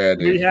be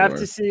ready. We have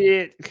to see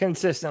it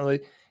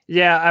consistently.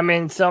 Yeah, I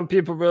mean, some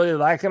people really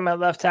like him at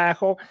left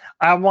tackle.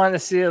 I want to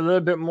see a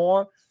little bit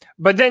more.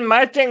 But then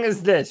my thing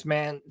is this,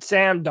 man,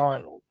 Sam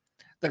Darnold.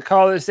 The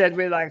caller said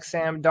we like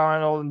Sam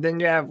Darnold, and then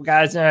you have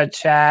guys in our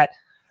chat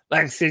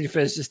like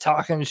Cedarfish just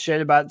talking shit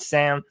about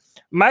Sam.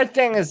 My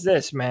thing is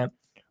this, man.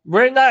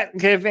 we're not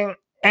giving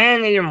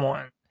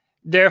anyone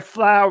their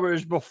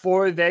flowers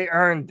before they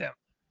earned them.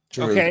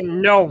 True. Okay,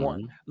 no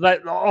one.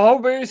 Like all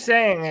we're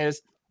saying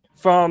is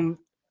from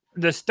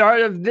the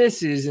start of this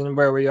season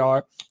where we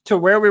are to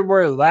where we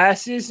were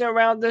last season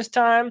around this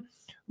time,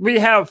 we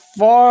have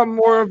far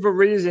more of a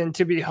reason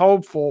to be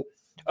hopeful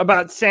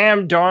about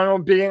Sam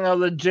Darnold being a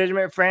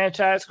legitimate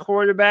franchise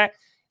quarterback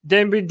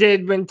than we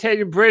did when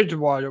Teddy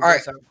Bridgewater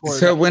was our quarterback.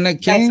 So when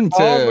it came That's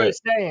all we're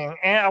saying,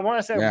 and I want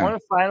to say one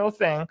final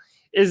thing,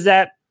 is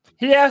that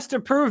he has to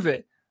prove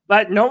it.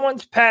 Like, no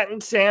one's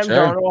patting Sam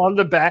Darnold on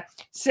the back.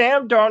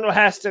 Sam Darnold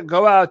has to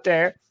go out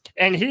there,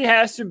 and he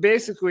has to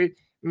basically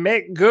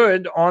make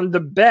good on the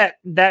bet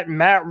that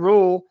Matt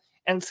Rule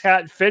and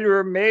Scott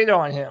Fitterer made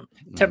on him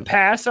to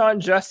pass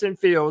on Justin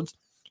Fields,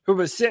 who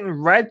was sitting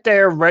right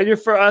there ready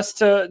for us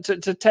to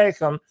take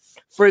him.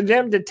 For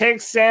them to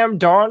take Sam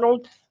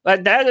Darnold,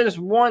 like, that is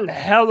one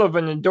hell of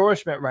an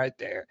endorsement right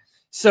there.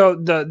 So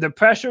the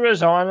pressure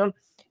is on him,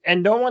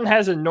 and no one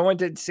has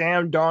anointed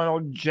Sam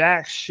Darnold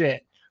jack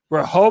shit.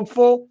 We're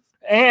hopeful,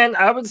 and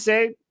I would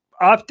say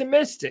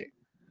optimistic.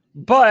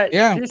 But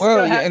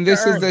and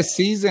this is the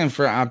season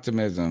for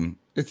optimism.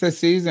 It's a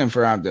season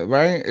for optimism,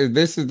 right?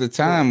 This is the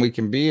time we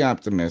can be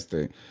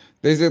optimistic.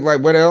 This is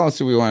like, what else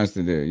do we want us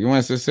to do? You want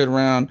us to sit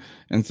around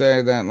and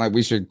say that like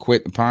we should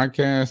quit the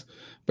podcast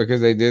because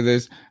they did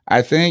this?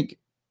 I think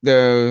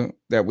though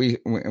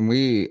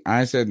that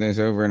I said this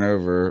over and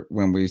over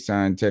when we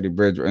signed Teddy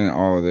Bridgewater and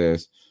all of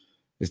this,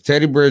 is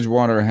Teddy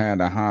Bridgewater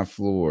had a high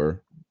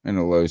floor and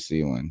a low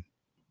ceiling.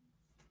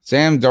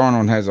 Sam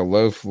Darnold has a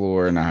low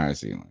floor and a high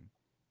ceiling.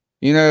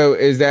 You know,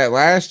 is that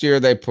last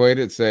year they played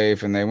it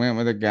safe and they went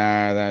with a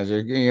guy that,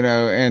 you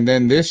know, and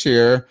then this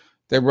year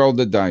they rolled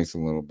the dice a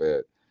little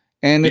bit.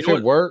 And if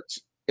it works,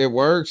 it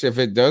works. If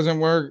it doesn't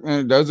work,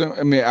 it doesn't.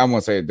 I mean, I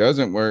won't say it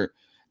doesn't work.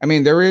 I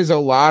mean, there is a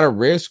lot of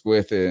risk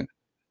with it,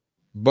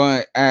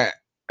 but at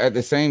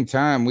the same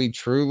time, we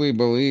truly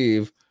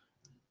believe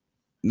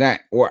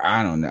that, or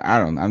I'm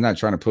not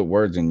trying to put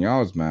words in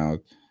y'all's mouth.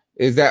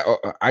 Is that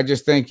I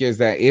just think is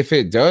that if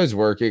it does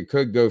work, it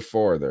could go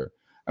farther.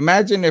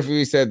 Imagine if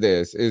we said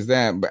this, is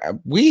that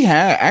we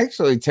had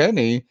actually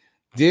Teddy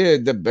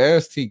did the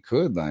best he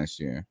could last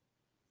year.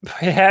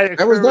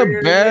 That was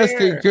the best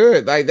he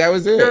could. Like, that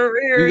was it.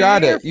 You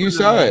got it. You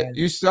saw it.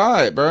 You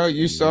saw it, bro.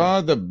 You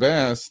saw the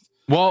best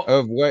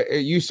of what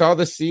you saw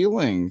the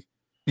ceiling.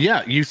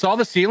 Yeah, you saw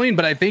the ceiling,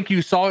 but I think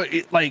you saw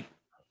it like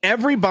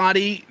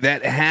everybody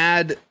that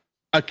had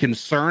a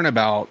concern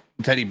about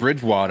Teddy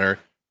Bridgewater,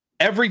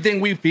 everything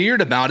we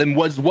feared about him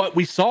was what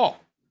we saw.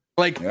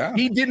 Like,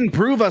 he didn't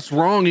prove us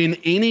wrong in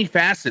any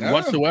facet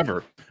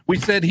whatsoever. We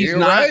said he's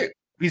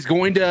he's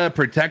going to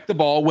protect the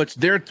ball, which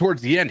there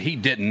towards the end, he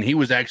didn't. He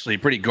was actually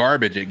pretty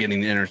garbage at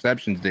getting the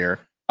interceptions there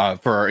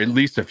for at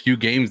least a few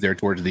games there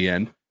towards the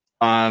end.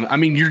 I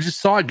mean, you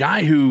just saw a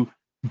guy who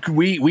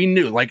we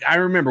knew. Like, I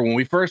remember when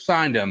we first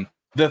signed him,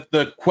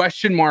 the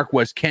question mark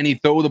was, can he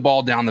throw the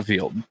ball down the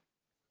field?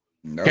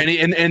 Nope. Can he?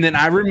 And then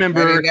I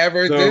remember he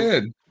never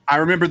did. I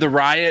remember the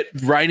Riot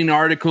writing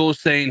articles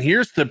saying,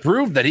 here's to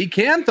prove that he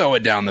can throw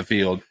it down the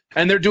field.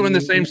 And they're doing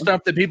the same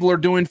stuff that people are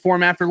doing for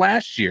him after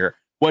last year,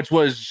 which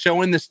was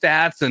showing the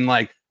stats and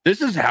like, this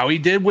is how he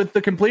did with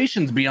the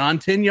completions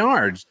beyond 10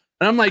 yards.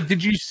 And I'm like,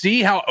 did you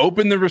see how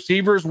open the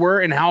receivers were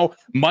and how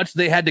much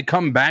they had to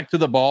come back to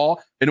the ball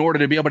in order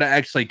to be able to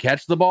actually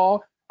catch the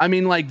ball? I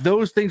mean, like,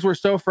 those things were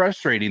so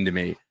frustrating to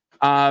me.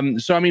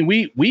 So, I mean,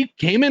 we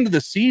came into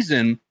the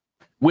season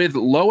with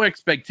low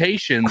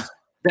expectations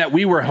that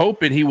we were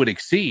hoping he would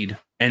exceed,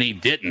 and he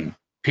didn't,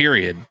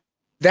 period.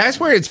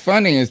 That's where it's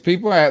funny is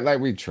people act like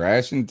we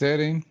trashing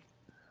Teddy.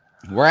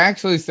 We're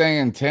actually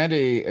saying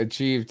Teddy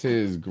achieved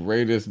his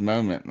greatest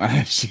moment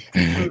last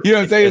year. You know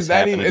what I'm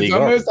saying? It's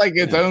almost like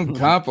its own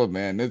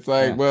compliment. It's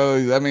like,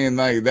 well, I mean,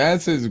 like,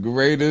 that's his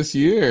greatest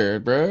year,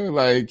 bro.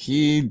 Like,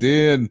 he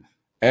did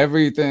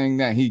everything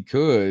that he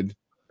could.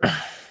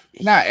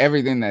 Not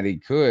everything that he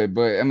could,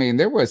 but I mean,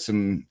 there was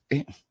some...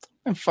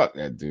 And fuck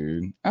that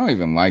dude. I don't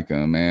even like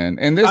him, man.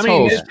 And this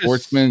whole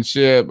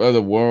sportsmanship of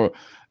the world,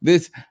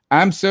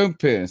 I'm so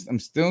pissed. I'm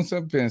still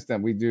so pissed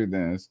that we do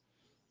this.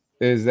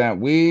 Is that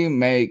we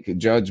make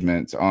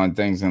judgments on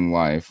things in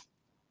life.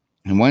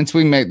 And once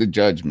we make the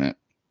judgment,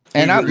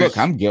 and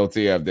I'm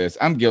guilty of this.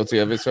 I'm guilty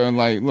of it. So I'm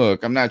like,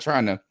 look, I'm not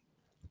trying to,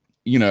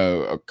 you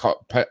know,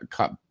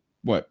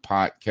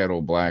 pot,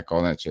 kettle black,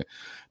 all that shit.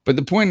 But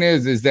the point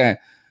is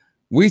that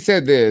we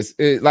said this,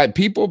 like,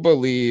 people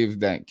believe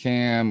that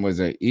Cam was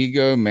an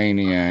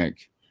egomaniac,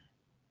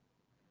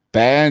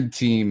 bad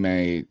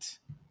teammate,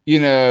 you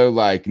know,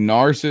 like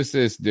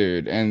narcissist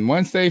dude. And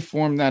once they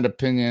form that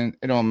opinion,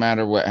 it don't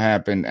matter what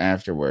happened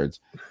afterwards.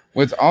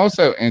 What's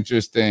also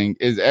interesting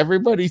is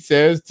everybody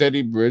says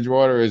Teddy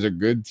Bridgewater is a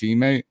good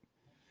teammate.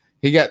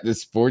 He got the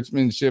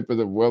sportsmanship of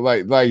the world.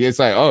 Like it's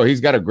like, oh,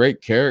 he's got a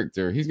great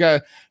character. He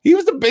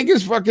was the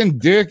biggest fucking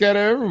dick out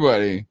of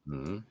everybody.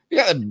 Mm-hmm. He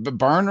got the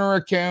burner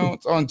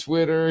accounts on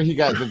Twitter. He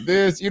got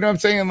this, you know what I'm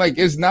saying? Like,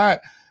 it's not,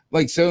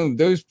 like, so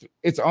those,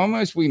 it's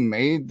almost, we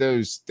made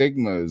those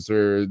stigmas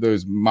or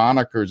those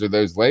monikers or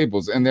those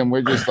labels, and then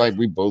we're just like,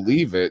 we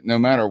believe it no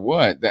matter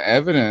what. The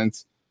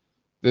evidence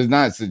does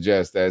not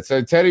suggest that.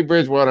 So Teddy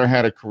Bridgewater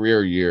had a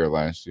career year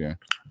last year.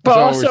 But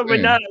also, we're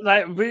not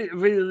like, we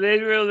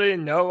literally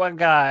know a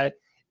guy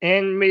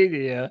in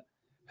media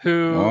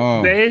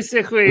who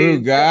basically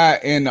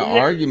got in the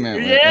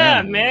argument.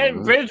 Yeah,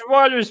 man.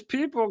 Bridgewater's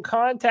people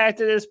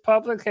contacted his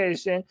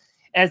publication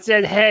and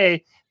said,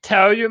 "Hey,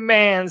 tell your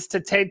mans to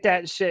take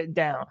that shit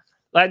down."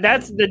 Like,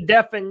 that's the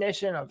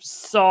definition of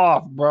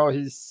soft, bro.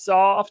 He's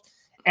soft,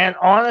 and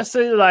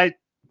honestly, like,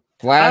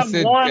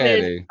 Flaccid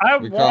Teddy.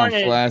 We call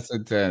him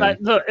Flaccid Teddy. Like,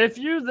 look, if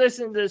you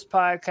listen to this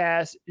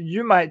podcast,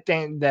 you might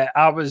think that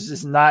I was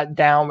just not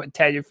down with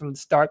Teddy from the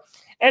start.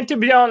 And to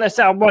be honest,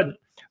 I wasn't.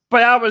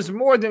 But I was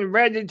more than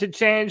ready to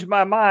change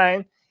my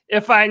mind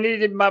if I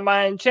needed my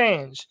mind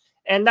changed.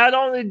 And not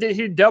only did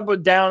he double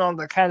down on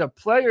the kind of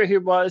player he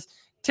was,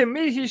 to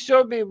me, he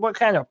showed me what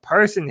kind of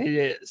person he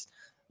is.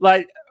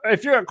 Like,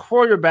 if you're a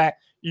quarterback,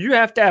 you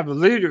have to have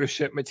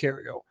leadership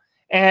material.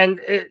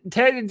 And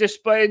Teddy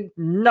displayed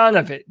none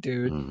of it,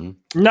 dude.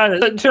 Mm-hmm. None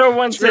of it. Until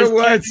one says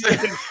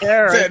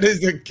that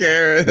is a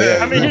carrot. Yeah.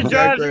 I mean, he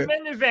drives a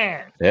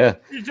minivan. Yeah.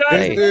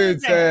 This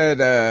dude said,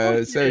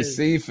 so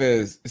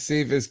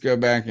Cephas, go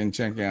back and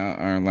check out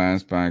our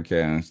last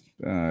podcast.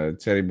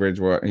 Teddy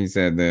Bridgewater, he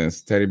said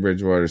this. Teddy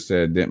Bridgewater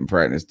said, didn't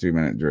practice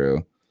 2-minute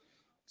drill.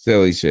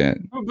 Silly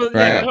shit.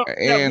 Right?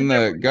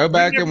 And go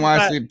back and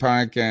watch the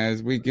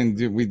podcast. We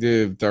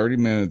did 30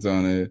 minutes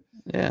on it.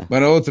 Yeah,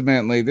 but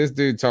ultimately, this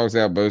dude talks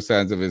out both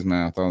sides of his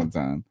mouth all the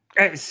time.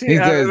 He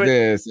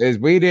says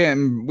we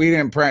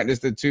didn't practice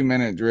the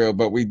 2-minute drill,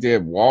 but we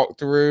did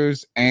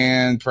walkthroughs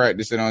and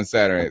practice it on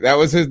Saturday. That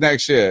was his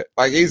next shit.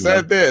 Like, he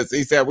said this.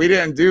 He said we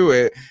didn't do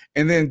it,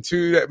 and then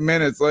 2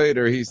 minutes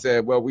later, he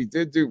said, "Well, we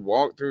did do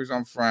walkthroughs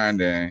on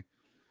Friday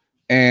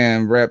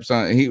and reps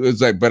on." He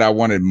was like, "But I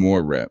wanted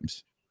more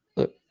reps."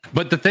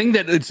 But the thing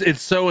that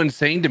it's so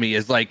insane to me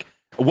is, like,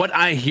 what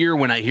I hear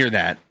when I hear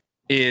that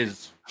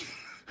is.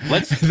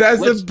 That's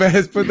the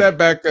best. Put that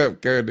back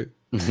up, Cody.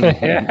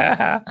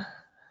 Yeah.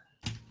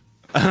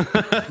 All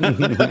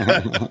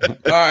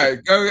right,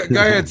 go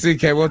ahead,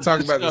 CK. We'll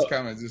talk about this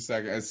comment in just a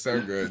second. It's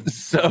so good.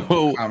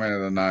 So, comment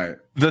of the night.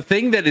 The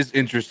thing that is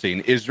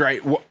interesting is,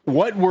 right,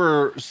 what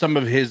were some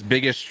of his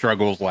biggest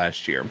struggles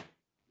last year?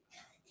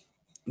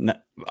 No,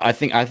 I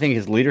think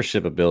his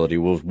leadership ability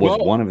was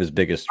one of his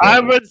biggest struggles. I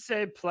would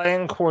say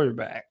playing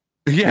quarterback.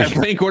 Yeah,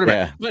 playing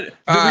quarterback. Yeah. But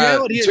the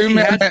reality is 2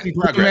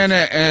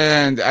 minute,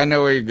 and I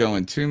know where you're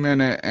going. 2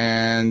 minute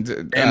and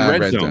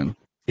red zone.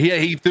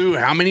 He threw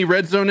how many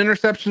red zone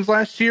interceptions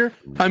last year?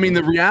 I mean,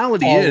 the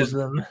reality is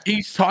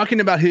he's talking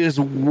about his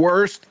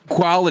worst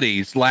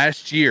qualities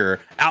last year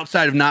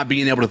outside of not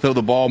being able to throw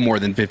the ball more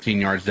than 15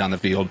 yards down the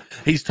field.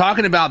 He's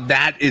talking about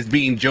that as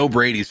being Joe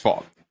Brady's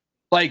fault.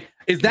 Like,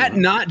 is that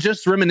not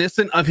just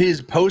reminiscent of his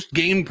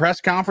post-game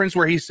press conference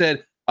where he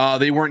said,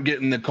 they weren't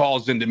getting the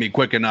calls into me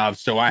quick enough,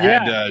 so I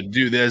had to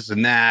do this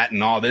and that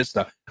and all this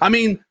stuff. I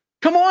mean,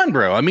 come on,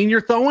 bro. I mean,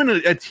 you're throwing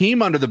a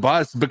team under the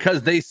bus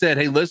because they said,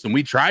 "Hey, listen,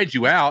 we tried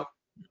you out.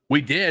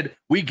 We did.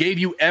 We gave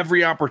you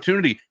every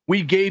opportunity.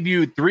 We gave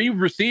you 3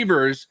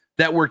 receivers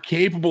that were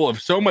capable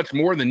of so much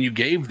more than you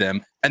gave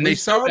them." And they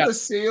saw the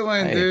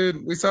ceiling,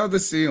 dude. We saw the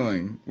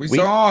ceiling. We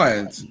saw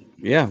it.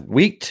 Yeah,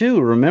 week 2.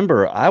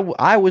 Remember,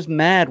 I was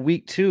mad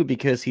week 2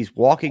 because he's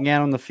walking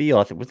out on the field.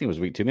 I think it was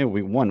week 2, maybe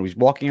week 1. He's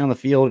walking on the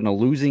field in a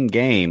losing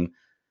game,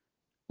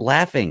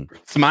 laughing,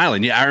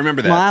 smiling. Yeah, I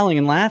remember that. Smiling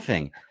and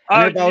laughing.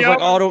 And I was like,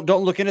 "Oh,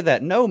 don't look into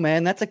that." No,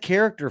 man, that's a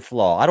character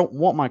flaw. I don't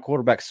want my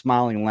quarterback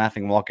smiling and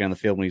laughing, walking on the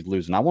field when he's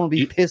losing. I want to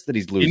be pissed that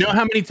he's losing. You know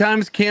how many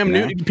times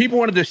Newton? People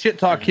wanted to shit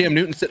talk Cam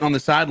Newton sitting on the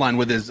sideline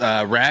with his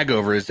rag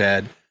over his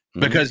head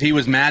because he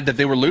was mad that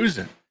they were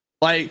losing.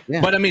 Like,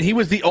 but I mean, he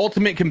was the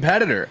ultimate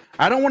competitor.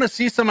 I don't want to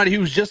see somebody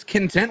who's just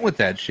content with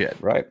that shit.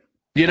 Right.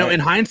 You know, in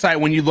hindsight,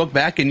 when you look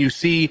back and you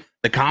see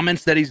the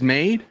comments that he's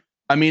made,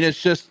 I mean,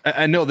 it's just,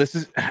 I know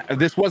this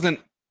wasn't,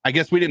 I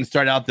guess we didn't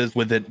start out this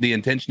with the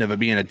intention of it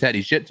being a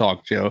Teddy shit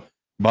talk show.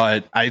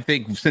 But I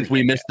think since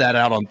we missed that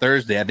out on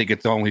Thursday, I think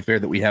it's only fair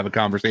that we have a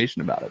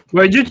conversation about it.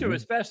 Well, you two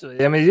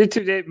especially. I mean, you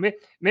two, me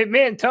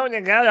and Tony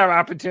got our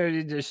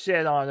opportunity to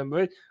shit on him.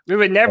 We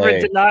would never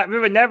deny. We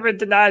would never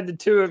deny the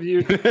two of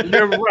you.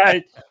 You're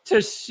right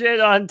to shit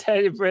on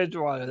Teddy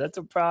Bridgewater. That's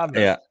a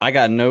problem. Yeah, I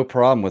got no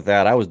problem with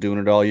that. I was doing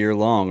it all year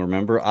long.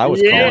 Remember, I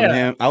was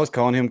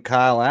calling him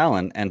Kyle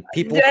Allen, and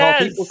people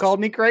called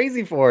me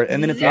crazy for it.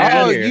 And then at the end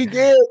of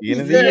the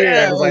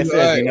year, I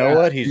said, you know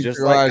what? He's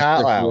just like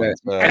Kyle Allen.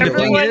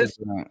 So.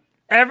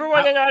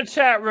 Everyone in our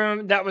chat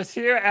room that was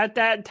here at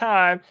that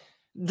time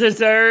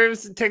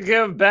deserves to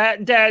give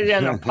Bat Daddy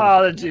an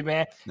apology,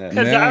 man.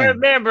 Because I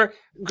remember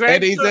Greg.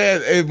 And he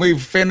said we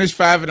finished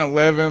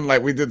 5-11,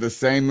 like we did the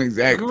same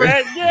exact thing.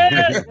 Greg,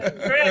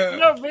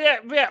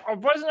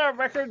 wasn't our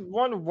record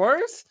one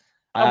worse?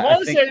 I want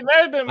to say it might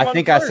have been. I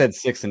think I said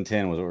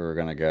 6-10 was what we were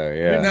gonna go.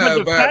 Yeah.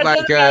 No, but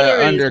like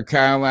under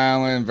Kyle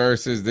Allen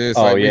versus this,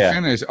 we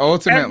finished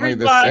ultimately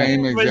the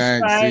same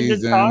exact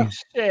season.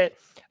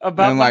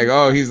 About and like,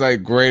 he's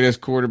like greatest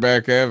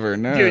quarterback ever.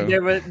 No,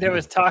 dude, there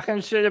was talking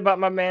shit about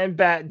my man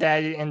Bat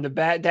Daddy, and the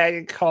Bat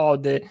Daddy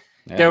called it.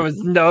 Yeah. There was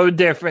no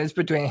difference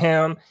between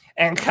him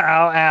and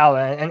Kyle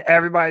Allen, and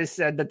everybody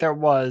said that there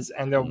was,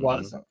 and there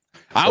wasn't.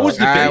 I was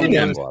defending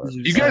him.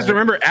 You guys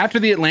remember after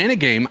the Atlanta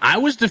game, I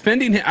was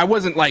defending him. I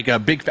wasn't like a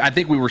big. I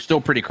think we were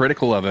still pretty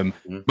critical of him,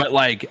 but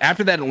like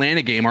after that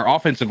Atlanta game, our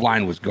offensive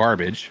line was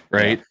garbage,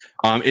 right?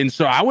 Yeah. And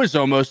so I was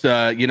almost,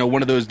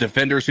 one of those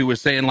defenders who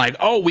was saying like,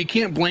 "Oh, we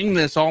can't blame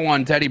this all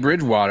on Teddy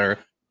Bridgewater."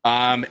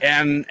 And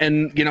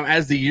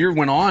as the year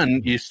went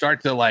on, you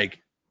start to like,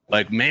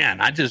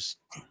 man,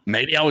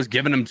 maybe I was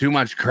giving him too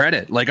much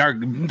credit. Like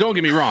don't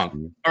get me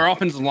wrong, our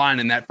offensive line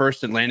in that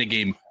first Atlanta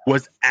game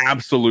was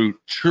absolute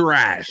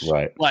trash.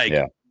 Right. Like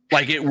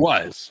it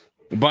was.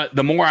 But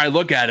the more I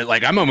look at it,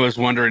 like I'm almost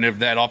wondering if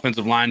that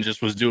offensive line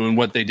just was doing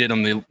what they did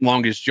on the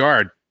longest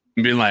yard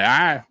and being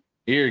like,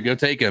 here, go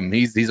take him.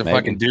 He's a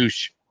fucking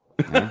douche.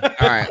 All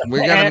right, we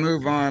gotta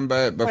move on,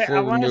 but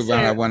before we move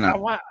on, I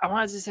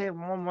wanted to say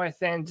one more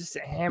thing, just to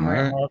hammer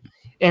it home.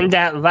 In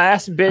that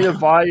last bit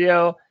of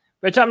audio,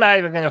 which I'm not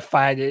even gonna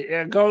find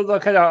it. Go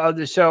look at our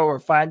other show or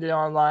find it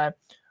online.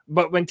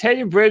 But when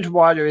Teddy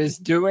Bridgewater is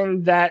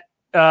doing that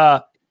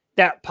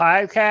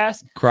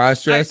podcast,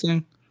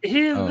 cross-dressing,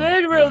 he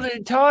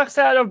literally talks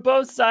out of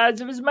both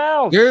sides of his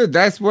mouth. Dude,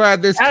 that's why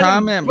this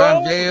comment by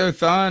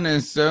Veothon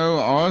is so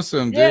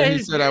awesome. Dude, yeah, he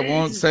said, "I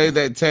won't say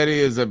that Teddy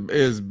is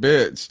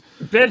bitch,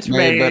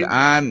 man, but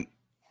I'm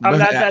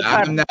not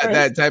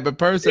that type of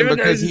person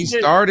because he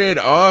started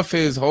off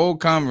his whole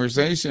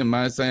conversation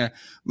by saying,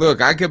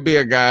 look, I could be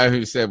a guy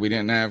who said we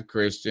didn't have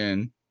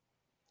Christian,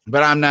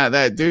 but I'm not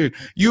that dude.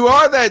 You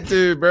are that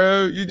dude,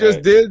 bro. You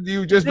just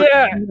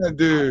became that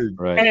dude.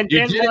 Right. And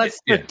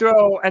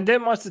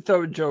then wants to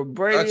throw Joe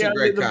Brady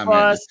under the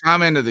bus.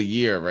 Comment of the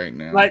year right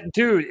now. Like,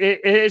 dude,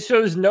 it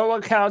shows no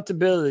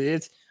accountability.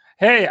 It's,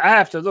 hey, I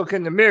have to look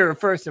in the mirror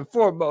first and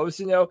foremost.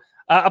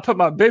 I put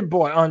my big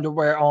boy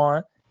underwear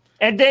on.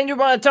 And then you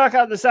want to talk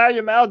out the side of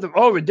your mouth of,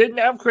 we didn't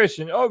have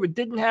Christian. We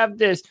didn't have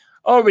this.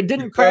 We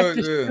didn't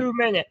practice 2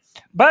 minutes.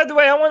 By the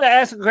way, I want to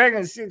ask Greg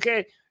and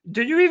CK,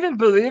 do you even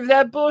believe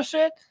that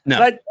bullshit? No.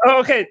 Like,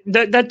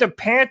 that the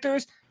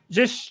Panthers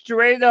just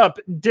straight up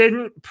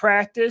didn't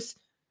practice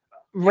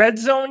red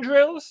zone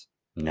drills?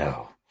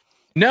 No.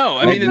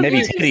 I mean,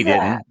 maybe Teddy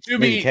didn't. To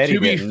be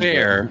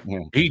fair,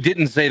 he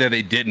didn't say that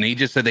they didn't. He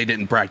just said they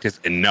didn't practice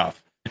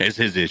enough. Is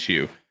his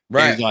issue.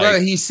 Right. Well,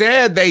 he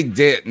said they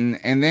didn't,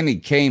 and then he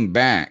came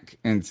back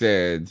and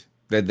said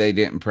that they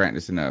didn't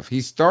practice enough. He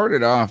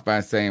started off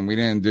by saying we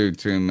didn't do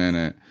 2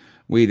 minute,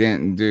 we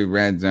didn't do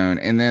red zone,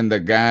 and then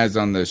the guys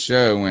on the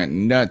show went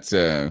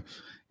nutso.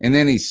 And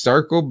then he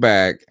circled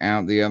back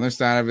out the other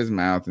side of his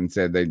mouth and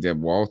said they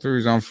did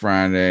walkthroughs on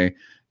Friday,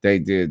 they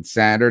did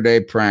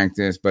Saturday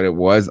practice, but it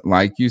was,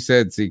 like you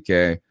said,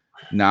 CK,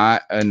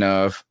 not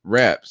enough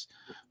reps.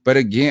 But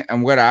again,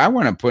 and what I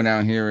want to put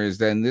out here is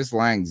that this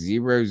lacks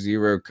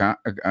 0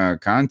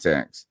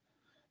 context.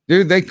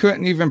 Dude, they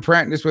couldn't even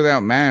practice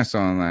without masks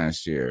on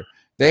last year.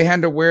 They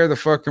had to wear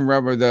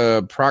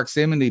the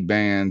proximity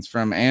bands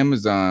from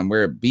Amazon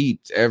where it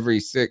beeped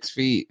every 6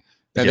 feet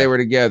that they were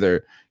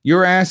together.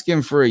 You're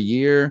asking for a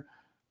year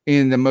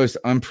in the most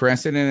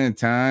unprecedented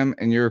time,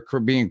 and you're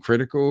being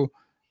critical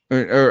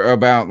or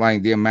about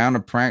like the amount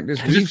of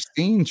practice. We've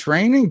seen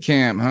training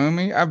camp,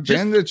 homie. I've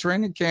been to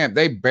training camp.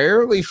 They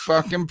barely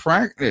fucking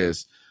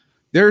practice.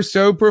 They're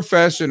so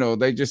professional.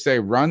 They just say,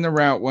 run the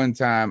route one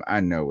time. I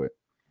know it.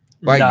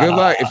 Like, good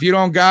luck. If you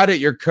don't got it,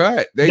 you're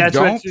cut. That's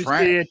don't what you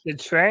see at the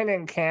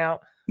training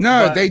camp.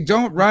 No, they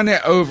don't run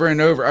it over and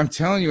over. I'm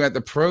telling you, at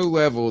the pro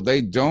level, they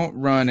don't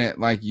run it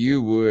like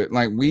you would,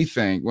 like we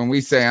think. When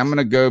we say, I'm going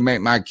to go make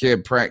my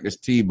kid practice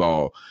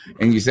T-ball,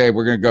 and you say,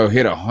 we're going to go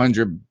hit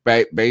 100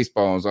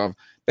 baseballs off.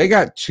 They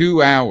got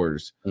 2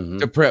 hours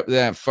to prep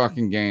that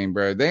fucking game,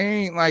 bro. They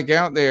ain't like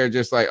out there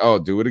just like,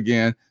 do it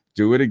again.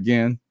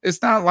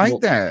 It's not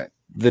like that.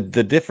 The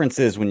difference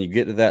is when you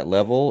get to that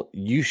level,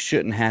 you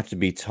shouldn't have to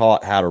be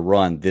taught how to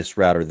run this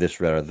route or this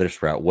route or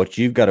this route. What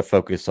you've got to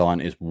focus on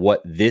is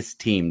what this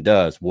team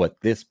does, what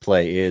this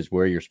play is,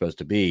 where you're supposed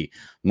to be,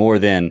 more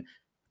than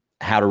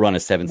how to run a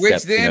 7-step.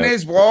 Which then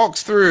is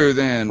walks through,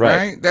 then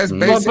right? That's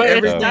basically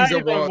everything's a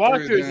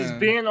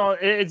walkthrough.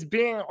 It's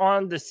being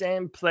on the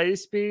same play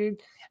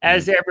speed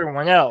as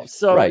everyone else.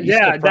 So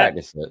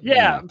practice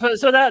it. But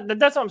so that's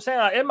what I'm saying.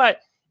 Like, it might.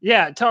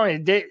 Yeah,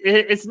 Tony,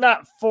 it's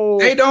not full.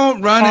 They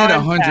don't run it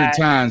 100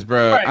 times,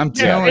 bro. Right. I'm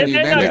telling you,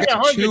 man. They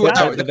got 2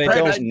 hours. They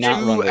practice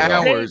 2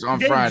 hours on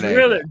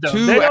Friday.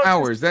 2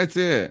 hours. That's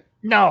it.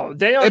 No,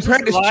 they don't. They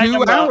practice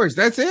 2 hours.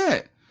 That's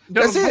it.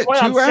 That's it.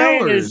 2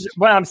 hours.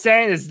 What I'm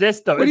saying is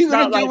this, though. What are you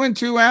going to do in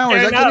 2 hours?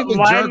 I can't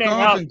even jerk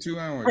off in 2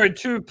 hours. For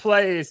 2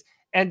 plays,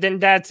 and then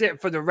that's it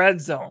for the red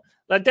zone.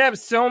 Like they have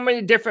so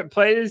many different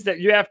plays that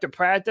you have to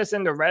practice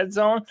in the red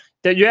zone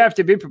that you have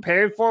to be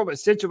prepared for with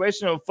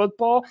situational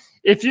football.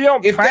 If you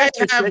don't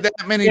practice they have it, that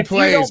many if you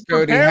plays, don't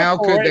Cody, prepare how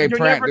for could it, they you're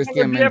never practice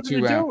gonna them be in able to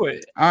 2 hours? do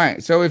it. All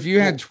right, so if you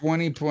had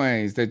 20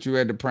 plays that you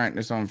had to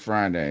practice on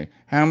Friday,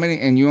 how many,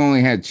 and you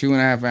only had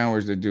 2.5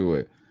 hours to do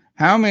it,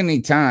 how many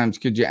times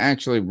could you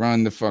actually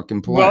run the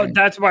fucking play? Well,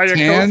 that's why your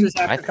 10? coaches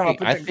have to come up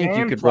with I the think you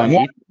game could plan. run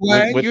One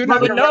play, with you're But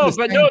not gonna no, run the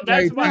but same no, play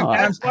that's why 10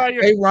 that's times. why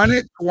you're They run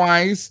it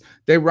twice.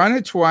 They run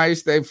it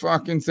twice. They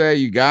fucking say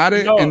you got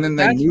it, no, and then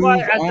they that's move why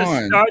at the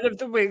on. start of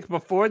the week,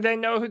 before they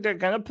know who they're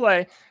gonna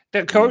play,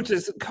 the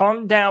coaches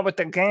come down with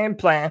the game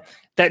plan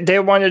that they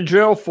want to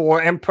drill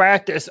for and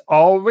practice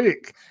all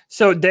week.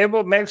 So they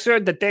will make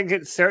sure that they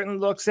get certain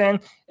looks in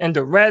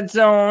the red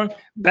zone,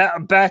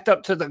 backed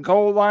up to the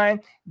goal line.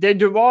 They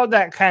do all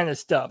that kind of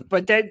stuff,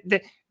 but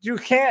you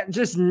can't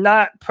just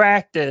not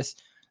practice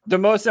the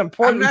most I'm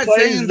important not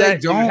plays saying they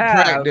that you don't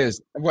have. practice.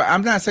 Well,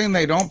 I'm not saying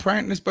they don't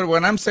practice, but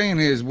what I'm saying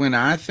is when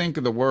I think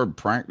of the word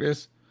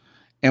practice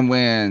and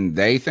when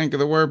they think of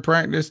the word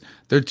practice,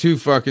 they're two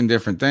fucking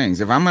different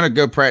things. If I'm going to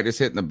go practice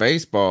hitting the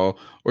baseball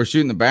or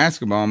shooting the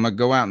basketball, I'm going to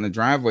go out in the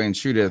driveway and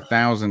shoot it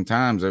 1,000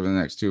 times over the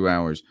next 2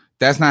 hours.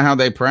 That's not how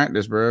they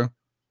practice, bro.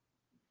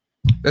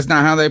 That's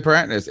not how they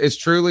practice. It's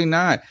truly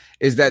not.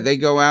 Is that they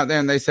go out there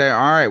and they say,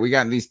 all right, we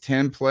got these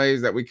 10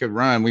 plays that we could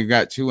run. We've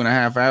got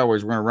 2.5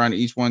 hours. We're going to run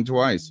each one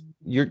twice.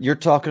 You're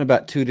talking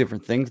about two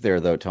different things there,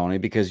 though, Tony,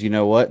 because you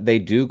know what? They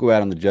do go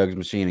out on the jugs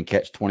machine and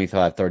catch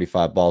 25,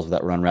 35 balls with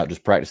that run route,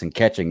 just practicing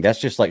catching. That's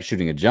just like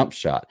shooting a jump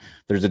shot.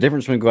 There's a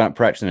difference between going out and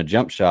practicing a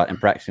jump shot and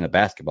practicing a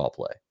basketball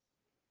play.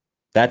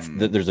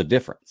 There's a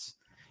difference.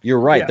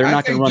 You're right. Yeah, they're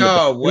not going to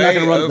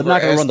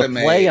run the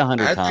play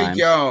 100 times. I think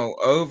y'all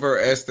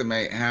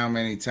overestimate how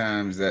many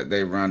times that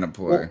they run a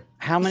play.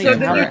 How many? So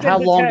how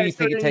long do you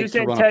think it takes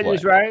to run a play?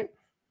 Teddy's right?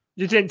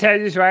 You think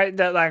Teddy's right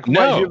that like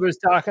No. what you was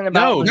talking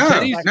about? No,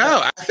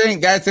 I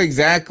think that's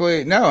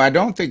exactly I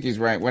don't think he's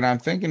right. What I'm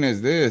thinking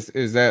is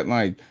that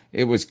like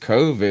it was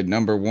COVID,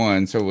 number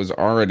one, so it was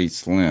already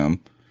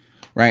slim,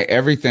 right?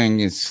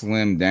 Everything is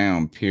slimmed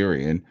down,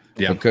 period,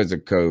 because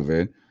of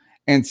COVID.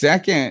 And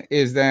second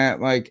is that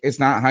like it's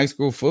not high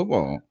school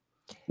football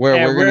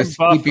where we're gonna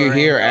keep you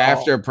here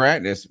after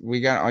practice.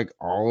 We got like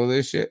all of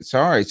this shit.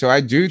 Sorry. So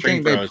I do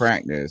think they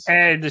practice.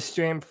 Hey, the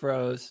stream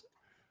froze.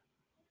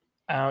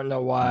 I don't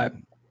know why.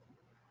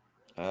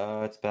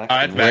 It's back.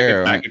 It's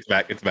back. It's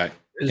back. It's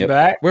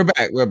back. We're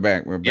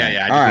back.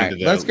 Yeah. All right.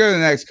 Let's go to the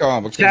next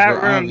call.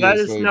 Chat room, let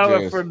us know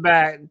if we're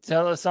back.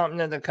 Tell us something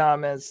in the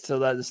comments to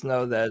let us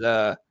know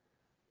that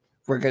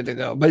we're good to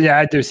go. But yeah,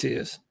 I do see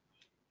us.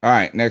 All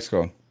right, next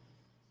call.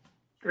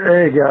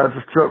 Hey guys,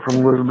 it's Chuck from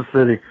Elizabeth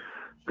City.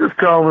 Just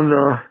calling,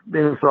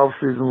 being this off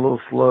season a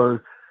little slow.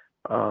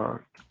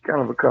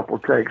 Kind of a couple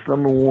of takes.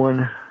 Number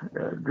one,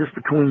 just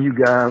between you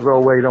guys,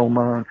 I'll wait on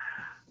mine.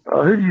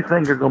 Who do you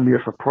think are going to be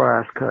a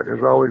surprise cut?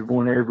 There's always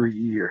one every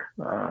year.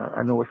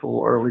 I know it's a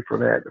little early for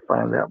that to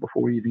find out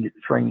before we even get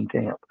to training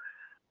camp.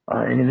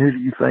 And who do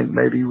you think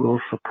maybe will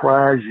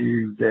surprise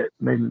you that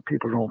maybe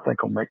people don't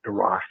think will make the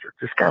roster?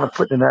 Just kind of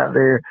putting it out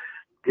there,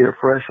 get it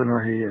fresh in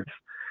our heads.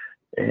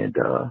 And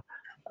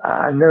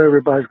I know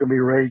everybody's going to be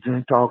raging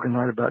and talking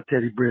tonight about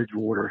Teddy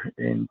Bridgewater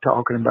and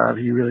talking about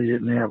he really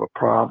didn't have a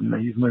problem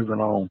and he's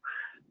moving on.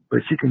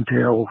 But you can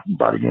tell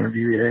by the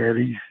interview he had,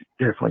 he's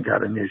definitely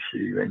got an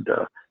issue. And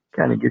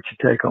kind of get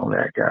your take on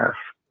that, guys.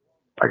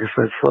 Like I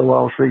said, slow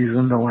all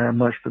season, don't have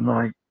much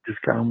tonight.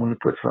 Just kind of want to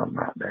put something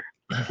out there.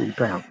 Keep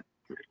pounding.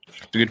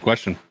 It's a good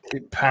question.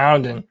 Keep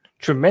pounding.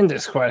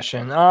 Tremendous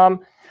question. I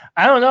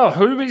don't know.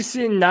 Who do we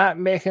see not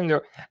making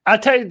the – I'll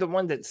tell you the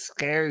one that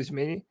scares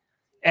me.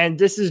 And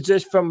this is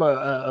just from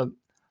I'm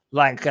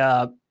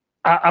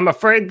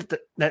afraid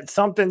that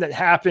something that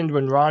happened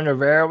when Ron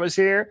Rivera was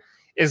here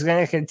is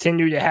going to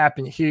continue to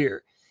happen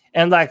here.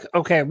 And like,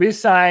 okay, we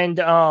signed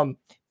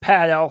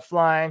Pat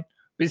Elflein.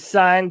 We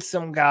signed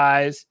some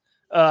guys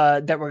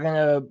that we're going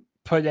to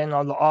put in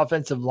on the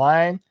offensive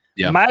line.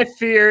 Yeah. My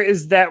fear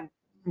is that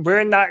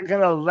we're not going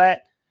to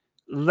let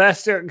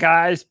lesser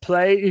guys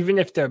play, even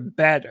if they're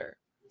better,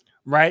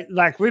 right?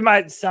 Like we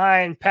might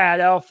sign Pat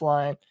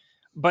Elflein,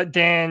 but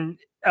then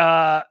 –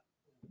 we're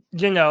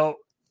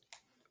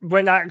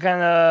not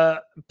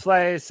gonna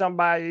play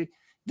somebody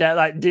that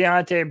like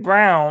Deontay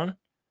Brown,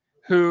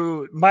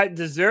 who might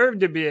deserve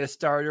to be a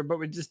starter, but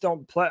we just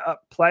don't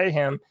play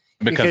him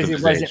because he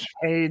wasn't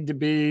paid to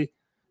be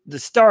the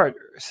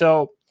starter.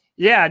 So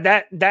yeah,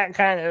 that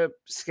kind of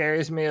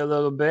scares me a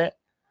little bit.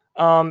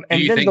 Do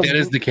you think that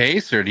is the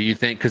case, or do you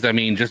think? Because I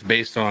mean, just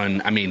based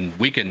on,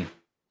 we can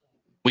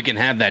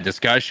have that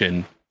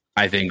discussion.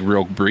 I think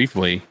real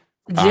briefly.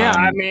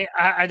 Yeah,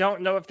 I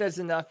don't know if there's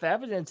enough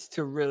evidence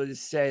to really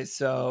say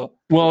so.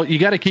 Well, you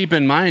got to keep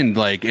in mind,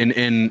 like,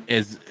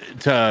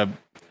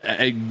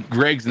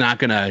 Greg's not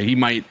gonna. He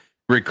might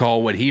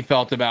recall what he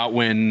felt about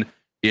when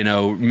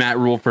Matt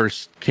Rule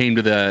first came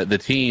to the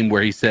team,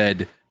 where he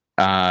said,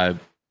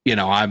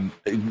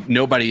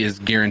 nobody is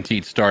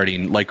guaranteed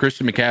starting. Like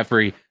Christian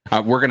McCaffrey,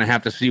 we're gonna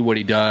have to see what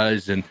he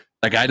does, and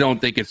Like, I don't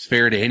think it's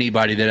fair to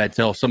anybody that I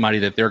tell somebody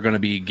that they're going to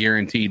be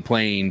guaranteed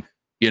playing,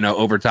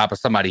 over top of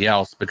somebody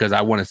else, because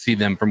I want to see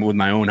them with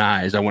my own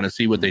eyes. I want to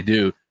see what they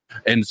do.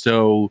 And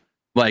so,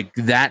 like,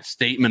 that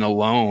statement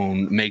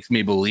alone makes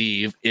me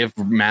believe if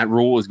Matt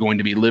Rule is going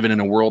to be living in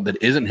a world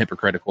that isn't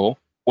hypocritical,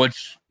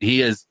 which he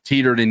has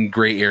teetered in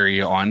gray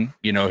area on,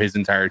 his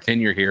entire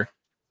tenure here,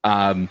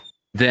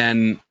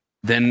 then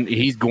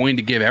he's going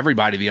to give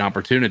everybody the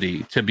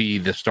opportunity to be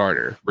the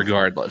starter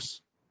regardless.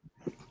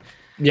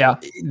 Yeah.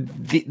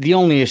 The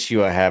only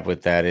issue I have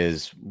with that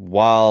is,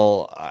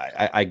 while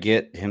I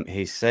get him,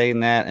 he's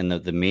saying that and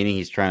the meaning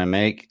he's trying to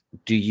make,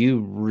 do you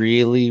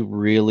really,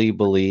 really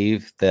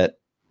believe that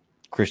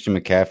Christian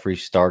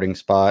McCaffrey's starting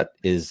spot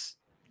is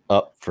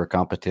up for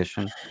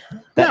competition?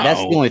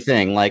 That's the only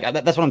thing. Like,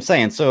 that's what I'm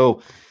saying.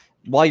 So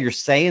while you're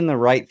saying the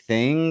right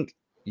thing,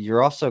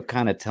 you're also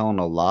kind of telling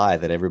a lie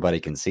that everybody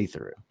can see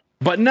through.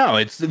 But no,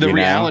 it's the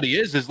reality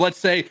is let's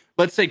say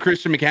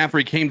Christian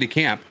McCaffrey came to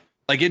camp.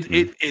 Like,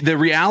 the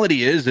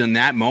reality is, in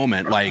that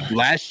moment, like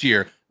last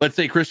year, let's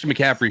say Christian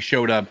McCaffrey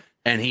showed up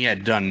and he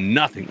had done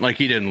nothing. Like,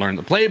 he didn't learn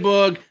the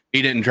playbook.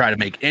 He didn't try to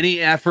make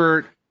any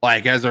effort.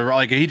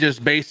 He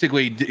just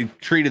basically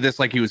treated this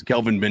like he was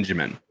Kelvin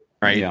Benjamin,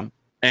 right? Yeah.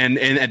 And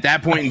at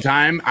that point in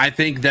time, I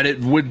think that it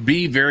would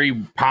be very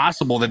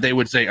possible that they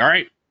would say, "All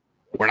right,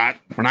 we're not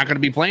going to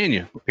be playing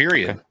you."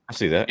 Period. Okay. I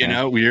see that.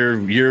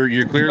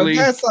 You're clearly.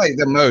 But that's like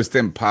the most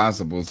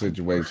impossible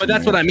situation. But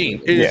that's what I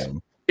mean.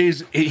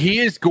 Is he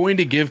is going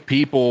to give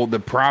people the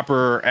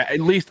proper, at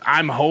least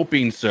I'm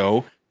hoping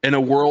so, in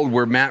a world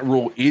where Matt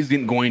Rule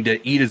isn't going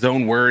to eat his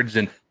own words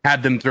and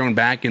have them thrown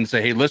back and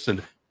say, hey,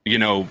 listen,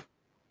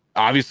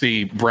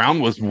 obviously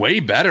Brown was way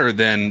better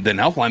than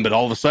Elflein, but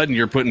all of a sudden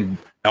you're putting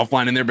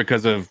Elflein in there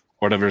because of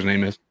whatever his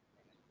name is.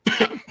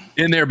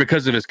 In there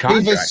because of his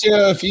contract.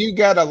 If you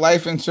got a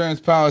life insurance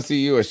policy,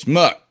 you a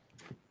schmuck.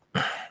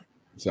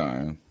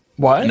 Sorry.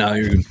 What? No,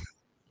 you're good.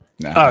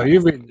 No. Oh,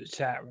 you're reading the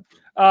chat room.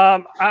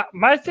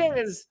 My thing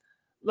is,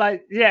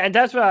 like, yeah, and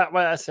that's what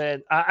I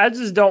said. I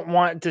just don't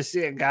want to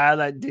see a guy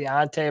like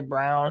Deontay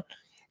Brown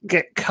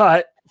get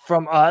cut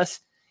from us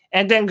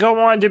and then go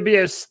on to be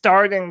a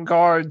starting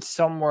guard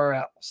somewhere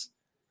else.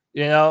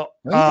 He's not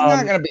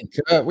gonna be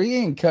cut. We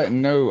ain't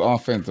cutting no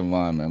offensive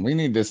linemen. We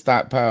need to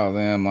stockpile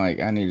them. Like,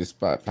 I need to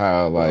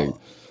stockpile. Like,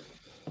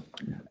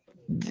 I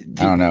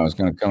don't know. It's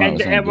gonna come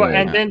out.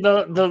 And then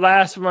the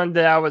last one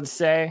that I would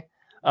say,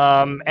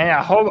 and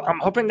I'm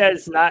hoping that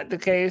it's not the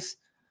case.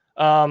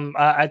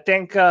 I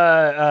think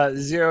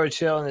Zero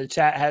Chill in the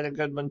chat had a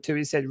good one too.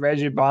 He said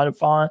Reggie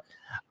Bonifant.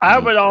 I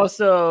would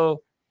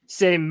also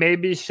say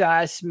maybe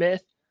Shi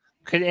Smith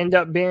could end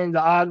up being the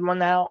odd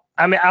one out.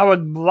 I mean, I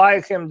would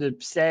like him to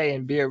stay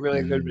and be a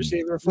really good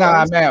receiver for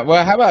us. Man.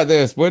 Well, how about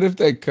this? What if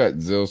they cut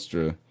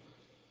Zylstra?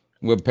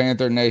 Would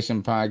Panther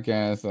Nation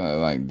podcast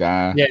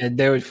die? Yeah,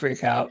 they would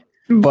freak out.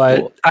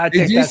 But I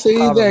think did you see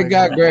that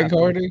got Greg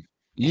Hardy?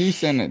 You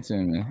sent it to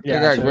me.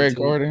 Yeah, they got Greg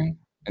Hardy.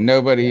 And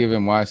nobody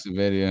even watched the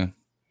video.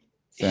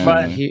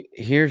 But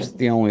here's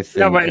the only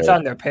thing. No, but it's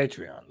on their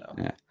Patreon, though.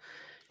 Yeah.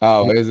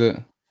 Oh, is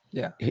it?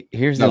 Yeah.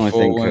 Here's the only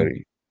thing,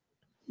 Cody.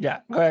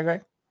 Yeah. Go ahead,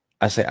 Greg.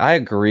 I say I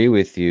agree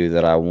with you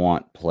that I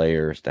want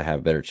players to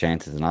have better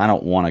chances, and I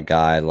don't want a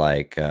guy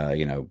like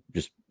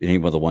just any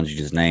one of the ones you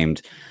just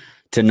named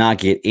to not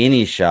get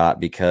any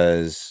shot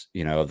because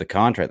of the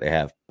contract they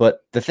have. But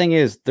the thing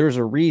is, there's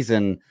a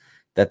reason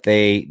that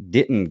they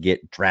didn't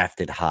get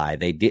drafted high.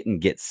 They didn't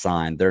get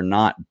signed. They're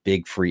not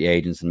big free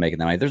agents and making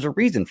that money. There's a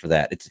reason for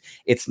that.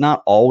 It's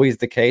not always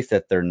the case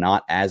that they're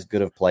not as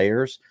good of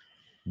players,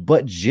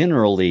 but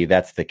generally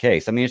that's the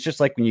case. I mean, it's just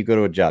like when you go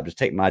to a job. Just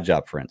take my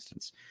job, for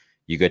instance.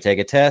 You go take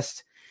a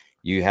test,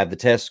 you have the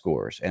test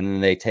scores, and then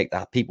they take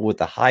the people with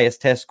the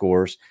highest test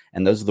scores,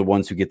 and those are the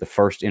ones who get the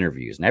first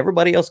interviews. And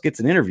everybody else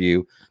gets an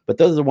interview, but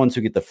those are the ones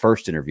who get the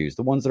first interviews,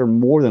 the ones that are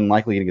more than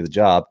likely going to get the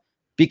job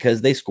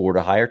because they scored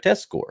a higher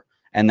test score.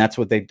 And that's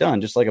what they've done.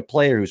 Just like a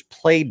player who's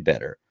played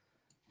better,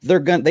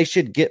 they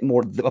should get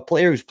more. A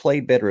player who's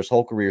played better his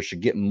whole career should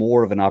get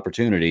more of an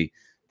opportunity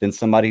than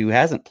somebody who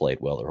hasn't played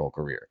well their whole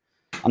career.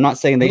 I'm not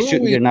saying they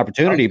shouldn't get an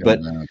opportunity, but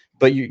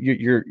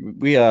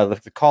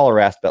the caller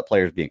asked about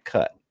players being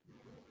cut,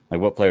 like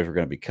what players were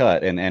going to be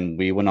cut, and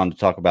we went on to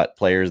talk about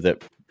players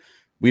that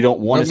we don't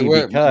want to see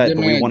be cut, but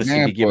we want to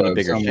see be given a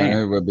bigger chance.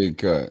 Who would be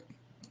cut?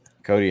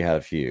 Cody had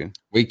a few.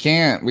 We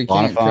can't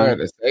cut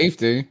a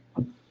safety.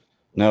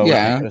 No,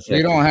 yeah,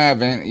 we don't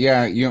have any.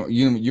 Yeah, you're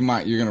going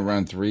to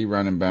run 3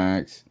 running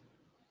backs.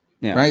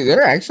 Yeah, right.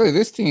 They're actually,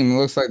 this team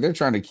looks like they're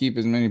trying to keep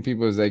as many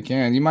people as they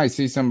can. You might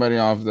see somebody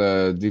off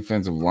the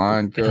defensive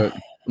line cut.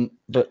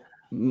 But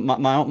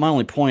my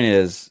only point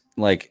is,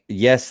 like,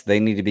 yes, they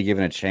need to be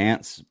given a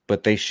chance,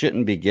 but they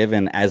shouldn't be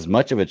given as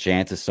much of a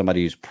chance as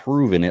somebody who's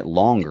proven it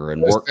longer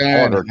and worked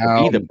harder to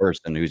be the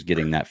person who's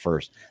getting that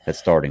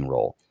starting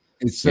role.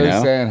 It's so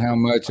sad how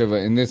much of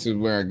it, and this is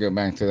where I go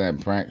back to that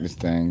practice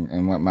thing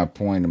and what my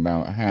point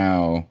about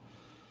how,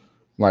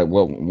 like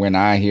when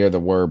I hear the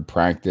word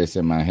practice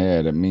in my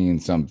head, it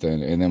means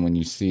something. And then when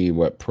you see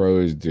what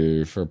pros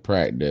do for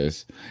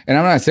practice, and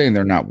I'm not saying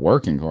they're not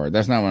working hard.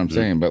 That's not what I'm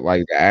saying. But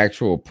like the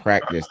actual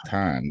practice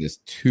time, this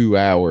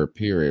 2-hour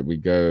period we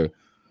go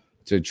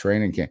to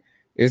training camp,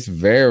 it's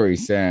very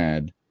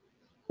sad,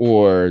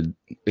 or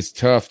it's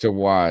tough to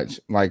watch.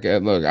 Like,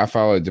 look, I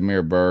followed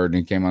Demir Bird and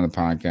he came on the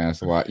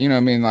podcast a lot. You know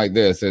what I mean? Like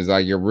this is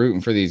like you're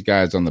rooting for these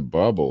guys on the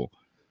bubble,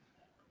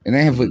 and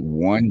they have like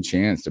one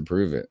chance to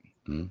prove it.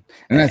 And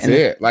that's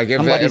it. Like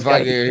if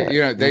like you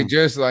know, they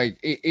just like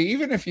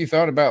even if you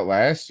thought about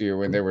last year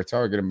when they were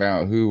talking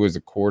about who was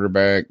a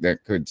quarterback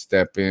that could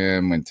step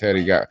in when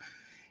Teddy got,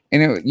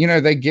 and it, you know,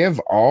 they give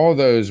all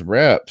those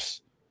reps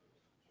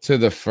to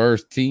the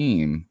first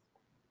team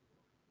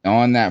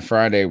on that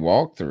Friday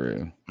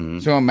walkthrough.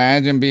 So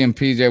imagine being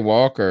PJ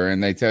Walker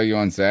and they tell you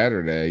on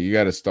Saturday you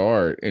got to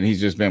start, and he's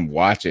just been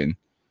watching.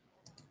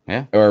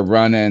 Yeah, or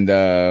running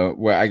the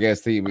I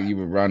guess you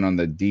would run on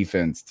the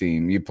defense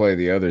team. You play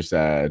the other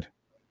side,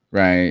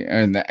 right?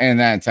 And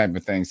that type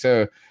of thing.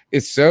 So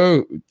it's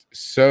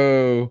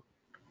so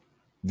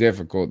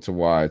difficult to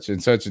watch,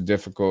 and such a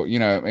difficult, you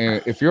know.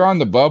 And if you're on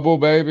the bubble,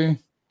 baby,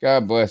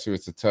 God bless you.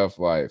 It's a tough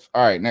life.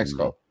 All right, next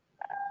call.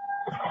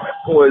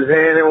 What's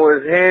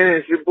happening?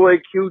 It's your boy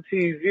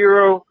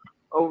QT0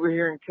 over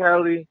here in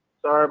Cali.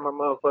 Sorry, my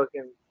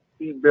motherfucking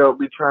seatbelt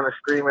be trying to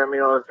scream at me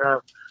all the time.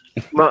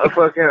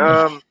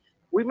 Motherfucking,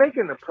 we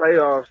making the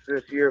playoffs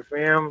this year,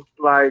 fam.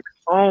 Like,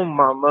 oh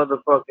my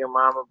motherfucking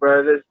mama,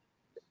 brothers.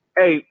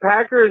 Hey,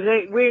 Packers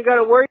we ain't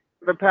gotta worry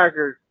about the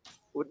Packers.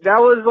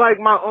 That was like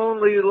my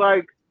only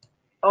like,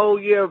 oh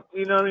yeah,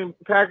 you know what I mean?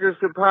 Packers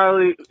could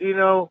probably, you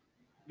know,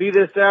 beat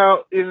us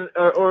out in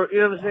or you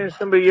know what I'm saying,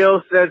 somebody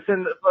else that's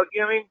in the fuck,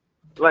 you know what I mean?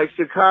 Like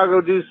Chicago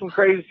do some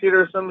crazy shit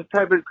or some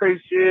type of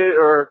crazy shit,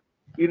 or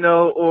you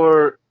know,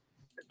 or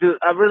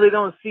I really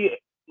don't see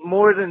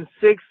more than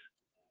 6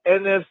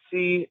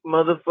 NFC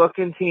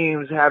motherfucking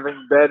teams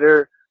having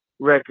better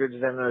records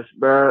than us,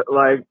 bro.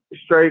 Like,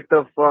 straight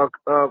the fuck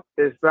up.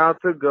 It's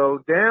about to go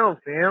down,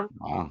 fam.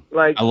 Wow.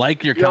 Like, I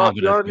like your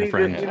confidence, my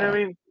friend. You know what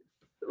I mean?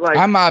 Like,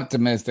 I'm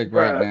optimistic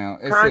right now.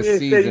 It's Kanye a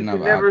season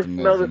of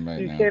optimism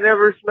you can't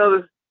ever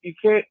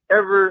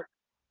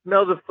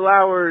smell the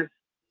flowers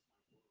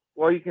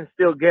while you can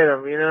still get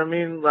them. You know what I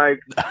mean?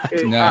 Like,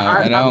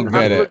 I don't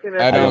get it.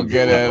 I don't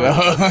get it at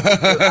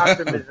all.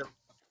 Optimism.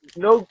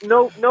 No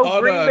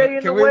Green Bay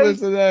in the way.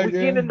 We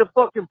get in the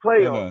fucking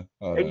playoffs.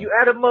 And you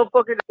add a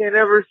motherfucker that can't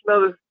ever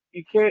smell this.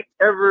 You can't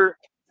ever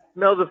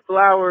smell the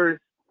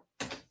flowers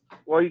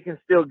while you can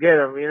still get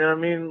them. You know what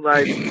I mean?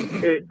 Like,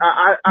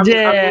 I'm looking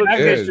at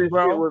this shit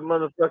with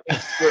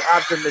with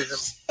optimism.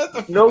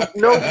 No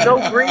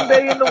Green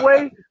Bay in the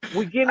way.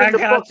 We get in the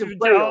fucking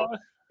playoffs.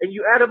 And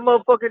you add a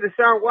motherfucker to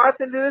Deshaun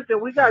Watson to this, and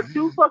we got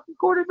 2 fucking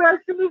quarterbacks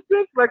in this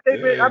bitch. Like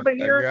I've been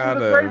hearing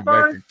through the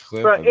grapevine,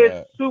 but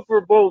it's Super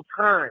Bowl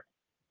time.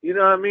 You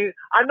know what I mean?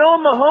 I know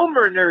I'm a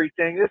homer and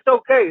everything. It's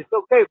okay,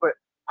 but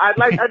I'm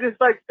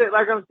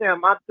saying,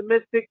 I'm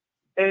optimistic,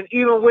 and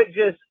even with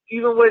just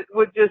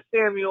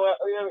Samuel,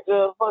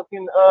 the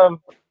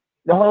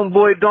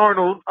homeboy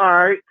Darnold. All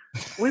right,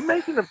 we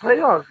making the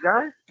playoffs,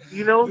 guys.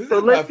 You know, so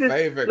let's just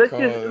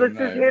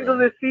handle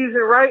this season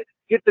right.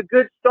 Get the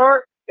good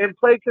start. And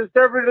play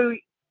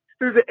conservatively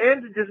through the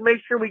end and just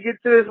make sure we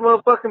get to this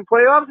motherfucking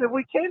playoffs. If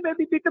we can,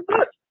 maybe beat the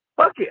Bucs.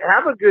 Fuck it.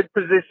 Have a good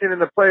position in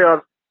the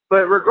playoffs.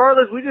 But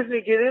regardless, we just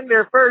need to get in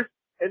there first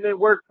and then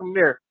work from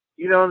there.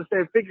 You know what I'm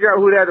saying? Figure out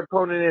who that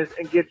opponent is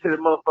and get to the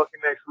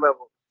motherfucking next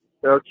level.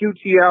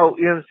 QT out,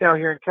 you know what I'm saying, out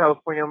here in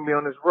California. I'm going to be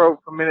on this road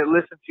for a minute.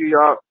 Listen to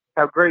y'all.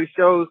 Have great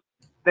shows.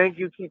 Thank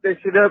you. Keep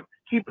that shit up.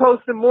 Keep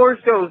posting more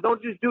shows.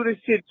 Don't just do this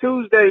shit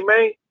Tuesday,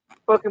 man.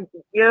 Fucking,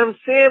 you know what I'm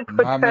saying?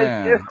 My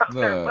man,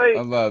 look,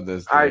 I love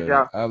this. Dude.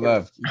 Right, I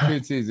love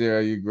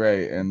QT0. You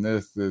great, and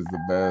this is the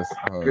best.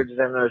 Good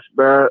than us,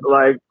 bro.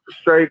 Like,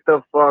 straight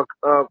the fuck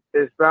up.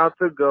 It's about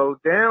to go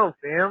down,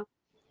 fam.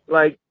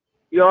 Like,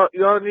 y'all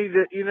need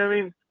to, you know what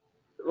I mean?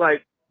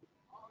 Like,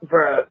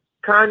 bro,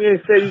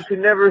 Kanye said you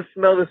can never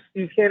smell this.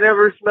 You can't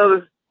ever smell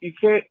this. You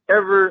can't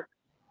ever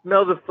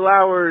smell the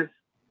flowers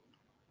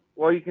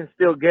while you can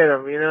still get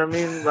them. You know what I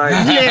mean? Like,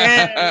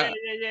 yeah.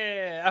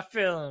 I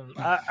feel him.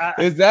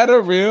 Is that a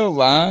real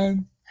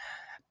line?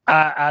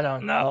 I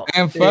don't know.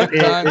 And fuck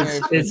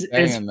Kanye.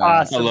 It's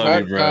possible. I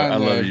love you, bro. I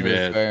love you,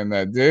 man. Saying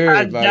that, dude.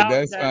 Like,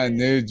 that's my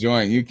new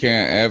joint. You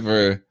can't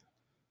ever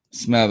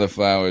smell the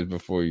flowers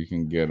before you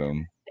can get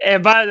them.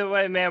 And by the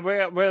way, man,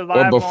 we're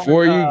live. Or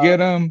before you get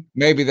them,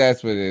 maybe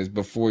that's what it is.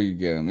 Before you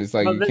get them, it's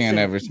like you can't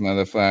ever smell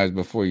the flowers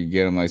before you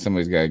get them. Like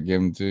somebody's got to give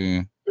them to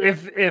you.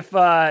 If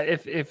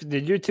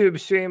the YouTube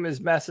stream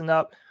is messing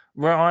up,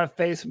 we're on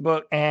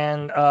Facebook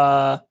and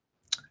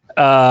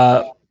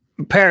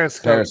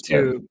Periscope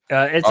too.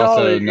 It's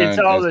all the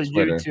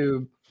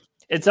YouTube.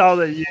 It's all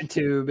the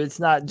YouTube. It's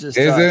not just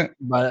it?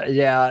 But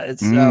yeah,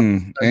 it's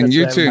and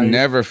YouTube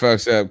never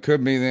fucks up.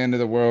 Could be the end of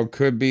the world.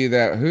 Could be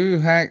that who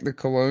hacked the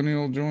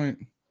Colonial joint.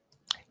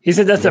 He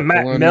said that's a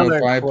Matt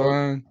Miller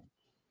pipeline.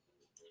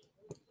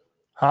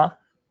 Huh?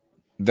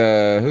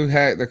 who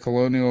hacked the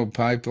Colonial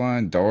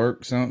Pipeline,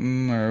 Dark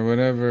something or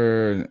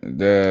whatever.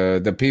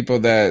 The people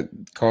that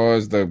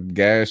caused the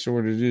gas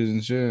shortages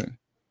and shit.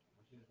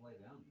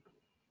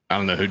 I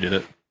don't know who did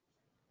it.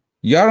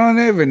 Y'all don't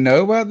even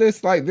know about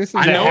this? Like, this is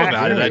I know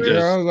about it. I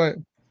was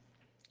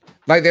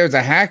like there was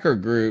a hacker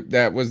group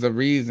that was the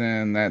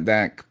reason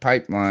that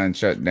pipeline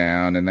shut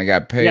down, and they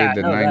got paid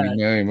the 90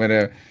 million,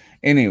 whatever.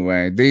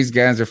 Anyway, these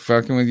guys are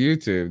fucking with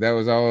YouTube. That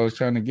was all I was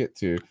trying to get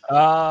to.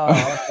 Oh,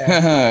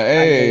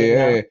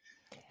 okay.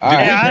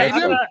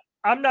 hey.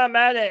 I'm not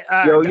mad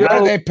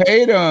at they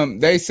paid them.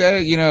 They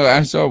said,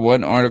 I saw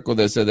one article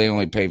that said they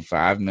only paid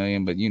 $5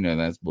 million, but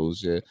that's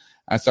bullshit.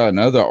 I saw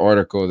another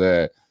article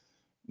that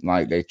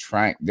like they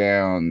tracked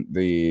down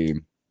their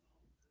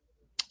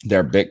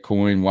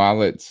Bitcoin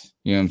wallets.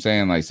 You know what I'm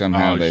saying? Like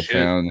somehow they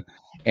found,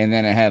 and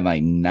then it had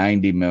like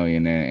 90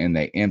 million in it, and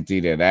they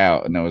emptied it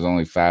out, and there was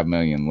only 5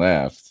 million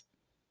left.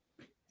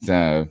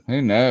 So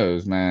who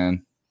knows,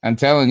 man? I'm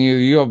telling you,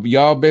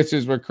 y'all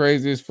bitches were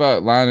crazy as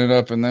fuck lining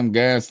up in them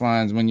gas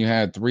lines when you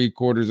had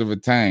 3/4 of a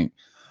tank.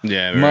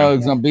 Yeah,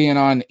 Mugs on being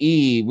on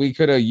E. We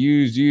could have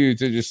used you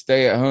to just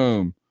stay at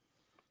home.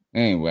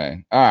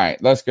 Anyway, all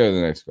right, let's go to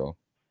the next goal.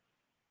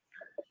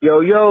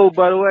 Yo,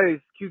 by the way,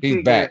 it's QT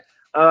He's back.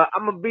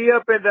 I'm going to be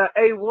up in the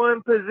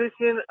A1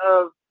 position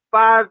of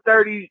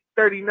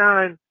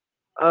 5:30-39. You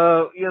know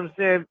what I'm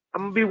saying?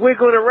 I'm going to be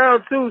wiggling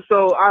around too,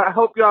 so I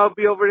hope y'all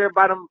be over there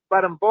by them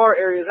bar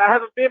areas. I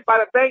haven't been by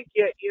the bank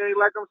yet.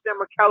 Like I'm saying,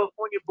 I'm a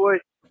California boy.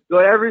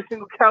 Go to every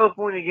single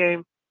California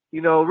game.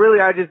 Really,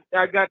 I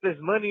got this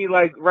money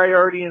like right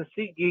already in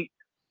SeatGeek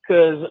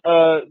because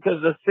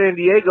the San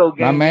Diego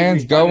game. My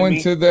man's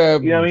going to the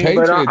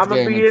Patriots But I'm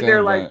going to game be in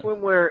there like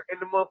swimwear in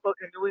the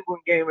motherfucking New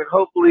England game, and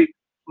hopefully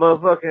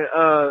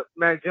motherfucking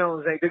Mac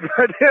Jones ain't the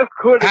goddamn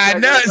quarterback. I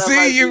know.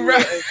 See you,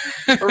 right?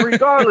 But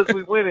regardless,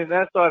 we winning.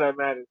 That's all that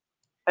matters.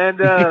 And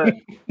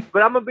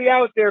but I'm gonna be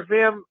out there,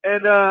 fam.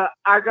 And I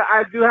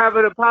do have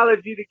an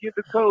apology to give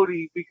to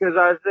Cody because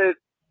I said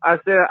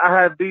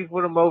I had beef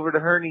with him over the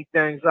Hurney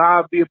thing. So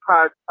I'll be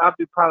apologizing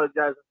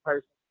in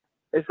person.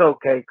 It's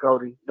okay,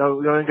 Cody.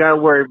 No, you ain't gotta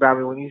worry about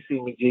me when you see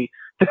me, G.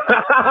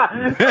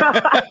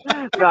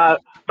 Nah,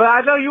 but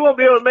I know you won't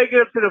be able to make it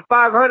up to the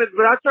 500.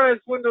 But I'll try and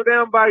swindle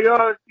down by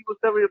y'all and see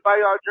what's up with buy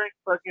y'all drinks.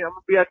 Fucking, I'm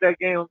gonna be at that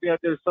game. I'm gonna be out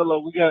there solo.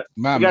 We got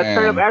to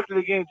turn up after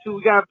the game too.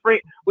 We got to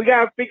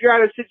figure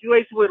out a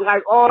situation with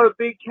like all the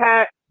big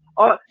cat.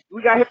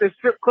 We got to hit the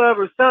strip club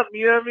or something.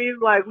 You know what I mean?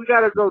 Like we got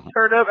to go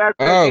turn up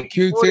after. Oh,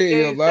 QT,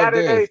 you'll love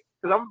Saturday, this.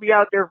 Because I'm gonna be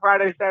out there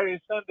Friday, Saturday,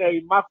 and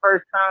Sunday. My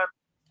first time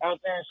out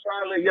there in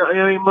Charlotte. You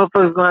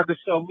motherfuckers gonna have to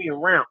show me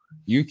around.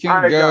 You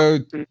can go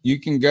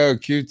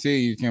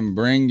QT. You can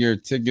bring your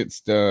ticket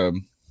stub.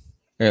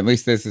 At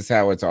least this is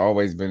how it's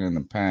always been in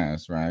the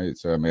past, right?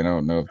 So I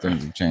don't know if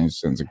things have changed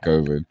since of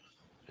COVID.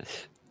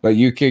 But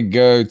you could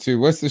go to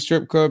what's the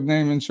strip club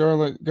name in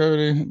Charlotte,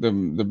 Cody?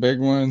 The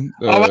big one.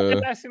 Why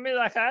you asking me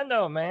like I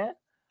know, man?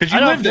 Because you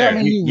live there.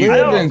 You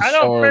live in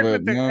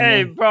Charlotte.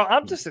 Hey, bro,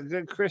 I'm just a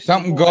good Christian.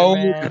 Something boy, gold.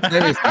 Man.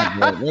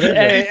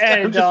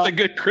 Hey, I'm just a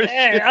good Christian.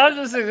 Hey, I'm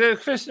just a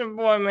good Christian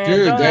boy, man.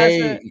 Dude,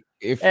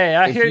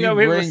 I hear no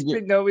evil,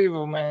 speak no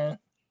evil, man.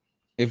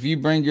 If you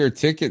bring your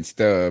ticket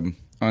stub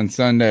on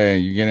Sunday,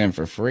 you get in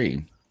for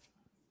free.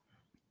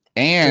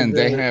 And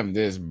they have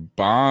this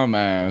bomb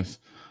ass.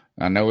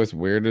 I know it's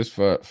weird as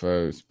fuck,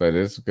 folks, but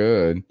it's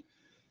good.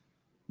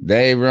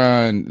 They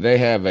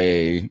have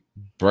a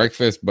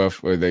breakfast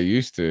buffet. They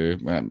used to.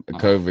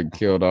 COVID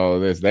killed all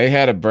of this. They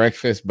had a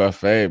breakfast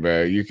buffet,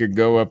 bro. You could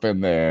go up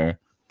in there.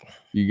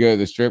 You go to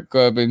the strip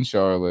club in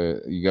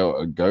Charlotte. You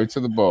go to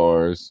the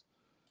bars,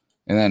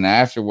 and then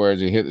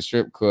afterwards you hit the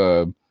strip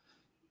club,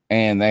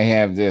 and they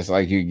have this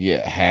like you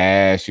get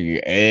hash, you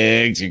get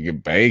eggs, you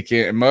get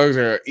bacon, and mugs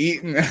are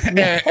eating. And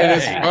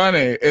it's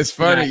funny. It's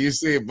funny. You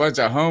see a bunch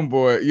of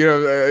homeboy.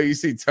 You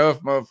see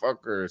tough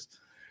motherfuckers.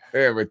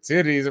 They have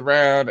titties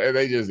around, and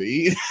they just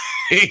eat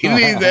these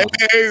eggs,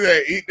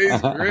 they eat these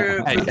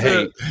grits.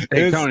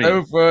 It's Tony.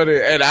 so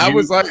funny. And I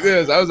was like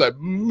this. I was like,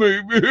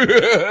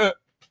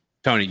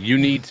 Tony, you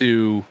need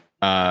to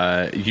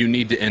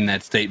end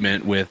that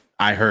statement with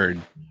 "I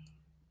heard."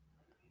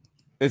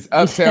 It's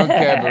Uptown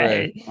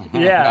Cabaret.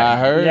 Yeah, I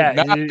heard.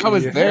 Yeah, I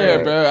was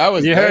there, bro. I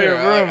was there.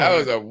 Heard I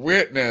was a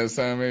witness.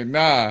 I'm a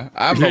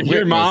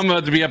Your mom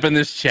about to be up in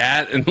this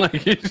chat and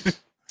like,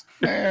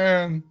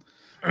 man.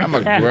 I'm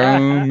a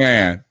grown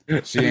man.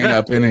 She ain't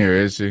up in here,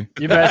 is she?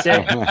 You better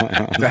say,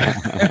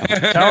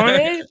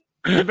 Tony,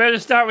 you better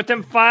start with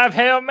them 5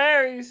 Hail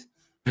Marys.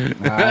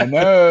 I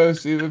know.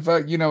 See the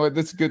fuck. You know what?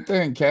 That's a good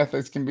thing.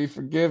 Catholics can be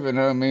forgiven.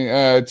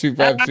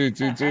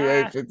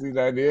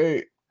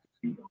 252-228-5098.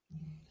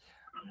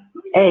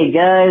 Hey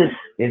guys,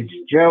 it's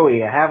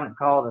Joey. I haven't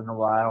called in a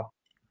while.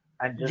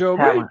 I just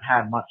haven't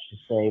had much to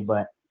say,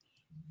 but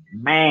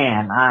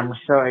man, I'm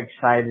so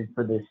excited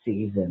for this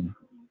season.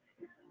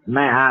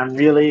 Man, I'm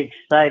really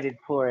excited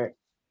for it.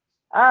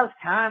 I was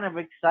kind of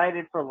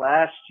excited for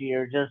last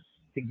year just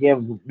to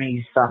give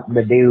me something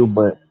to do,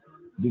 but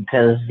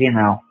because, sitting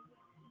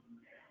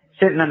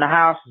in the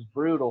house is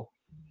brutal.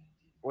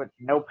 with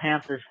no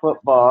Panthers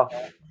football.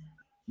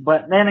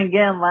 But then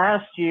again,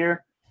 last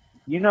year,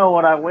 you know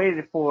what I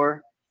waited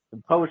for?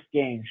 The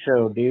post-game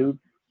show, dude.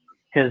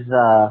 Because,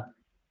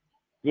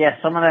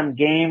 some of them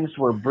games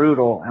were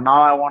brutal, and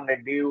all I wanted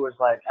to do was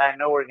like, I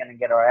know we're going to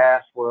get our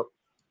ass whooped.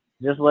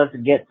 Just let's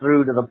get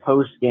through to the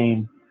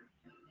post-game.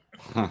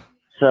 Huh.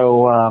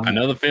 So I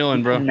know the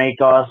feeling, bro. Make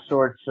all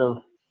sorts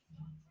of,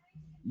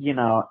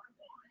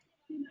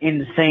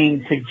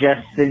 insane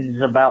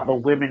suggestions about the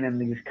women in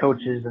these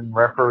coaches and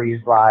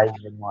referees'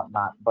 lives and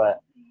whatnot.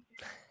 But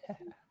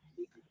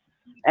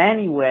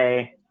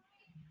anyway,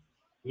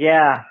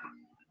 yeah,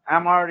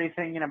 I'm already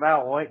thinking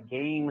about what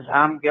games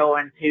I'm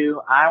going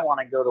to. I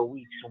want to go to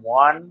week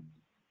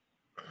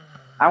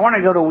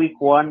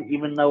one.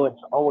 Even though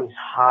it's always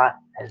hot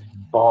as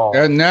balls.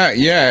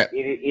 Yeah. It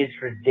is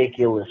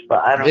ridiculous, but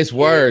I don't. It's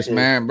worse,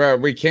 man, bro.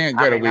 We can't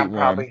go to week I'm one.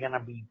 probably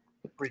gonna be.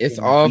 It's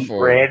awful.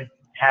 Red,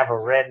 have a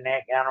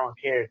redneck. I don't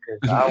care because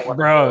I want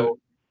to go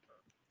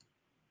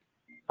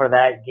for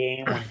that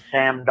game when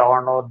Sam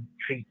Darnold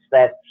treats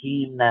that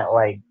team that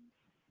like.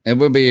 It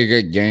would be a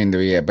good game to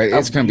be at, but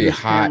it's gonna be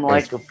hot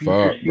like as a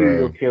fuck,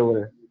 serial bro.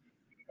 Killer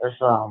or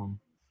something.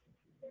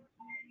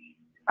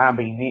 I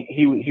mean,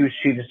 he was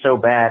treated so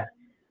bad,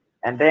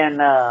 and then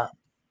a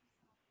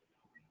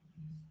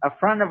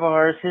friend of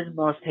ours, his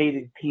most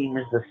hated team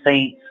is the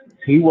Saints.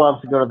 He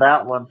wants to go to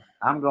that one.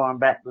 I'm going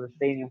back to the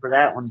stadium for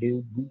that one,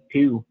 dude. Week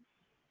 2.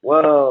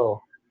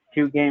 Whoa,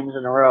 2 games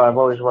in a row. I've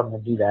always wanted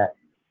to do that.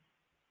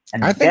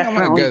 And I think I'm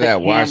gonna go to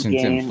that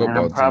Washington game, football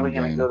and I'm probably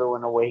team gonna game. go to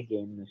an away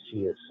game this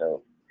year.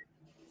 So,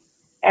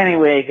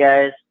 anyway,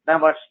 guys,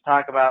 not much to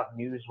talk about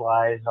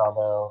news-wise,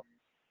 although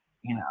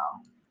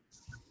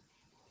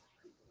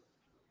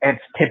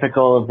it's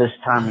typical of this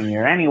time of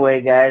year.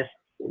 Anyway, guys.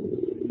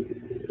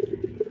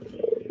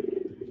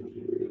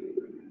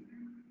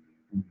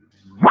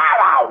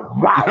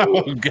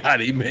 Oh God,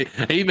 he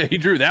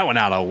drew that one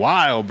out a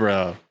while,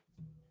 bro.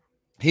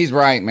 He's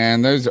right,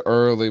 man. Those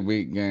early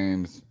week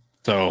games,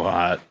 so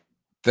hot.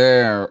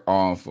 They're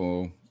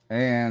awful.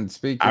 And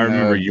speaking, I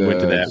remember of you went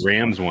to that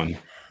Rams one,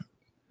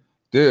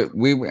 dude.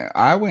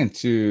 I went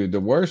to the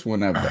worst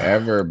one I've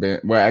ever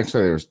been. Well,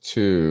 actually, there was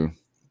 2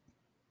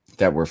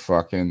 that were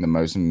fucking the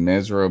most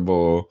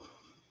miserable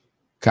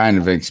kind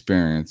of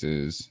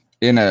experiences.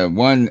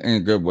 One in a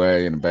good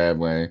way, in a bad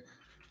way.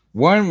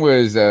 One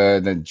was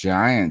the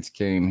Giants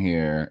came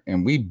here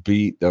and we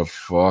beat the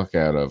fuck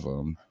out of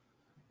them.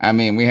 I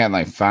mean, we had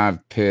like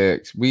 5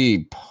 picks.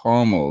 We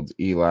pummeled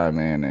Eli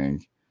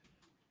Manning,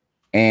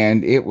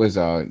 and it was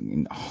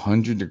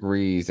 100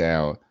 degrees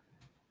out.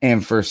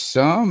 And for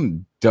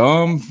some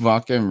dumb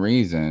fucking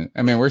reason,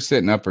 I mean, we're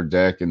sitting upper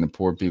deck in the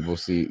poor people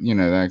seat,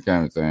 that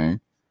kind of thing.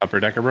 Upper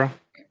decker, bro.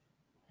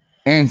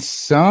 And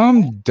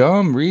some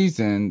dumb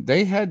reason,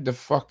 they had the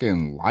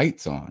fucking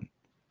lights on.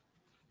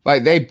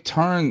 Like they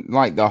turned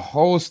like the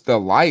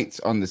lights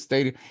on the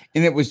stadium,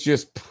 and it was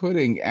just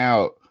putting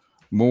out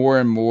more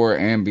and more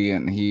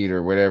ambient heat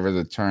or whatever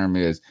the term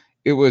is.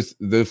 It was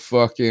the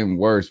fucking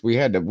worst. We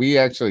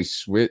actually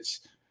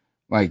switched,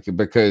 like,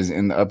 because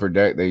in the upper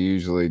deck they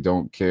usually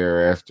don't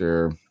care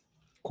after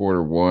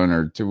quarter 1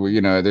 or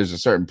 2. There's a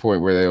certain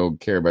point where they don't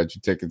care about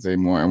your tickets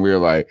anymore. And we were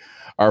like,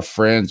 our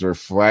friends were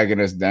flagging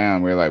us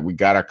down. We were like, we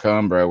gotta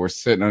come, bro. We're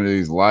sitting under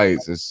these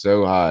lights. It's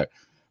so hot.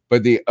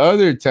 But the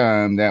other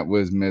time that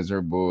was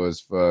miserable as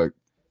fuck,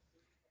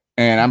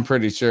 and I'm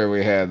pretty sure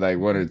we had like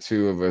 1 or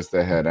 2 of us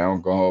that had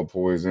alcohol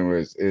poison,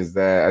 is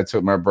that I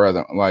took my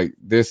brother. Like,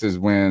 this is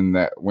when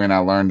I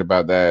learned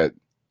about that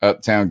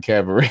Uptown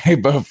Cabaret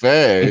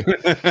buffet,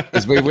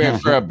 because we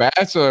went for a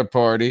bachelor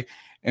party.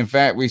 In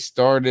fact, we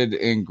started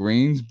in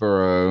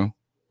Greensboro.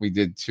 We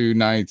did 2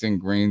 nights in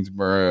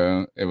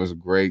Greensboro. It was a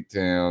great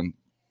town.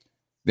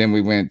 Then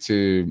we went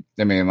to,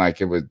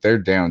 their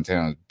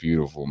downtown is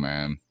beautiful,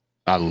 man.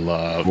 I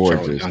love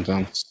gorgeous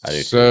downtown.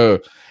 So,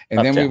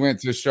 and then we went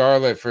to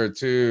Charlotte for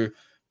 2,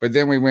 but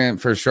then we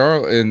went for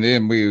Charlotte, and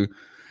then we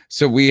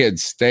had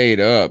stayed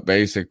up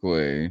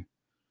basically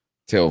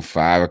till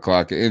 5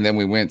 o'clock, and then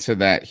we went to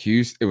that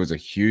Houston. It was a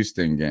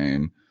Houston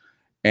game,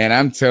 and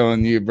I'm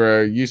telling you,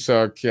 bro, you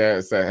saw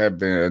cats that have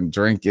been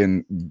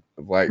drinking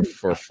like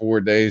for 4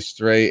 days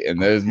straight,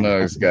 and those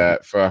mugs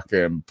got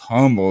fucking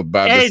pummeled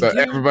by the sun.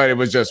 Everybody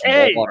was just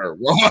water.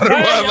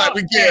 Like,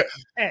 we can't.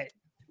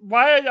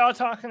 Why are y'all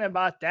talking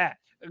about that?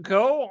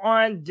 Go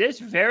on this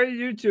very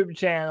YouTube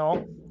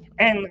channel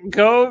and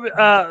go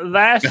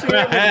last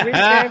year when we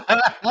came.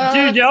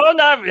 Dude, y'all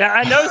not.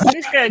 I know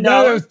CK knows.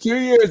 No, it was 2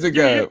 years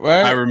ago,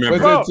 right? I remember.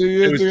 Was it 2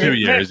 years? It was 2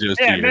 years. It was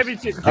 2 years. Maybe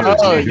 2 years.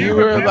 Oh, you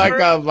were like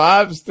a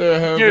lobster,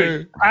 homie.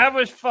 Dude, I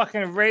was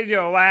fucking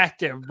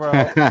radioactive, bro.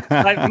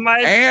 Like my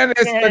and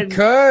it's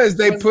because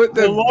they put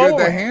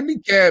the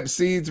handicap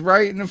seats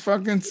right in the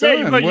fucking sun.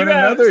 Yeah, what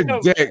another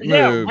dick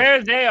move.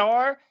 Where they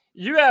are,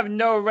 you have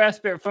no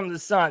respite from the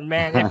sun,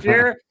 man.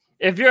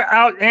 if you're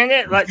out in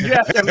it, like you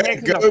have to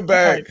make go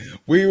back.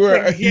 You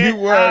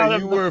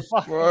were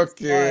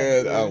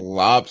fucking a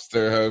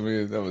lobster,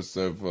 homie. That was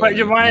so funny. But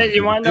you want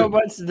to know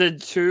what's the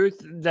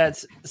truth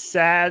that's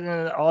sad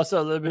and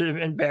also a little bit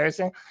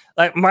embarrassing?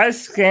 Like my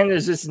skin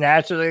is just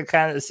naturally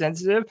kind of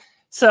sensitive.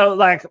 So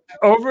like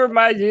over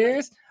my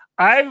years,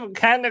 I've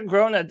kind of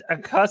grown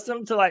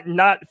accustomed to like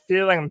not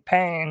feeling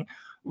pain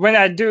when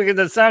I do get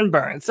a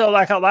sunburn. So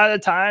like a lot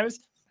of times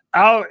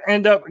I'll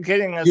end up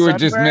getting a sunburn. You were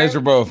just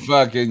miserable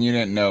fucking, you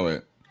didn't know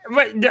it.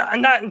 But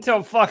not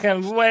until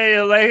fucking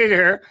way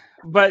later.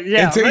 But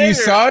yeah. Until later. You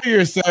saw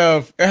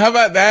yourself. How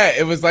about that?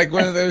 It was like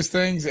one of those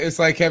things. It's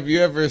like, have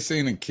you ever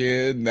seen a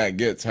kid that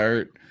gets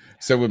hurt?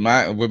 So with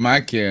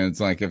my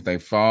kids, like if they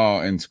fall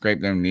and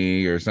scrape their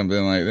knee or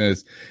something like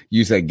this,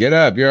 you say, get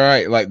up, you're all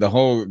right. Like the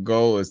whole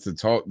goal is to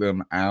talk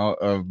them out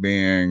of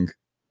being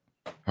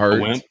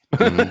hurt.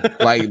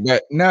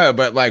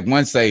 But like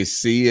once they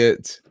see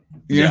it,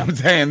 you know what I'm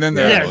saying? Then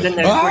they're like,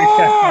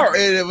 oh!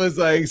 And it was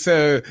like,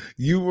 so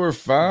you were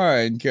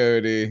fine,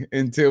 Cody,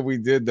 until we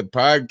did the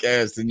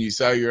podcast and you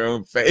saw your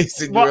own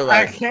face and you were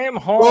like, I came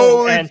home.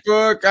 Holy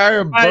fuck, I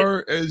am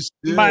burnt as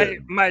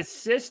shit. My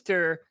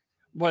sister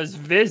was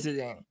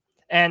visiting,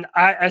 and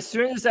as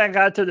soon as I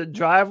got to the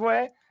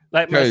driveway,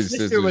 like my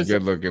sister was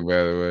good looking,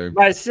 by the way.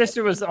 My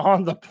sister was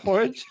on the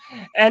porch,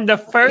 and the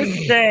first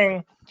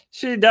thing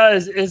she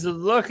does is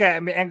look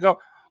at me and go,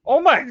 "Oh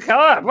my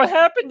God, what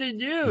happened to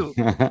you?"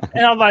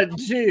 And I'm like,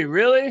 "Gee,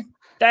 really?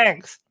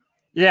 Thanks."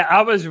 Yeah,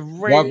 I was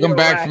welcome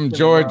back from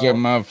Georgia,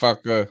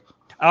 motherfucker.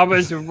 I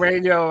was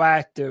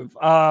radioactive.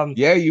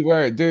 Yeah, you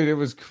were, dude. It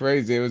was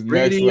crazy. It was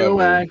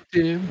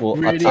radioactive. Well,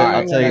 I'll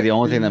tell you the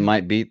only thing that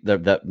might beat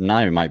that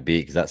not even might beat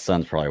because that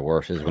sun's probably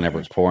worse is whenever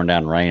it's pouring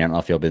down rain. I don't know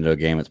if you've been to a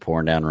game. It's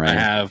pouring down rain. I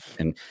have.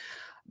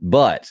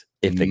 But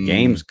if the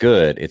game's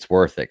good, it's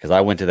worth it. Because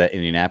I went to that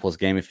Indianapolis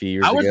game a few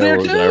years ago. I was there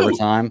too.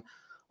 Overtime.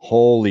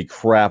 Holy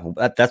crap!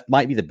 That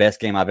might be the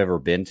best game I've ever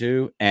been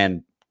to,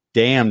 and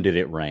damn, did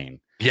it rain!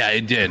 Yeah,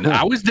 it did.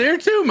 I was there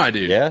too, my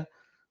dude.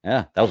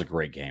 Yeah, that was a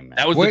great game, man.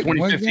 That was the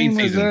 2015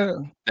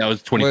 season. That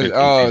was 2015.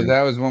 Season.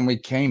 That was when we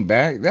came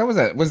back. Was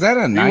that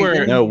a night?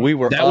 We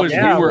were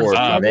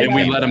up, and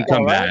we let them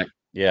come back.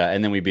 Yeah,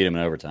 and then we beat them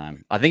in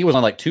overtime. I think it was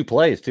on like 2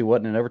 plays too,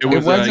 wasn't it? Overtime.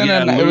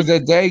 It was a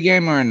day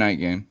game or a night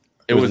game.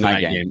 It was a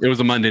night game. It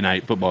was a Monday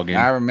night football game.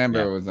 I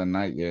remember it was a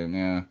night game.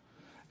 Yeah.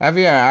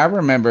 I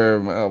remember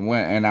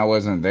when, and I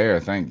wasn't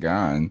there, thank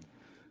God.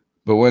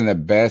 But one of the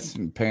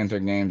best Panther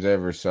games I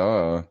ever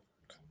saw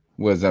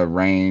was a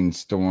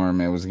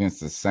rainstorm. It was against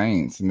the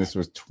Saints, and this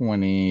was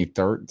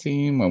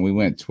 2013 when we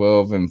went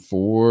 12-4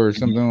 or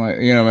something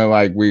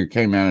like we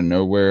came out of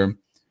nowhere.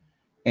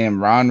 And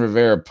Ron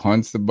Rivera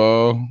punts the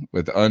ball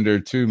with under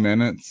 2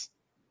 minutes,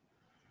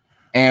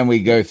 and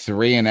we go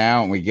 3 and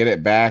out, and we get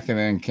it back, and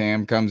then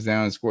Cam comes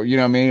down and scores. You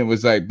know what I mean? It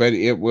was like, but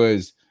it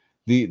was.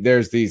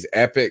 There's these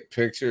epic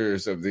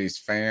pictures of these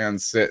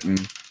fans sitting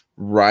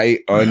right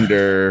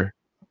under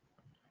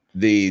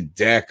the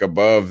deck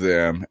above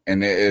them,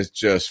 and it is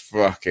just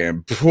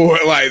fucking poor.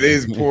 Like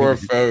these poor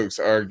folks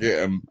are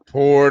getting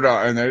poured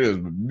on, and they're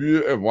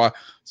just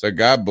so.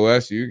 God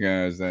bless you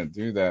guys that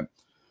do that.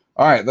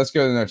 All right, let's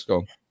go to the next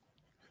goal.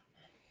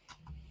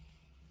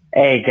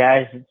 Hey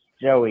guys, it's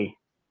Joey.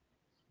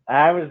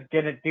 I was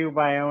gonna do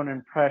my own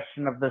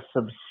impression of the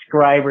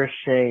subscriber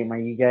shame. Are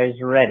you guys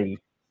ready?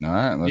 All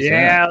right, let's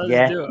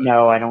do it.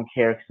 No, I don't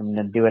care because I'm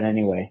going to do it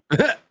anyway.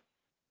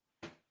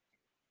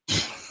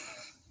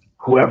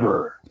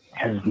 Whoever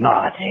has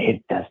not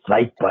hit the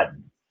like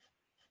button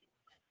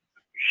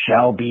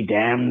shall be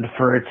damned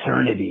for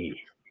eternity.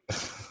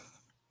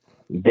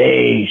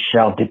 They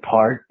shall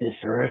depart this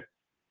earth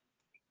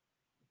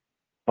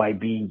by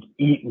being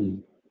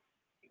eaten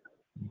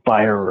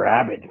by a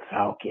rabid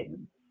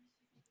falcon.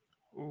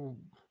 Ooh.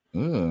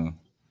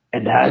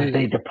 And as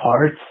they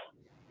depart,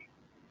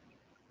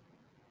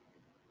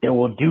 they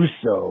will do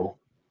so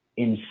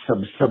in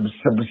subscriber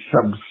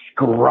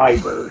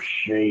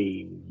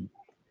shame.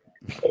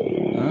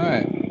 All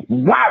right.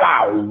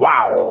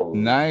 Wow.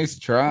 Nice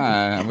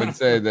try. I would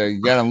say that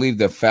you got to leave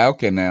the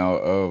Falcon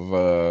out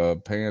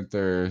of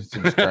Panther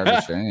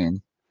subscriber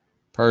shame.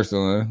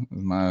 Personally,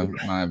 is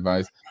my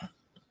advice.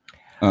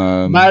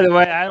 By the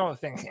way, I don't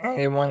think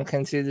anyone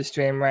can see the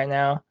stream right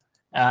now.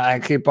 I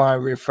keep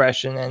on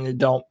refreshing and it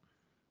don't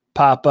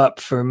pop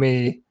up for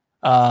me.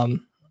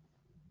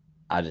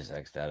 I just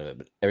X'd out of it,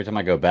 but every time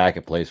I go back,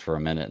 it plays for a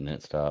minute and then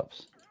it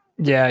stops.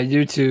 Yeah,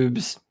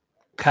 YouTube's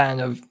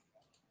kind of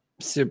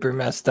super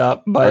messed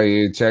up. But are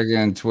you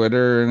checking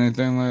Twitter or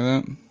anything like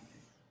that?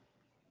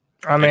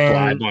 I mean, it's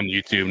live on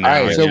YouTube now.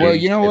 All right, so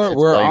you know what?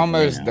 We're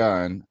almost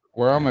done.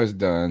 We're almost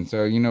done.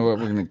 So you know what?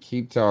 We're gonna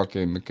keep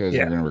talking because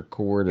we're gonna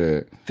record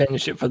it.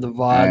 Finish it for the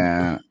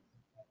VOD.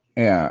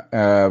 Yeah.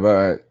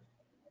 But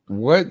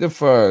what the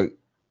fuck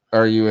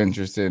are you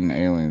interested in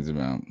aliens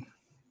about?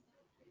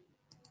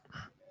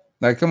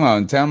 Like, come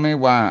on, tell me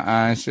why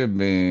I should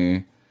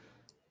be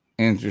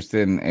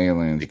interested in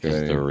aliens?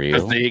 Because they're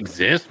Because real. they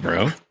exist,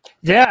 bro.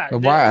 Yeah.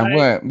 Why?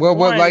 like, What?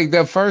 one- Like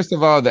the first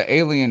of all, the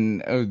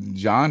alien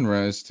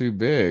genre is too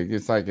big.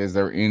 It's like, is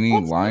there any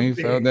What's too life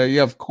out big? there?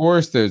 Yeah, of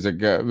course. There's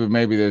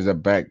maybe there's a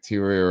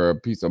bacteria or a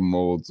piece of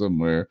mold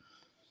somewhere.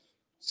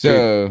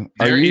 So,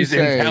 are There you is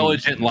saying?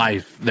 intelligent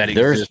life that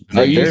There's- exists. in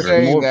Are the you there's universe.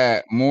 saying more-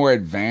 that more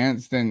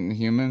advanced than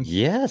humans?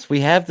 Yes, we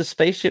have the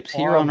spaceships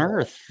here on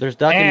Horrible. Earth. There's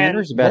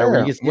documentaries about it where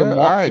you get to Well,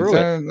 walk all right, through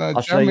it. tell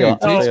I'll show me, you. I'll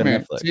show teach you on me,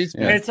 Netflix. teach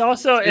me. Yeah. It's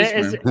also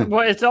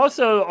it's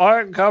also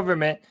our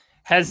government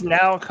has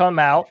now come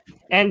out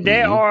and they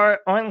Mhm. are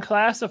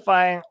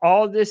unclassifying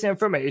all this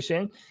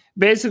information,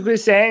 basically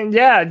saying,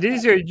 yeah,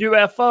 these are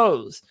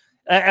UFOs,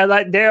 and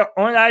like they're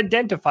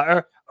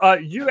unidentified or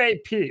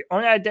UAP,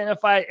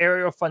 unidentified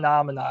aerial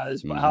phenomena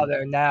is how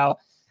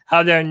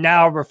they're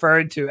now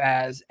referred to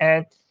as.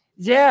 And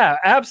yeah,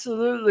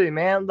 absolutely,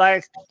 man.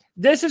 Like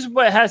this is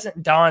what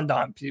hasn't dawned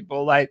on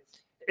people. Like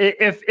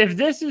if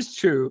this is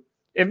true,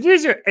 if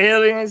these are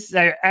aliens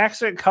that are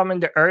actually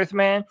coming to Earth,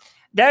 man,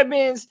 that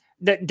means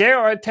that there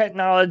are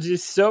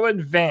technologies so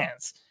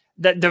advanced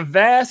that the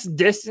vast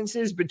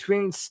distances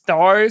between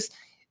stars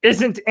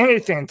isn't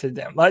anything to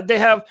them. Like they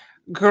have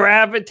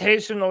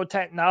gravitational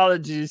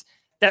technologies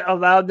that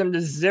allow them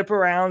to zip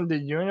around the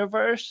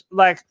universe.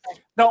 Like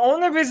the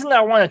only reason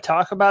I want to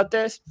talk about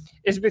this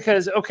is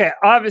because, okay,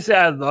 obviously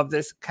I love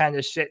this kind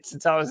of shit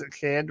since I was a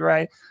kid,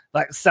 right?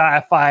 Like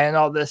sci-fi and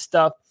all this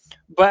stuff.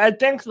 But I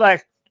think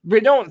like we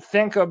don't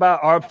think about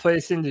our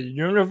place in the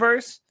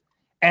universe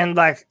and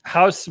like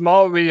how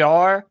small we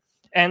are.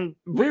 And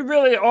we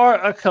really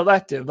are a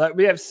collective. Like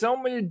we have so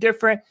many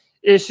different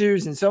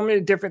issues and so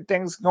many different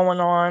things going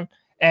on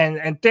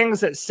and things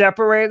that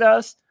separate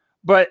us.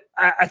 But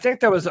I think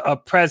there was a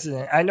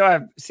president. I know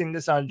I've seen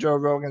this on Joe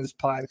Rogan's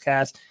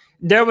podcast.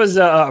 There was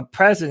a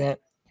president.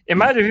 It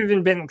might have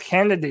even been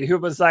Kennedy who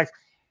was like,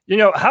 you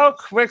know, how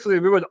quickly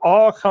we would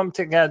all come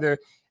together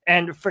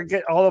and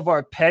forget all of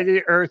our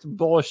petty earth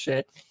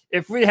bullshit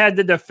if we had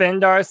to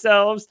defend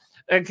ourselves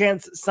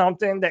against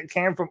something that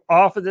came from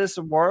off of this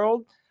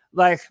world.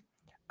 Like,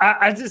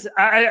 I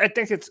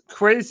think it's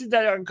crazy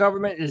that our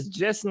government is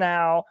just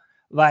now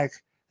like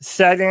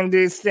setting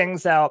these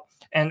things out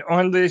and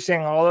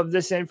unleashing all of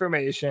this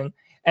information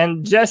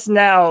and just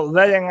now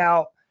letting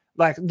out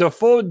like the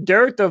full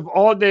dirt of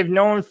all they've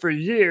known for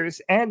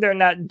years, and they're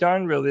not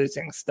done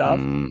releasing stuff.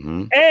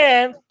 Mhm.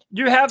 And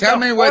you have Tell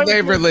the me what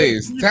they've hundreds of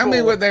released. Tell me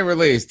people- what they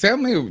released. Tell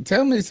me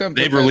something.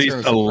 They've that's released gonna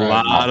a surprise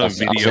lot me. of I'll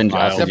video send you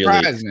files. a link.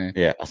 Surprise me.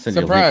 Yeah, I'll send you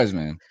a link. Surprise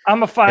me. I'm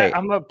gonna find. Hey,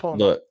 I'm gonna pull.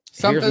 Look,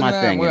 Something here's my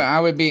that thing. I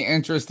would be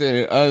interested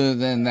in, other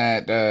than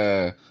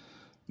that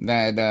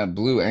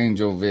Blue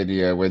Angel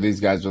video where these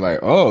guys were like,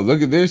 "Oh,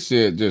 look at this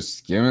shit, just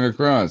skimming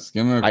across."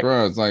 Like,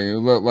 it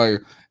looked like.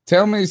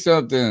 Tell me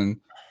something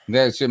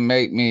that should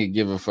make me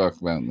give a fuck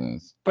about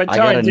this. But I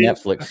got a Tony, do you-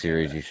 Netflix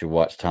series you should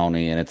watch,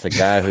 Tony, and it's a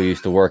guy who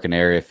used to work in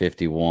Area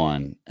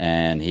 51,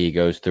 and he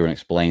goes through and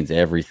explains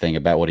everything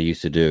about what he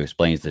used to do.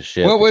 Explains the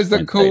ship. What was the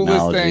explains coolest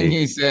technology. thing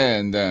he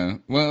said, though?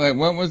 Well,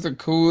 what was the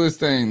coolest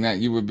thing that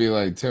you would be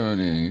like,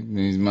 Tony,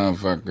 these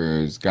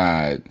motherfuckers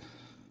got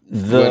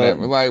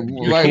whatever? Like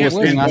coolest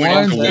what's thing I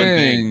one saw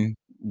thing?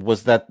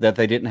 was that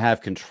they didn't have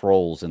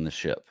controls in the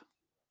ship.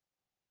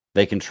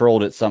 They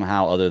controlled it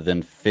somehow other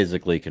than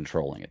physically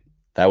controlling it.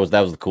 That was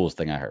the coolest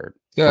thing I heard.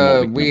 from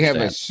what can We have a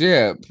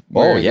understand. ship.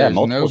 Where Oh yeah, there's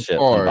multiple no ships and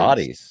parts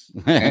bodies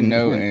and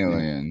no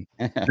alien.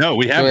 No,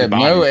 we So have we the have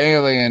bodies. no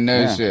alien, no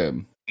Yeah. ship.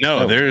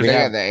 No, there's We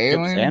have got the ships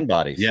alien. and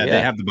bodies. yeah,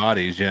 they have the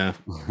bodies. Yeah,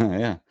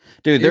 yeah,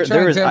 dude. You're There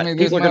trying is to tell me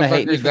this people are gonna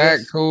hate me motherfucker's for that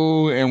this.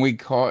 cool, and we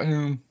caught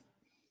him.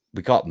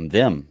 We caught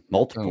them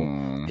multiple.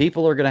 Come on.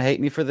 People are gonna hate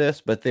me for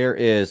this, but there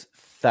is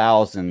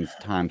thousands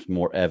times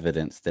more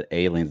evidence that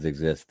aliens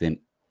exist than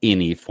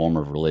any form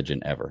of religion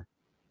ever.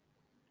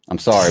 I'm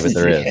sorry, but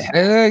there is.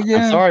 Yeah.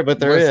 I'm sorry, but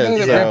there Say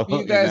is. that- So,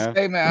 repeat that you know.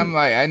 statement. I'm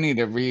like, I need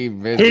to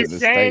revisit he's the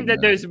saying that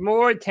statement. there's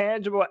more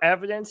tangible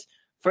evidence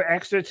for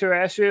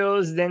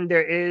extraterrestrials than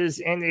there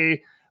is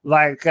any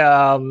like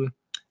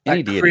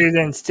Any deity.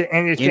 credence to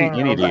anything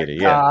Any of, like, deity,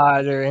 yeah.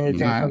 God or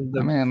anything I from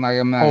the mean, like,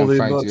 I'm not holy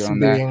gonna fight books you on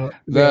that. being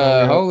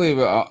The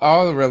real.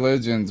 all the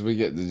religions we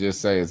get to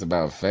just say it's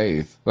about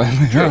faith.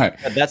 Like, right.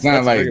 That's It's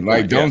not a like very good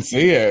point, don't yeah.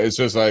 see it. It's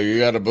just like you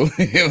gotta believe.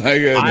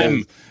 Like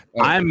it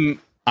is.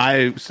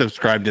 I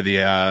subscribe to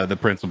the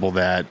principle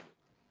that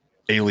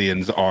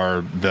aliens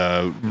are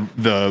the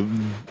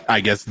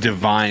I guess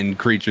divine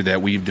creature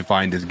that we've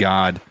defined as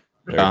God.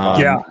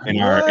 Yeah. in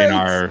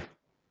our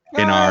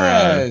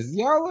Guys,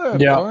 y'all are a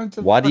Yeah. bunch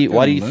of Why do you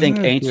fucking think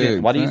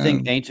lunatics,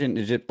 man. ancient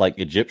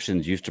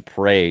Egyptians used to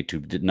pray to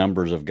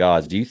numbers of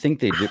gods? Do you think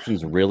the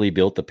Egyptians really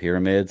built the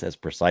pyramids as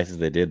precise as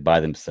they did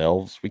by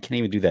themselves? We can't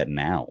even do that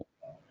now.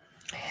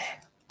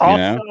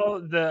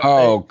 Also, the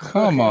Oh,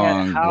 come looking at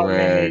on, how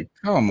Greg. many-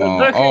 Come but on.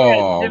 looking at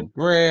Oh, the-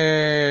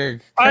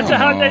 Greg. Also,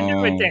 how they do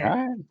come it on.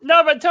 then?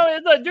 No, but Tony,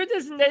 look, do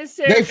this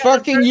naysayer. They kind of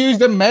fucking person.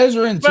 used a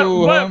measuring But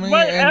tool, what- homie,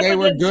 what and they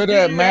were evidence good do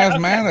at you have? Okay.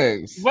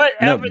 mathematics. What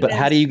No, evidence? but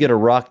how do you get a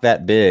rock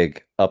that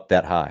big up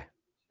that high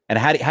And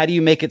how do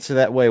you make it so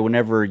that way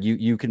whenever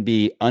you can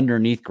be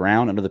underneath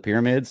ground under the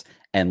pyramids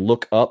and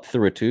look up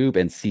through a tube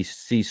and see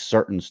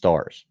certain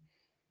stars?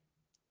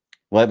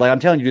 Like I'm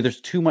telling you, there's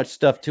too much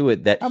stuff to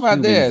it that. How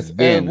about this?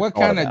 What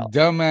kind of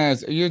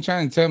dumbass are you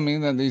trying to tell me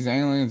that these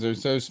aliens are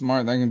so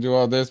smart they can do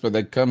all this, but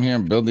they come here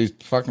and build these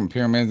fucking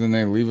pyramids and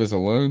they leave us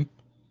alone?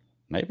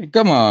 Maybe.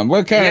 Come on,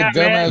 what kind of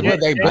dumbass would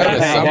they build a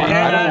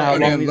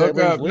submarine and look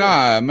up?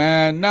 Nah,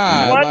 man,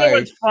 nah. You know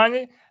what's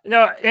funny?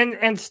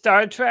 In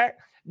Star Trek,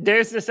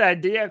 there's this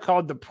idea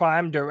called the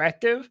Prime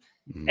Directive,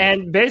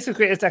 and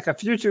basically it's like a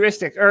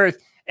futuristic Earth,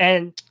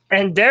 and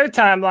their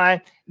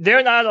timeline,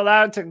 they're not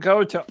allowed to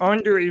go to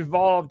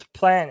under-evolved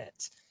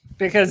planets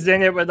because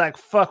then it would like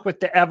fuck with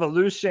the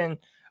evolution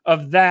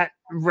of that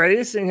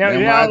race, and you're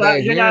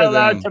not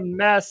allowed to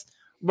mess.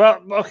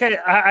 Well, okay,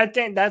 I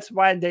think that's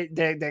why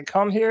they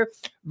come here,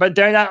 but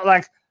they're not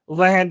like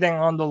landing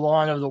on the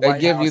lawn of the White House.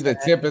 They give you the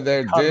tip of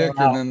their dick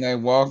and then they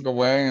walk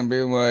away and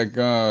be like,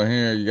 "Oh,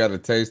 here, you got a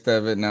taste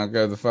of it. Now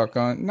go the fuck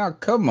on." No,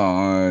 come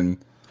on.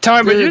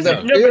 Dude,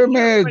 the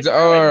pyramids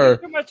are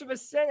too much of a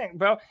cynic,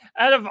 bro.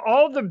 Out of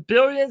all the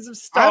billions of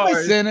stars, I'm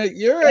a cynic.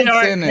 You're a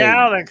cynic.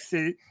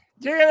 Galaxy.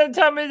 You're gonna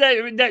tell me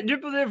that you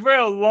believe we're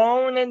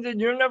alone in the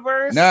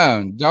universe?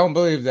 No, don't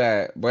believe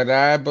that. What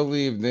I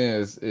believe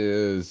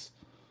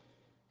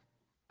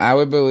I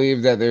would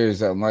believe that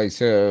there's I'll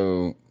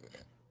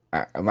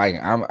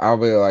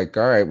be like,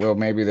 all right, well,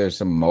 maybe there's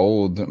some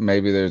mold,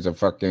 maybe there's a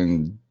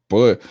fucking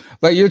butt.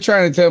 Like you're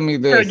trying to tell me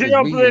this. You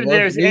don't believe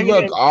there's we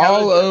look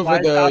all over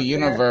the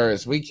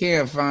universe. We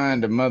can't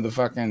find a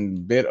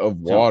motherfucking bit of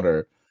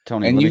water.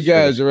 Tony, and you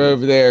guys are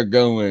over there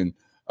going,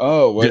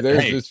 oh, well,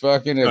 there's this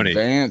fucking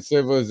advanced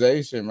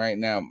civilization right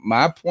now.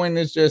 My point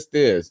is just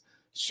this.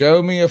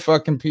 Show me a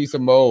fucking piece of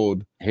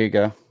mold. Here you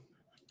go.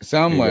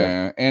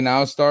 Somewhere, and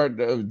I'll start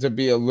to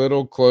be a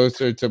little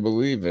closer to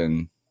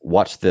believing.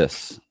 Watch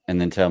this, and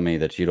then tell me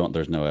that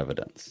there's no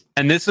evidence.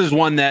 And this is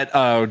one that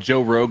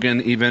Joe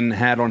Rogan even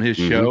had on his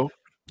show.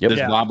 This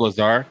Bob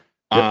Lazar.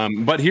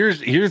 But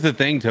here's the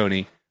thing,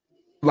 Tony.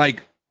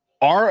 Like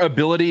our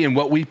ability and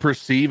what we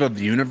perceive of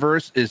the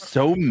universe is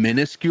so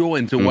minuscule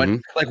into what,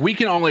 like, we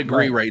can all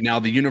agree right now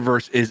the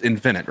universe is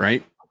infinite,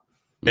 right?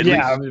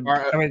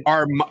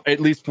 At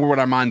least for what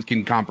our minds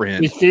can comprehend.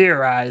 We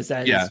theorize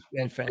that it's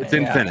infinite. It's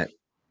infinite.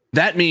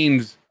 That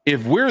means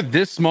if we're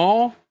this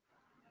small,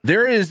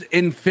 there is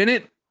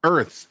infinite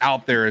Earths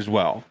out there as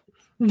well.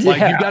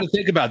 Like you got to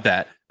think about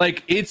that.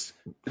 Like it's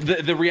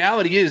the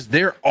reality is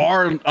there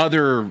are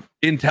other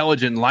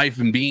intelligent life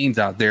and beings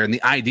out there, and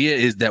the idea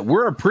is that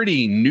we're a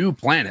pretty new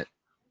planet.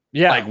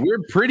 Yeah, like we're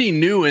pretty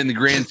new in the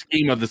grand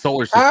scheme of the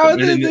solar system.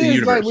 And in the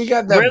universe. Like we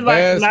got the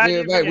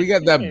best, we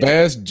got the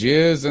best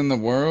jizz in the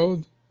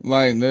world.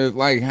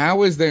 Like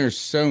how is there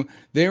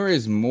there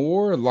is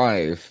more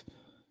life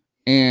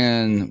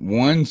in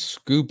one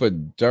scoop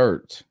of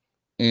dirt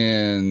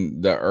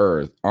on the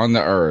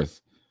earth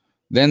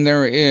than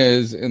there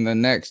is in the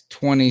next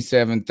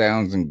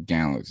 27,000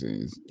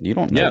 galaxies. You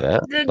don't know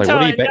that. Like,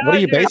 what are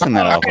you basing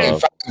that off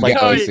of? Like,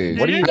 galaxies.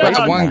 What are you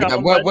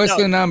basing? What's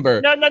the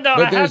number? No.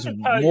 But there's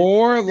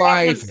more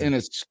life in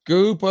a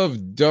scoop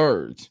of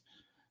dirt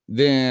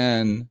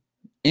than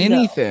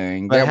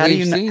anything that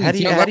we've seen. How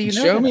do you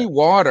know show me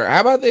water.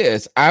 How about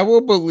this? I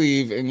will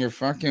believe in your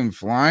fucking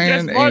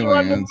flying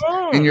aliens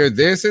and your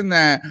this and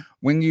that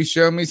when you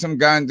show me some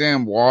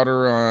goddamn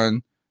water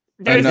on.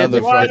 They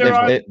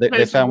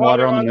found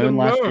water on the moon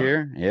last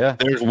year. Yeah,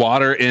 there's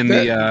water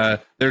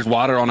there's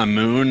water on a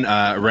moon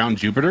around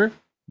Jupiter.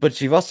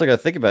 But you've also got to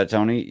think about it,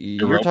 Tony.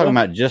 You're talking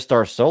about just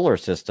our solar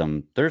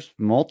system. There's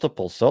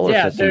multiple solar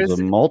systems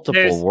with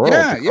multiple worlds.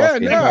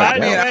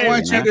 I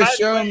want you to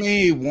show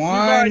me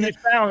one.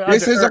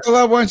 This is all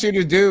I want you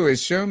to do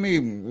is show me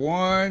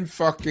one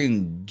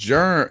fucking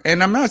germ.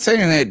 And I'm not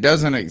saying that it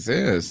doesn't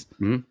exist.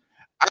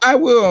 I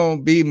will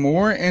be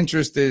more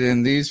interested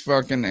in these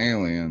fucking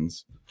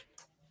aliens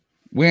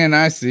when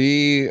I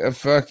see a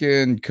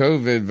fucking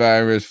COVID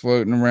virus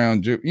floating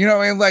around,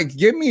 and like,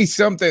 give me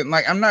something.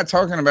 Like, I'm not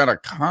talking about a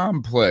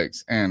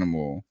complex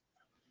animal.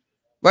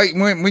 Like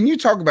when you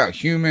talk about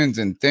humans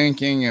and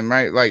thinking and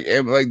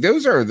like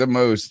those are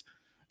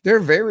they're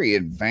very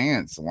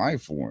advanced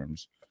life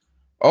forms.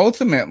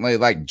 Ultimately,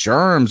 like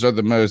germs are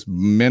the most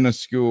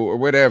minuscule or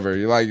whatever.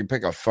 You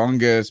pick a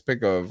fungus,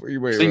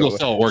 single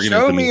cell organism.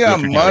 Show me a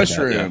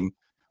mushroom.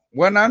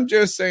 What I'm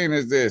just saying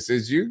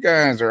is you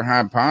guys are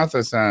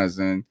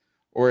hypothesizing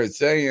or it's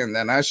saying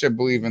that I should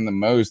believe in the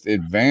most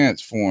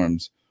advanced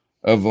forms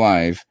of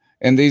life.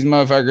 And these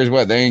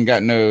motherfuckers, they ain't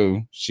got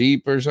no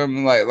sheep or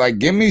something? Like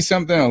give me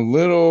something a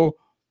little,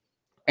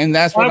 and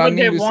that's what I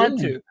need to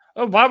see.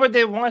 Why would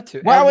they want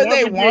to? Why would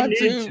they want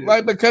to?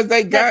 Like, because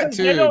they got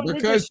to.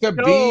 Because to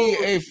be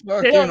a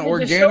fucking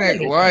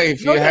organic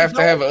life, you have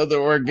to have other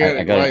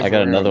organic life. I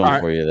got another one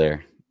for you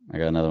there.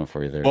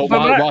 Well,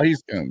 while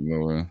he's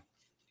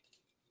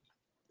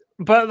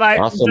but like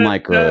also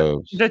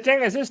microbes. The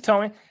thing is this,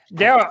 Tony.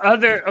 There are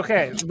other.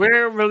 Okay,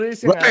 we're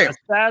releasing a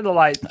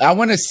satellite. I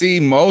want to see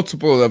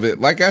multiple of it.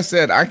 Like I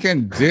said, I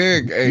can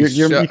dig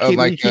you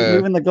keep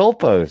moving the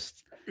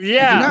goalpost.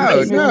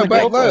 Yeah. No,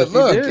 but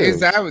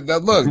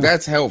look,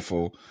 that's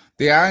helpful.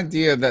 The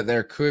idea that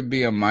there could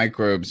be a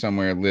microbe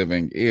somewhere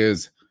living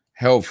is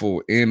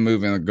helpful in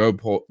moving the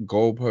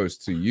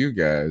goalpost to you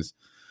guys.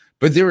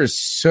 But there is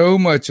so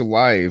much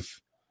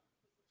life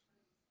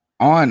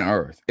on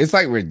Earth. It's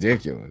like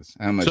ridiculous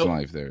how much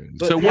life there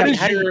is. So what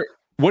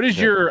is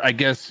your I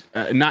guess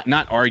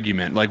not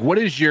argument, like what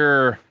is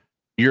your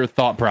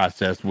thought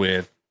process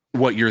with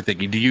what you're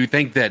thinking? Do you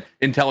think that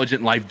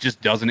intelligent life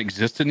just doesn't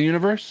exist in the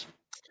universe?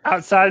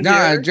 Outside? No,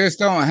 I just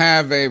don't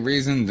have a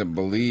reason to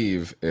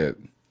believe it.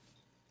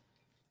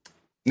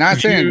 Not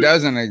saying it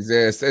doesn't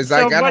exist. It's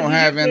like I don't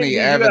have any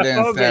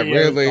evidence that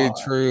really,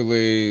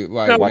 truly,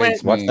 like.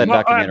 What's that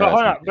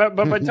documentary?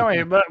 But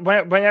Tony,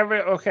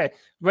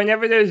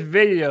 whenever there's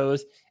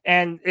videos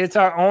and it's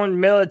our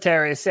own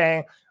military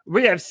saying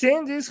we have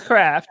seen these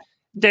craft,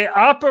 they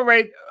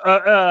operate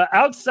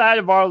outside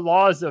of our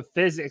laws of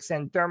physics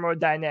and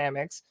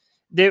thermodynamics.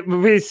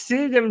 We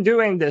see them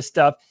doing this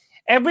stuff,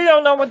 and we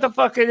don't know what the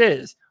fuck it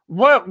is.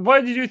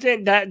 What do you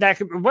think that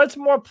could be? What's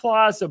more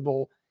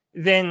plausible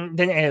than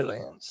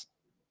aliens?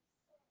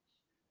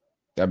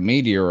 A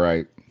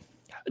meteorite.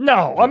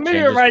 No, a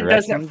meteorite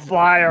doesn't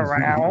fly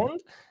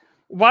around.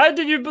 Why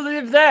do you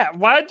believe that?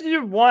 Why do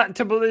you want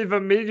to believe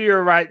a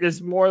meteorite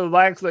is more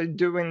likely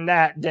doing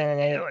that than an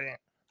alien?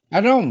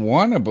 I don't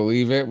want to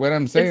believe it. What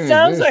I'm saying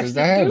is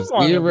I have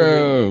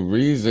zero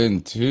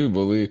reason to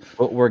believe.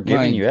 But we're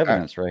giving you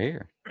evidence right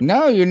here.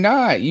 No, you're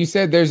not. You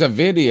said there's a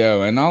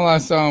video, and all I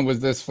saw was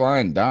this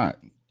flying dot.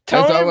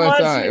 That's all I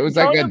saw. It was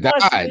like a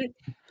dot.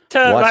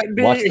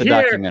 Watch the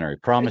documentary.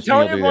 Promise me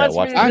you'll do that.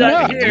 Watch I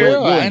know.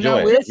 You'll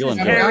enjoy it. I'm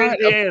not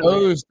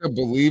opposed to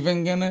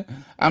believing in it.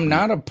 I'm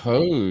not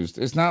opposed.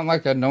 It's not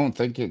like I don't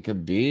think it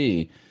could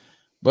be.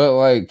 But,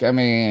 like, I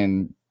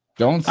mean,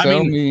 don't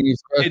sell me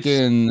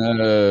fucking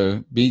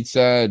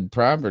beachside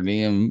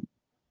property in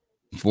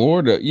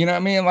Florida. You know what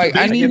I mean? Like,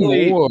 I need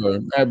more,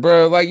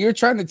 bro. Like, you're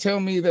trying to tell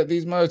me that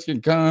these mothers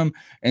can come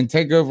and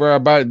take over our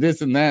body,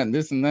 this and that, and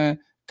this and that.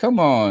 Come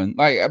on.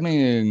 Like, I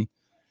mean,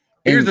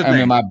 here's the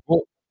thing.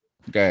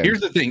 Here's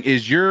the thing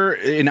is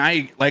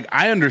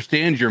I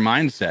understand your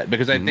mindset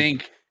because I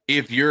think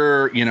if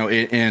you're,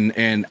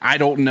 and I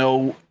don't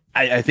know,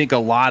 I think a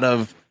lot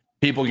of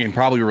people can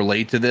probably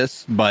relate to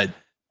this, but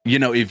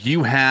if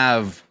you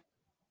have,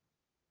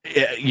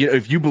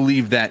 if you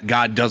believe that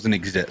God doesn't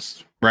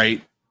exist,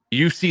 right?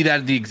 You see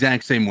that the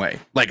exact same way.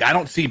 Like, I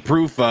don't see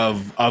proof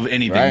of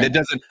anything. Right.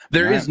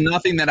 There is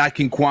nothing that I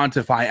can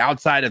quantify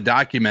outside of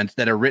documents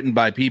that are written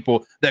by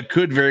people that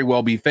could very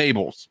well be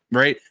fables,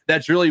 right?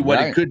 That's really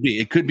what it could be.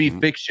 It could be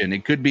fiction.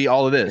 It could be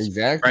all of this.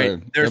 Exactly.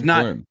 Right? There's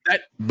not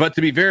that, but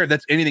to be fair,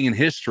 that's anything in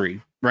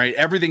history, right?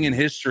 Everything in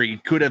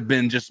history could have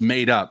been just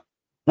made up.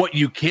 What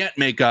you can't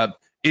make up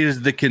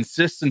is the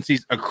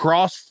consistencies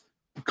across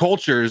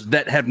cultures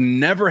that have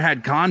never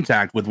had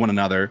contact with one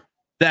another,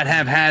 that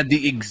have had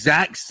the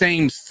exact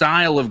same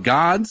style of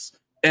gods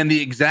and the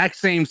exact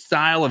same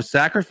style of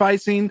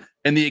sacrificing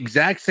and the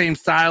exact same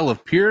style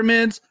of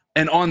pyramids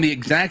and on the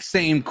exact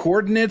same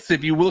coordinates.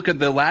 If you look at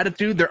the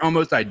latitude, they're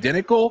almost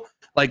identical.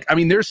 Like, I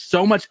mean, there's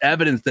so much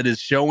evidence that is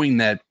showing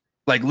that,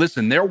 like,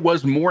 listen, there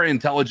was more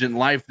intelligent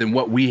life than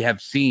what we have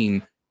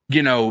seen,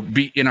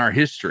 be in our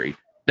history.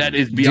 That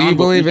is beyond. Do you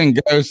believe in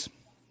ghosts?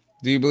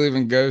 Do you believe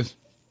in ghosts?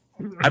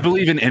 I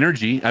believe in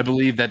energy. I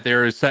believe that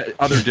there is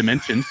other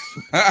dimensions.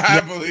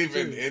 I believe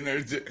in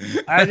energy.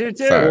 I do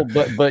too. Well,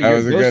 but that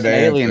was a good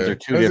aliens answer. are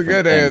two That's a different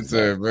good things,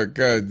 answer. But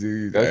God,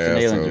 dude,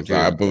 aliens are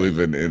I believe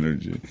in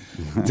energy.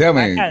 Tell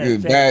me,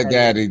 Bad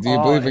Daddy, do you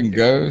believe in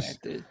ghosts?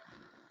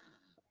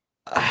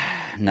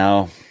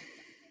 No.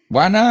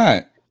 Why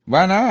not?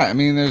 Why not? I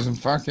mean, there's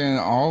fucking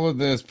all of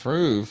this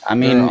proof. I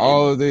mean,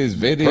 all of these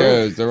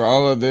videos. There are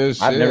all of this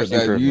shit I've never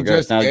seen proof you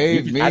just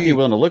gave me. I'd be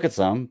willing to look at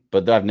some,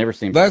 but I've never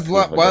seen. Let's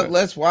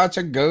watch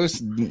a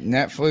ghost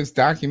Netflix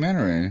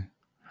documentary.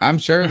 I'm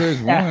sure there's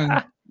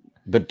one.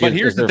 But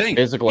here's the thing: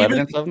 physical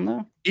evidence of them,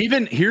 though.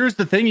 Even here's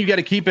the thing: you got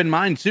to keep in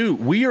mind too.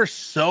 We are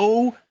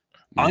so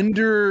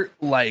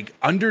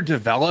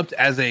underdeveloped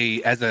as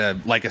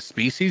a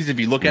species. If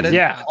you look at it,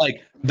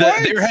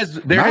 there has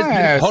been,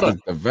 hold on,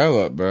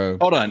 developed, bro.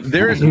 Hold on,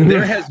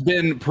 there has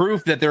been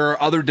proof that there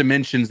are other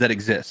dimensions that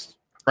exist.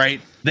 Right?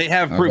 They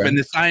have proof, and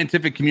the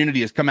scientific community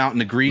has come out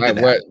and agreed to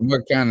that.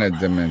 What kind of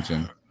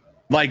dimension?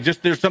 Like,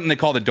 just there's something they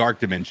call the dark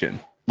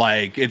dimension.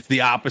 Like, it's the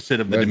opposite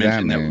of the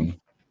dimension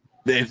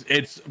that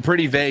it's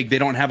pretty vague. They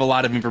don't have a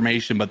lot of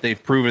information, but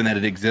they've proven that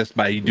it exists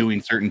by doing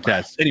certain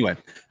tests. Anyway,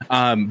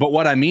 but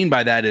what I mean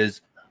by that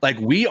is, like,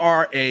 we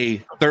are a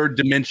third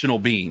dimensional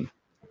being,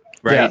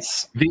 right?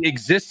 Yes. The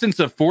existence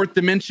of fourth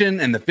dimension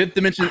and the fifth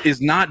dimension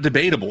is not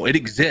debatable. It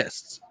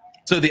exists.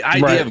 So the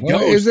idea of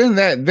ghosts, isn't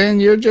that, then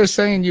you're just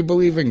saying you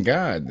believe in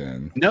God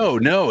then? No,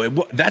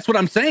 that's what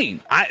I'm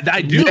saying.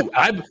 I do.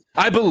 Yeah.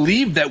 I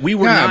believe that we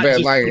were not.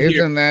 But like,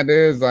 isn't that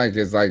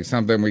it's like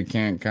something we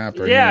can't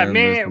comprehend? Yeah, I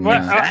mean,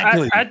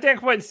 I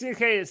think what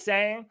CK is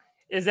saying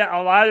is that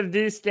a lot of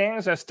these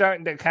things are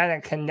starting to kind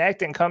of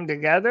connect and come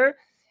together.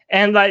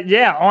 And like,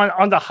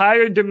 on the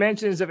higher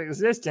dimensions of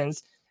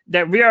existence,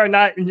 that we are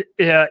not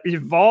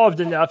evolved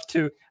enough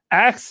to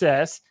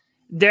access,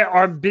 there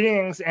are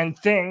beings and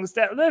things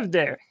that live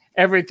there.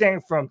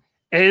 Everything from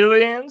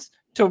aliens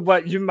to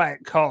what you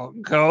might call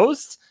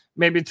ghosts,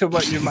 maybe to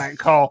what you might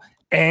call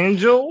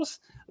angels.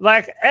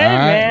 Like, hey,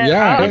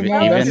 man.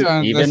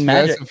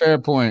 That's a fair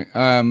point.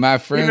 My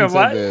friend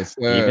said this.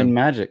 Even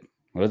magic.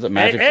 What is it?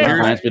 Magic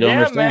science we don't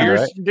understand, here's,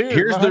 right?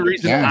 Here's the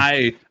reason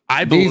I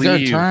believe... These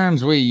are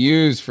terms we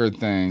use for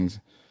things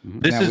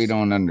that we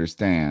don't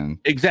understand.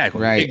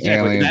 Exactly. Right.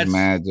 Exactly. Aliens, That's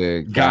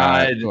magic,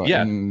 God.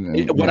 Yeah.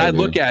 What I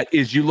look at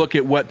is you look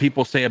at what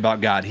people say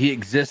about God. He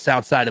exists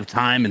outside of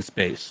time and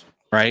space,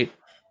 right?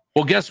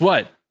 Well, guess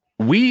what?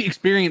 We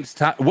experience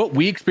time. What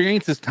we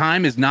experience as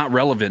time is not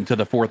relevant to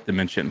the fourth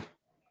dimension.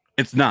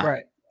 It's not.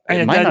 Right.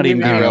 It might not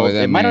even be relevant.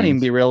 It might not even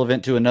be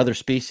relevant to another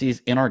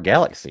species in our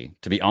galaxy,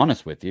 to be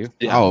honest with you.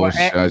 Yeah. Oh,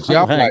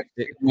 y'all like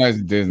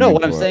Disney. No,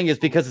 what I'm saying is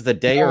because it's a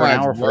day or an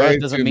hour for us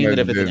doesn't mean that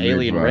if it's an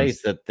alien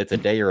race that it's a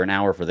day or an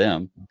hour for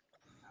them.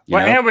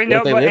 And we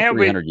know, they live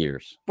 300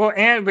 years. Well,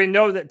 and we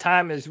know that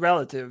time is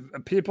relative.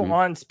 People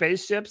on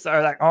spaceships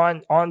are like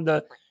on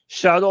the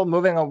shuttle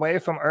moving away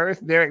from Earth.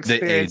 They're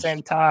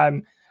experiencing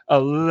time a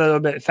little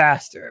bit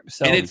faster.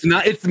 So, and it's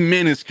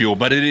minuscule,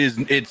 but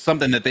it's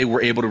something that they were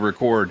able to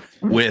record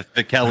with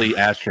the Kelly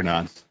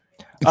astronauts.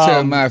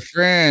 So my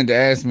friend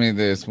asked me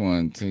this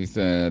once. He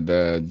said,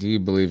 do you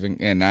believe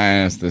in, and I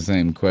asked the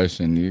same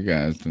question you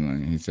guys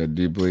tonight. He said,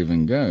 do you believe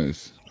in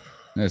ghosts?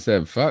 And I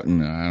said, fuck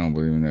no, I don't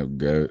believe in no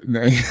ghosts.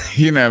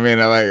 You know what I mean?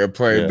 I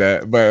played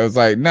that, but it was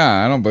like,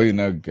 nah, I don't believe in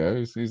no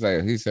ghosts. He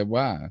said,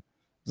 why? I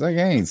was like,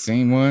 I ain't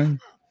seen one.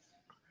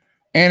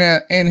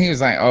 And he was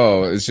like,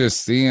 "Oh, it's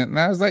just seeing." And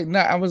I was like, "No,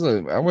 I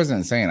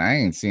wasn't saying I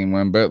ain't seen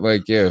one, but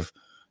like if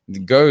the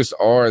ghosts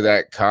are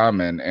that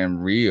common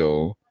and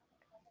real,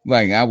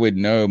 like I would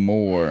know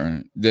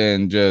more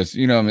than just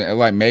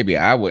like maybe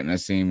I wouldn't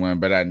have seen one,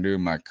 but I knew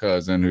my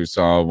cousin who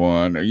saw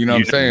one. Or, you know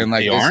what I'm saying?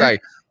 Like it's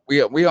like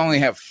we only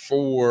have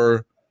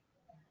 4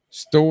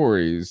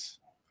 stories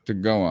to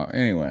go on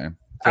anyway.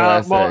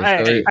 I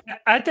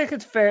think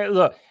it's fair.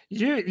 Look,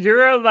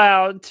 you're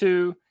allowed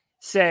to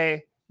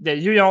say that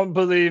you don't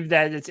believe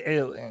that it's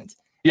aliens.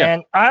 Yeah.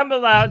 And I'm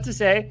allowed to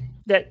say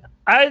that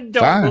I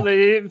don't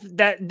believe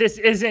that this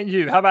isn't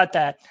you. How about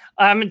that?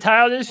 I'm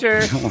entirely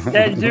sure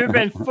that you've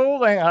been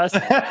fooling us.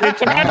 You're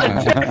trying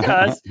to trick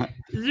us.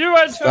 You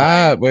are trying.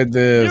 Stop with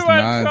this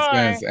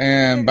nonsense.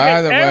 And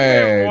by the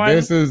way,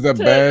 this is the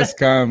best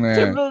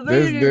comment.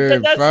 This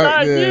dude, that's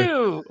not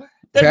you.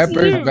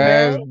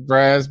 Tepper's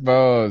brass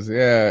balls.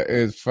 Yeah,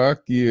 it's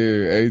fuck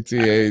you,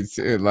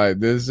 ATH. Like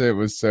this shit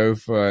was so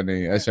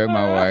funny. I showed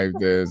my wife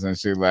this and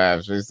she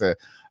laughed. She said,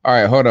 all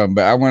right, hold on,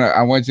 but I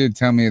want you to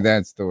tell me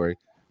that story.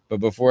 But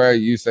before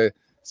you say,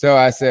 so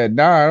I said,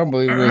 no, I don't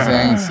believe this.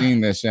 I ain't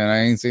seen this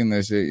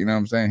shit. You know what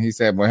I'm saying? He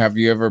said, well, have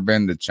you ever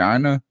been to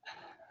China?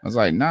 I was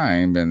like, nah, I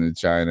ain't been to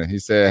China. He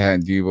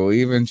said, do you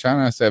believe in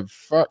China? I said,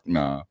 fuck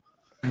no.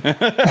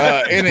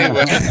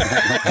 Anyway.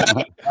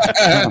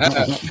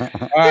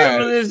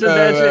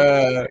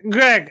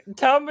 Greg,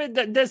 tell me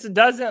that this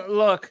doesn't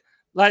look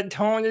like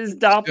Tony's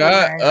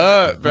doppelganger.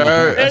 Shut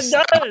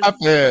up,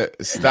 bro.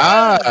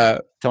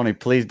 Stop. Tony,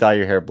 please dye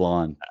your hair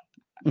blonde.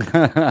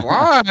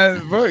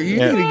 Blonde, bro. You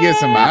need to get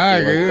some eye.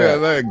 You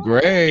look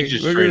great. He's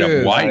just straight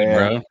up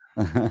white,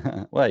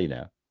 bro. Well, you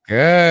know.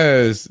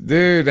 Yes,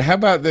 dude. How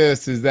about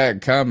this? Is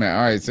that comment?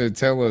 All right, so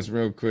tell us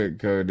real quick,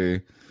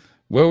 Cody.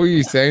 What were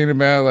you saying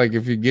about like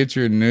if you get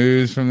your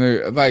news from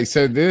there? Like,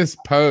 so this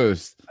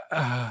post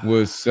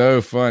was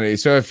so funny.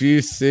 So if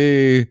you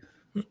see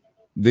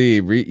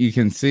you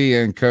can see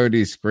in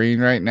Cody's screen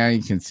right now,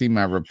 you can see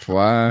my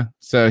reply.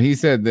 So he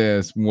said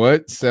this: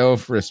 what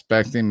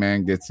self-respecting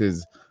man gets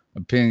his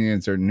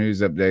opinions or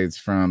news updates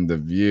from The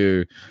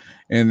View?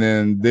 And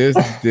then this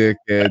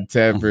dickhead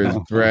Tepper's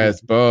brass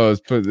balls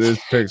put this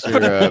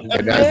picture up,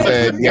 and I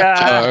said,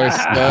 "Yeah,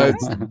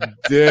 studs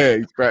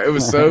dick." Right? It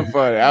was so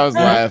funny. I was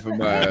laughing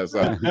my ass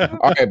off.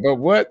 All right, but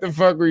what the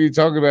fuck were you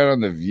talking about on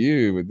The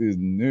View with this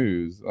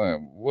news? Like,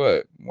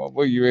 what? What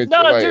were you into?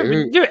 No,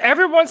 dude,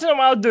 every once in a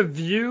while, The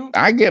View.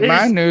 I get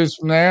my news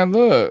from there.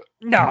 Look,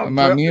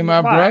 me and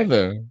my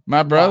brother,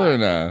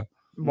 and I.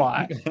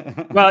 Why?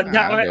 Well,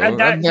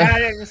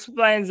 that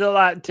explains a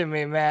lot to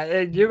me,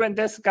 man. You and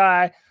this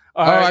guy.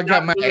 I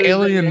got my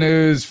alien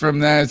news from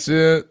that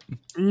shit.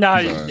 No,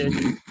 you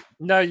didn't.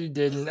 No, you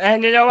didn't.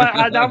 And you know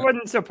what? That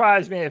wouldn't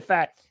surprise me if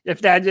that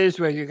is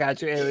where you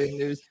got your alien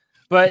news.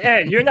 But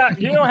hey, you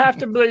don't have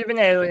to believe in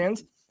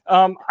aliens.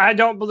 I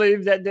don't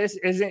believe that this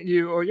isn't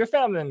you or your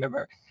family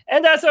member,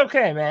 and that's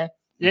okay, man.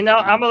 You know,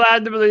 I'm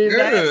allowed to believe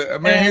that. I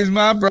mean, he's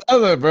my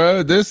brother,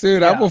 bro. This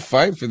dude, I will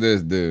fight for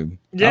this dude.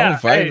 I will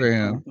fight for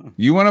him.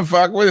 You want to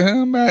fuck with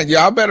him, man?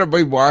 Y'all better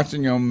be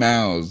watching your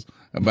mouths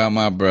about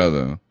my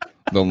brother.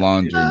 The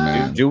laundry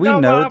man. Do we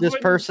know this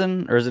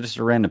person, or is it just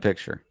a random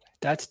picture?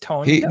 That's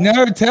Tony.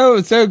 Tell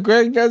him. So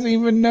Greg doesn't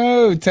even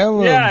know. Tell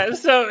him. Yeah.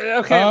 So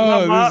okay.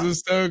 Oh, this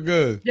is so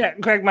good. Yeah,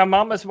 Greg. My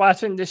mom was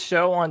watching this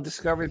show on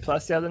Discovery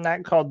Plus the other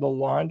night called The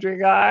Laundry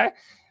Guy,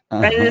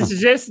 and it's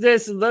just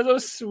this little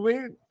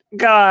sweet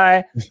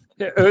guy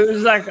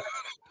who's like,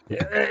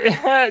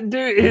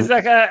 dude, he's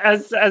like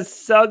as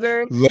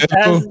southern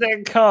as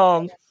they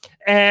come,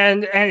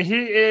 and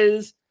he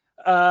is.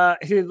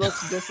 He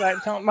looks just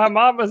like Tony. My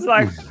mom was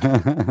like,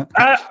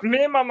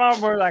 me and my mom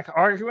were like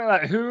arguing,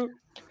 like who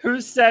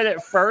said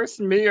it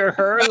first, me or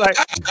her? Like,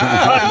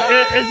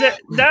 is it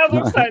that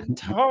looks like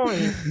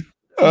Tony?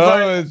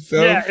 It's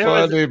so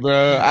funny,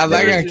 bro. I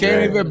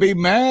can't even be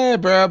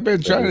mad, bro. I've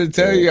been trying to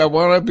tell you I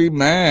want to be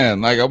mad.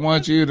 Like I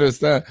want you to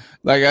stop.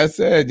 Like I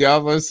said,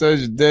 y'all are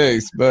such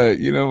dicks, but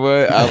you know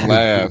what? I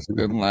laughed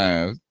and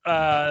laughed.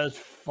 It's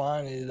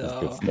funny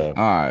though. All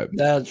right,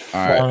 that's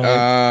funny.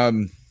 All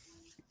right.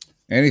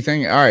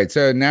 Anything? All right.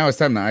 So now it's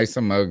time to ice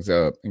some mugs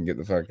up and get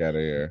the fuck out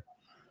of here.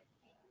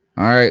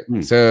 All right.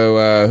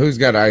 So who's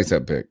got an ice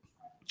up pick?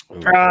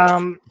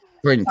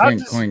 Clink.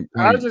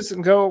 I'll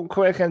just go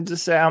quick and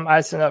just say I'm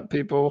icing up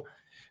people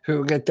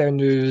who get their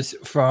news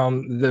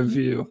from The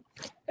View.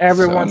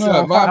 Every once in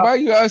a while. Why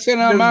you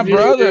icing up my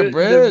brother,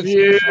 Brett?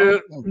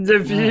 The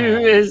View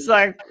is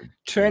like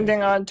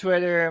trending on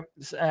Twitter,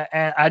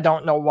 and I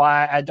don't know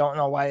why. I don't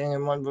know why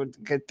anyone would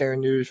get their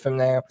news from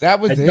there. That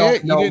was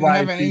it? You didn't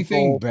have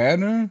anything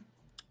better?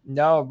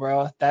 No,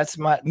 bro. That's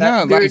my...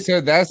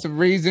 so that's the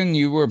reason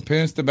you were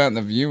pissed about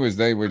The View is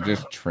they were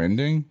just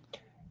trending?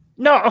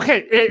 No,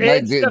 okay. Did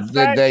they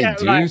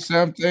do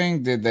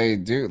something? Did they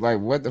do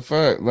what the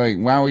fuck? Like,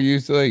 why were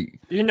you like?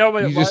 You know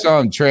what? You just saw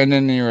them trending,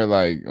 and you were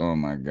like, "Oh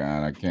my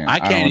god, I can't! I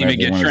can't even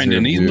get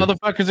trending. These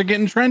motherfuckers are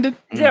getting trended."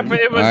 Yeah, but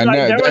it was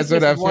there was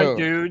this one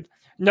dude.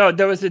 No,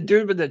 there was a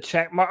dude with a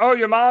check mark. Oh,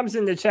 your mom's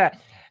in the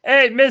chat.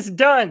 Hey, Miss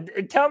Dunn,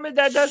 tell me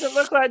that doesn't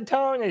look like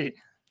Tony.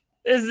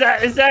 Is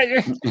that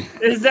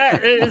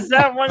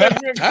one of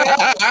your kids?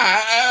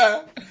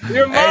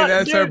 Your mom, hey,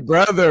 that's her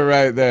brother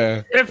right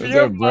there. If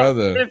your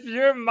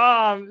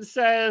mom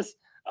says,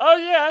 "Oh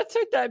yeah, I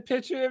took that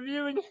picture of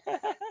you,"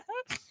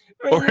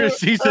 or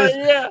she says,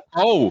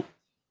 "Oh,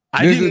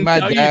 this is my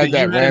dad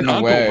that ran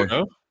away."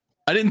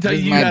 I didn't tell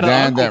this you my had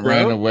dad an that uncle,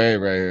 ran bro. away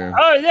right here.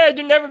 Oh yeah,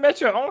 you never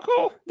met your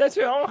uncle? That's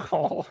your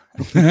uncle.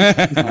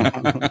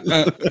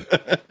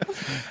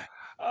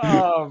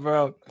 Oh,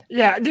 bro.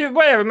 Yeah, dude,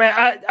 whatever,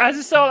 man. I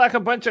just saw like a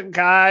bunch of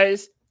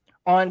guys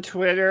on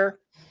Twitter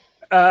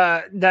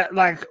that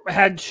like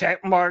had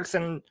check marks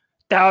and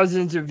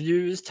thousands of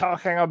views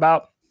talking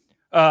about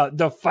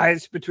the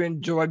fights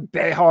between Joy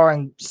Behar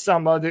and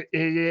some other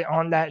idiot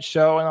on that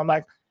show. And I'm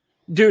like,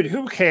 dude,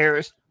 who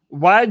cares?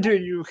 Why do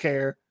you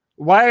care?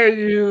 Why are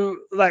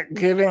you like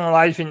giving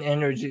life and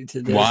energy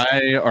to this?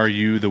 Why are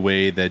you the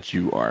way that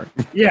you are?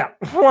 Yeah,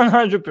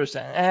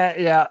 100%.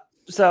 Yeah.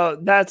 So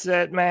that's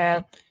it,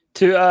 man.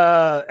 To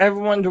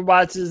everyone who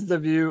watches The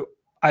View,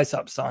 ice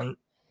up, son.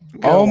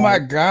 Go on. My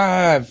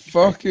god,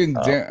 fucking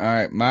all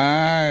right,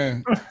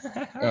 my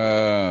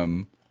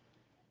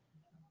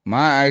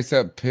ice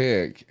up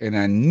pick, and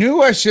I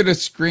knew I should have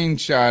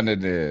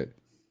screenshotted it.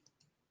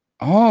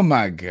 Oh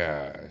my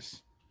gosh.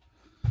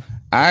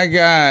 I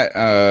got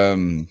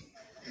my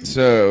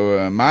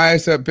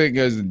ice up pick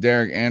goes to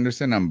Derek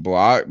Anderson. I'm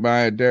blocked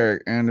by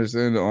Derek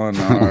Anderson on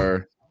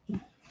our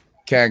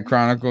Cat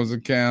Chronicles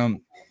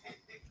account.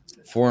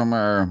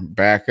 Former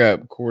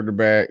backup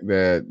quarterback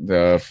that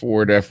the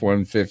Ford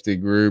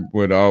F-150 group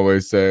would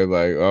always say,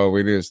 like, "Oh,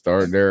 we didn't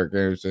start Derek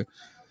Anderson."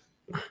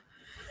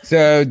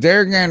 So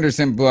Derek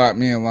Anderson blocked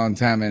me a long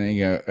time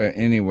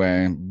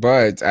anyway,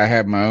 but I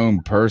have my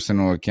own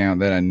personal account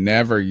that I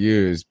never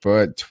use.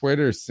 But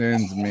Twitter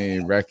sends me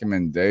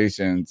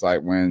recommendations,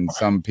 like when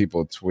some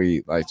people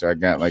tweet. Like, so I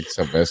got like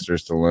Sylvester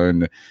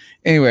Stallone.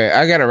 Anyway,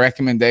 I got a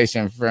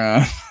recommendation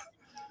from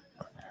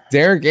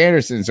Derek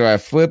Anderson. So I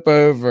flip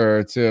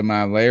over to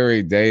my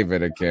Larry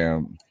David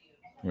account,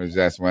 which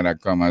that's what I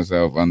call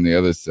myself on the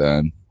other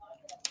side.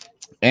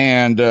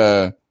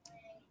 And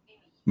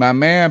my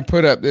man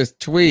put up this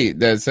tweet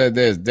that said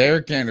this: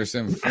 Derek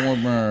Anderson,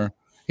 former,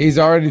 he's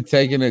already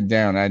taken it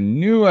down. I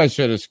knew I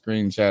should have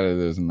screenshotted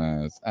this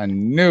mess. I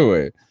knew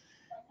it.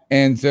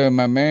 And so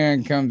my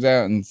man comes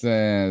out and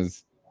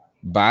says,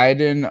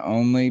 Biden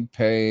only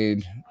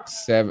paid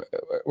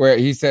where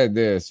he said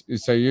this.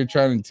 So you're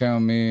trying to tell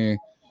me,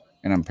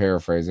 and I'm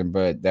paraphrasing,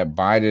 but that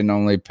Biden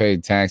only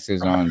paid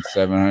taxes on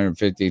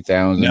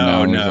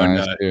 $750,000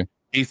 last year.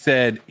 He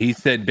said I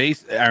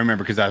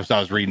remember because I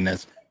was reading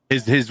this.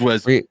 His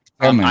was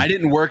I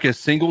didn't work a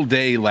single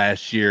day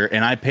last year,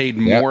 and I paid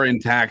more in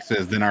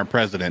taxes than our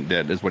president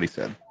did, is what he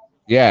said.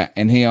 Yeah,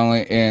 and he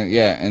only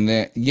and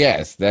then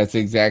yes, that's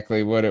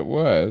exactly what it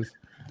was.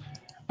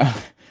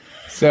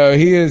 So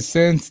he has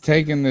since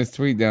taken this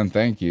tweet down.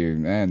 Thank you,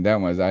 man.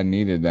 I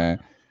needed that.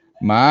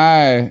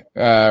 My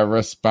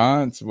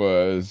response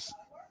was,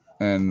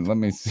 and let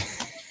me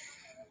see.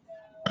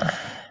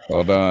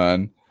 Hold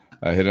on.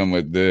 I hit him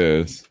with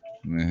this.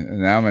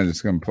 Now I'm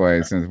just gonna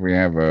play since we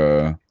have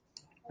a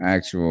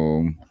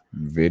actual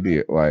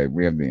video, like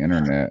we have the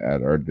internet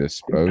at our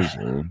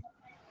disposal.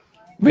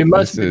 We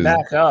must be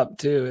back up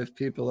too if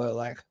people are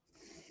like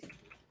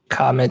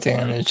commenting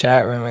in the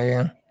chat room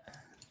again.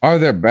 Oh,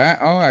 they're back.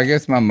 Oh, I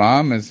guess my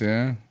mom is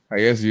here. I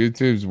guess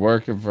YouTube's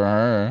working for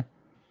her.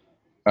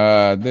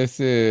 This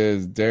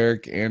is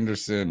Derek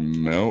Anderson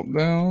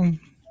meltdown.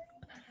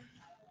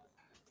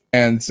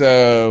 And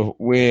so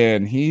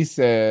when he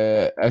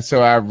said,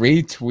 so I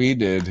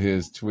retweeted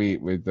his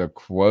tweet with the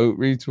quote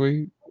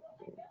retweet,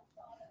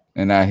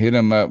 and I hit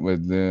him up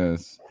with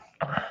this.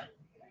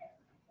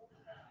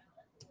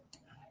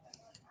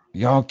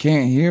 Y'all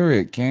can't hear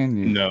it, can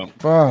you? No.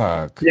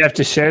 Fuck. You have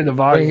to share the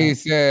volume. But he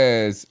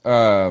says,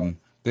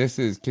 this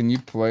is, can you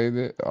play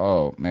this?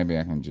 Oh, maybe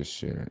I can just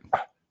share it.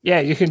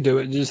 Yeah, you can do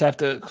it. You just have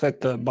to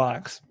click the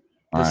box.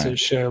 This is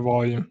share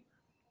volume.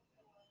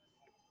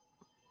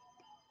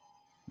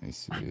 Let me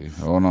see.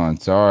 Hold on.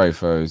 Sorry,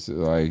 folks.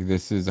 Like,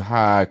 this is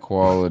high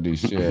quality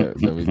shit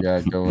that we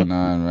got going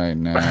on right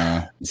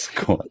now. It's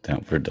going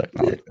down for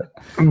technology.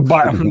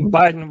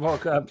 Biden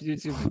woke up.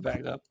 YouTube is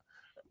back up.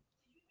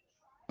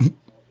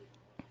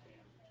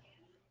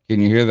 Can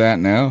you hear that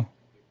now?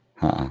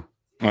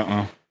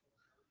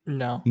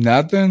 No.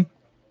 Nothing?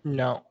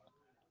 No.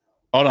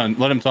 Hold on.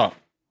 Let him talk.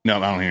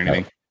 No, I don't hear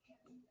anything.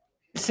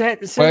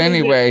 But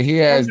anyway, he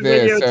has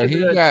this. So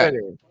he got.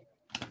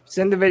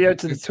 Send the video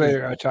to the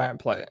Twitter. I'll try and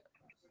play it.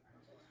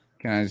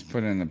 Can I just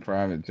put it in the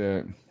private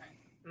chat?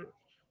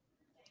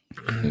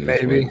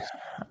 Maybe.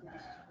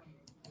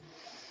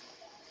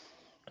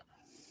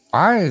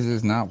 Why is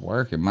this not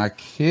working? My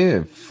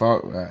kid,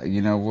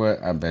 you know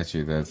what? I bet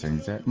you that's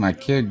exact. My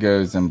kid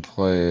goes and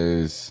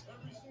plays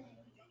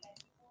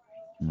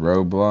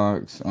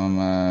Roblox on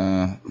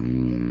my.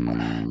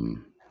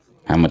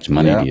 How much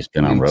money do you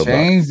spend on Roblox? He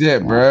changed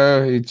it,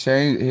 bro. He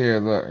changed. Here,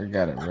 look, I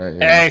got it right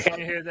here. Hey, can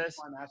you hear this?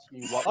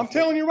 I'm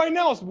telling you right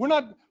now,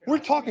 we're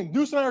talking.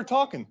 Deuce and I are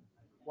talking.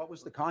 What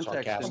was the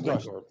context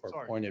or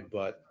pointed?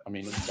 But I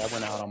mean, that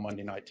went out on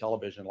Monday Night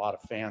Television. A lot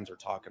of fans are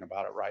talking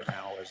about it right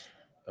now as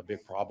a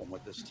big problem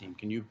with this team.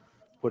 Can you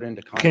put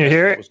into context Can you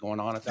hear what it? was going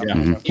on at that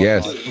moment?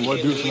 Yes.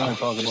 What Deuce and I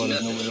talk about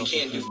is nobody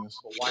else's business.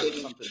 Why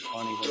is something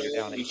funny when you're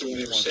down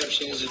 18 points?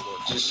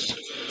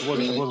 It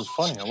wasn't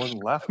funny. I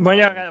wasn't laughing. When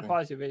y'all gotta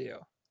pause your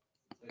video.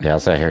 Yeah,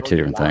 I'll say here two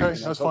different Okay,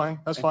 things. that's fine.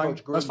 That's fine.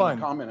 That's fine.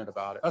 Commented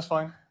about it. That's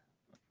fine.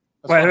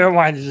 Wait,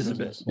 rewind it just a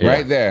bit.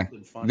 Right there.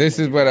 This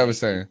is what I was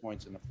saying.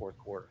 Points in the fourth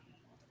quarter.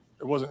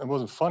 It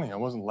wasn't funny. I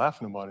wasn't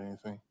laughing about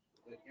anything.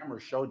 The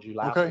camera showed you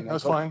laughing. Okay,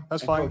 that's fine.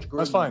 That's fine.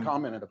 That's fine.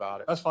 Commented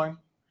about it. That's fine.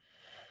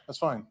 That's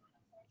fine.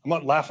 I'm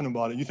not laughing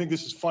about it. You think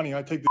this is funny?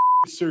 I take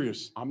this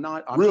serious. I'm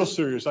not. Real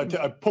serious. I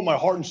put my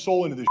heart and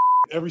soul into this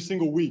every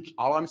single week.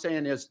 All I'm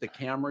saying is the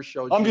camera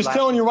showed you. I'm just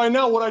telling you right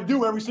now what I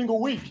do every single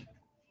week.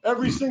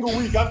 Every single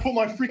week, I put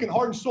my freaking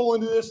heart and soul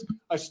into this.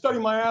 I study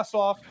my ass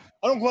off.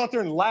 I don't go out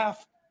there and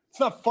laugh. It's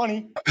not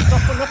funny.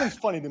 Nothing's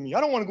funny to me. I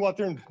don't want to go out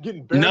there and get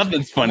embarrassed.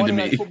 Nothing's funny to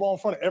me. Football in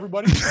front of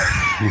everybody.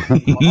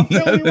 I'm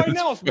telling you right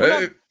now.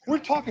 We're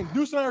talking.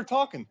 Deuce and I are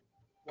talking.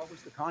 What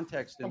was the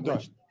context in I'm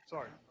which? done.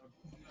 Sorry.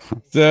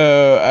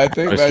 So I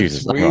think my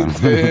Excuses, tweet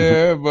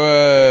there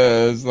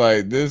was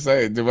like this.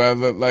 Like, do I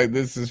look like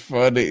this is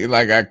funny?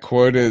 Like I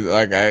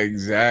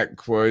exact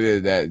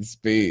quoted that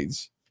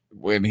speech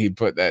when he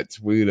put that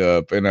tweet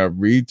up, and I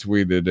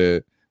retweeted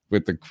it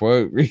with the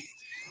quote.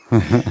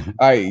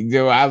 Like,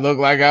 do I look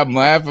like I'm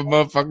laughing,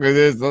 motherfucker?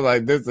 This look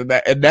like this and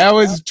that, and now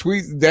his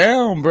tweets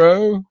down,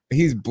 bro.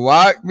 He's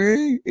blocked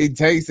me. He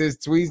takes his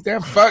tweets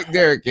down. Fuck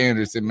Derek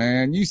Anderson,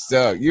 man. You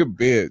suck. You're a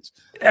bitch.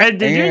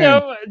 Did you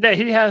know that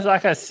he has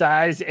like a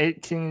size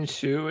 18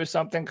 shoe or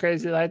something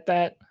crazy like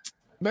that?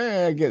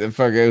 Man, get the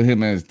fuck out of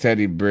him and his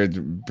Teddy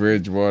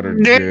Bridgewater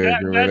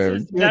dick or whatever.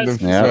 Get the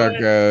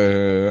fuck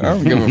out. I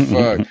don't give a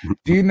fuck.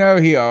 Do you know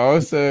he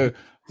also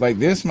like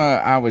this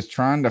month? I was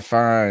trying to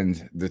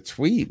find the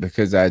tweet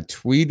because I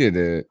tweeted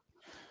it,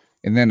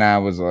 and then I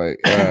was like,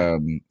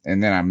 and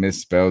then I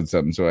misspelled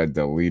something, so I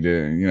deleted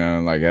it. And, you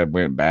know, like I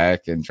went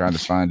back and tried to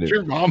find it.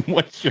 Your mom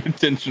wants your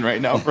attention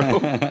right now, bro.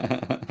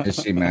 Is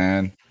she,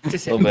 man?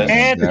 Just That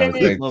was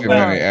like too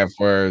many F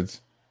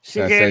words. She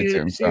gave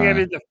you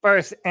the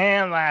first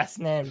and last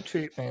name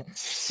treatment.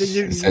 So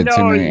you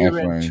know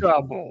you're in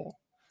trouble.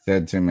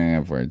 Said too many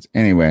F words.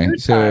 Anyway,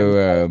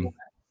 so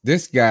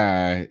this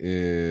guy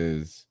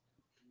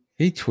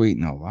he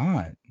tweeting a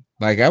lot.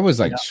 Like I was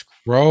like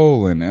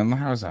scrolling and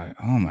I was like,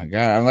 oh my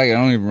God. I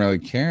don't even really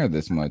care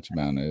this much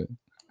about it.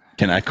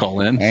 Can I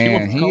call in?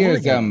 And he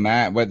is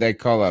what they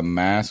call a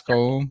mask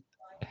hole.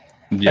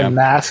 Yeah. A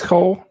mask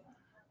hole?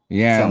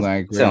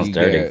 Yeah, sounds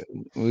dirty.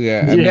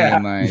 I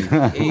mean,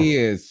 like he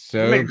is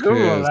so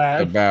pissed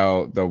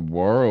about the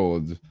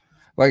world.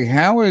 Like,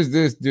 how is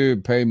this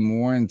dude pay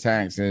more in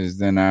taxes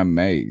than I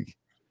make?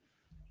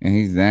 And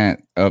he's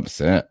that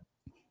upset.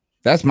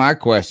 That's my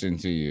question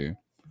to you.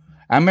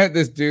 I met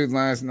this dude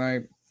last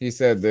night. He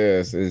said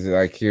this is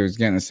like he was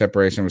getting a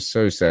separation. It was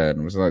so sad.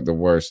 It was like the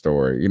worst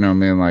story. You know what I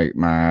mean? Like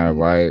my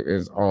wife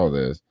is all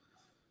this.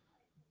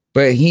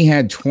 But he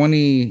had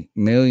 $20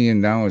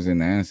 million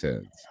in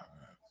assets.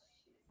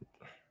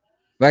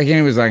 Like, and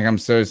he was like, I'm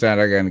so sad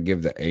I got to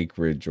give the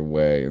acreage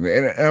away.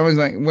 And I was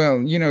like,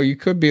 well, you know, you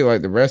could be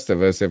like the rest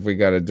of us. If we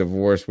got a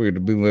divorce, we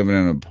would be living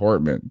in an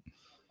apartment.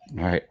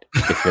 Right.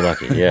 If you're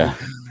lucky, yeah.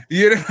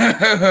 You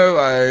know,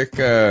 like,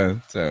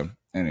 so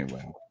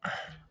anyway.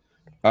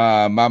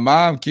 My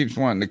mom keeps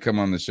wanting to come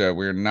on the show.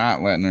 We're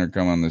not letting her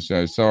come on the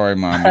show. Sorry,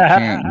 Mom. We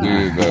can't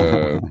do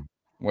the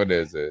what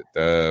is it?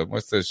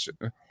 What's this?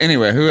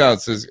 Anyway, who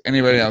else is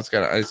anybody else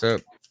got an ice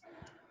up?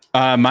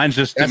 Mine's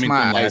just that's stemming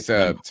my from ice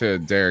up to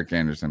Derek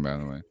Anderson, by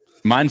the way.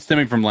 Mine's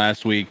stemming from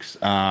last week's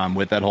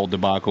with that whole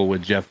debacle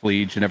with Jeff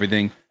Leach and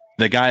everything.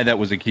 The guy that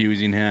was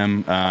accusing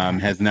him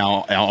has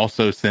now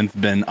also since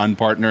been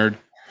unpartnered.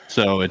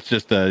 So it's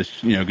just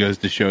goes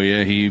to show you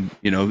if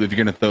you're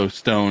gonna throw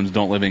stones,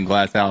 don't live in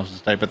glass houses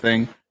type of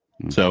thing.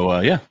 So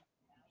yeah.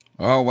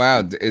 Oh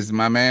wow, is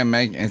my man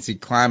is he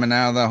climbing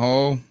out of the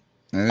hole?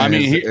 I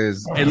mean,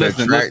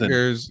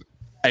 tractors.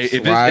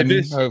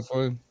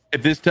 Hopefully,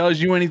 if this tells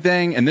you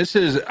anything, and this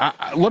is,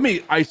 let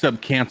me ice up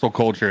cancel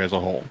culture as a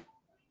whole.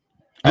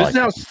 This is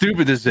how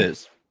stupid this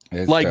is.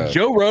 It's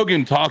Joe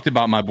Rogan talked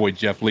about my boy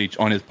Jeff Leach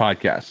on his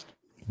podcast.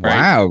 Right?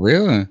 Wow,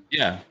 really?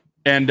 Yeah.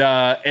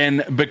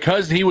 And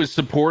because he was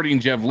supporting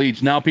Jeff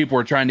Leach, now people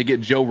are trying to get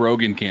Joe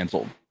Rogan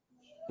canceled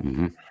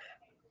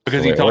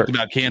because he talked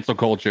about cancel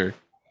culture.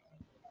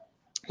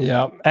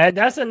 Yeah, and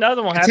that's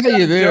another one. I tell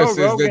you this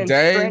Joe is the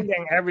day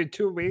trending every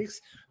 2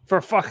 weeks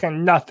for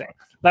fucking nothing.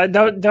 Like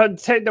they'll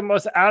take the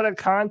most out of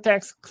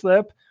context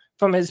clip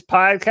from his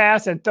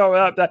podcast and throw it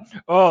up. Like,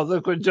 oh,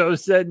 look what Joe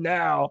said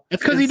now.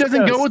 It's because he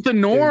doesn't go with the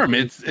norm.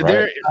 It's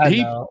there.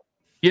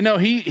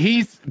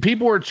 He's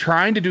people are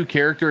trying to do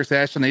character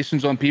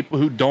assassinations on people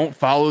who don't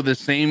follow the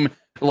same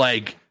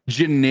like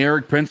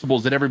generic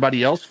principles that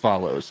everybody else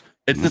follows.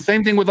 It's the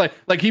same thing with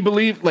like he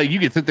believed, like you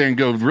could sit there and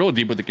go real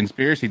deep with the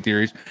conspiracy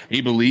theories.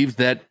 He believes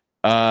that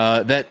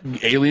that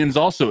aliens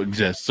also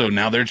exist. So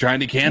now they're trying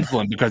to cancel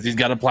him because he's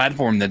got a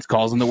platform that's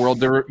causing the world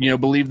to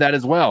believe that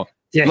as well.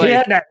 Yeah, he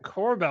had that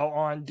Corbell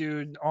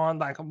on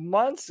like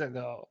months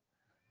ago.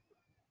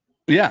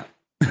 Yeah.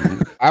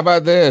 How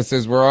about this?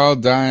 Is we're all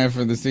dying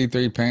for the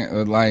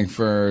C3 like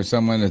for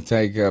someone to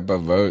take up a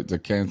vote to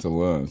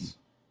cancel us.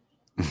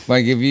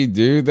 Like if you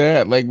do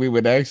that, like we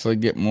would actually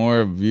get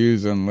more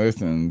views and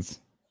listens.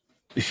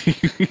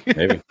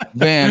 Maybe.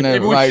 Then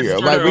like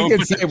we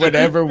can say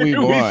whatever we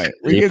want.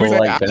 We can say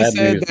I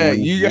said that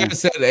you guys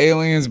said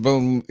aliens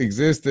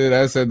existed.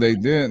 I said they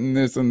didn't,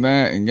 this and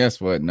that. And guess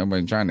what?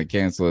 Nobody's trying to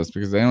cancel us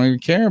because they don't even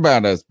care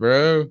about us,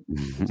 bro.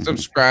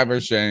 Subscriber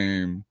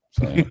shame.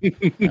 So,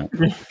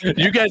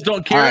 you guys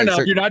don't care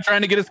enough. You're not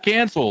trying to get us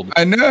canceled.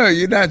 I know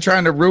you're not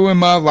trying to ruin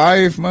my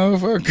life,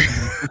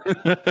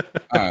 motherfucker.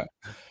 All right.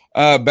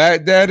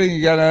 Bat Daddy,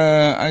 you got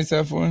a ice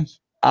up for us?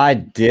 I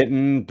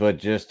didn't, but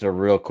just a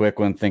real quick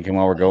one. Thinking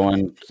while we're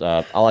going,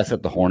 I'll ice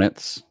up the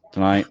Hornets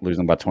tonight,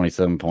 losing by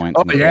 27 points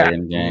in the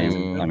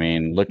game. I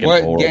mean, looking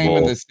what horrible.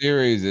 Game of the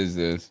series is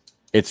this?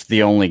 It's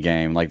the only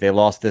game. Like they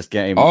lost this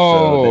game,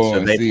 so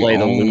they play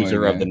the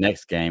loser of the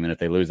next game, and if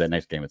they lose that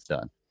next game, it's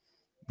done.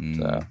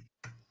 So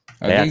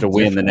they have to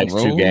win the next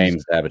 2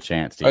 games to have a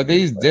chance. Are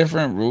these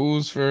different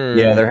rules for?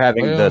 Yeah, they're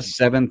having the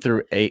 7,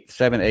 8,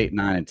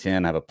 9, and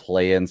 10 have a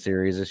play-in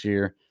series this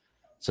year.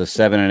 So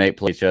 7 and 8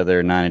 play each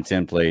other, 9 and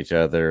 10 play each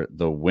other.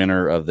 The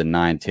winner of the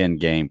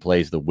 9-10 game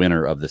plays the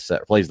loser of the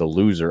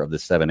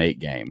 7-8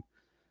 game.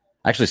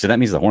 Actually, so that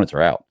means the Hornets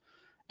are out,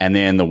 and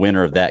then the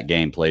winner of that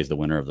game plays the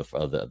winner of the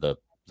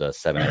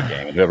 7-8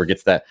 game. And whoever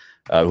gets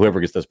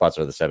those spots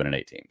are the 7 and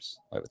 8 teams,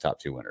 like the top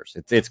 2 winners.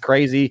 It's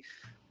crazy,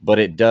 but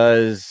it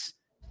does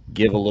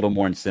give a little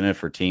more incentive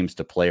for teams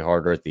to play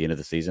harder at the end of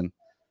the season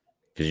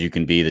because you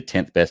can be the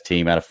 10th best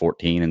team out of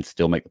 14 and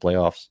still make the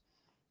playoffs.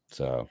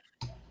 So.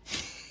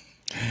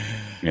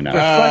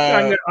 Reflect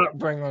on your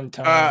upbringing,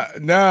 Tom.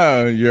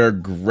 No, you're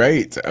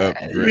great.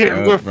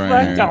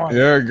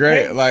 You're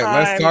great. Like,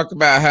 let's talk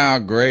about how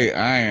great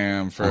I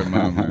am for a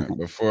moment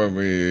before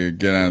we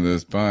get on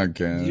this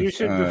podcast. You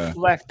should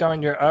reflect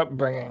on your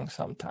upbringing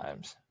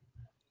sometimes.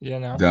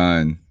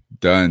 Done.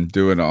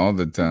 Do it all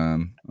the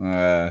time.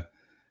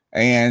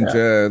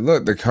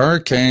 Look, the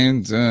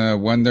Hurricanes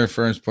won their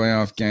first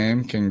playoff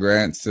game.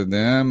 Congrats to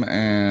them.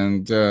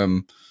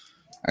 And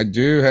I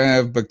do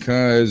have,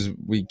 because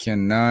we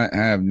cannot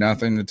have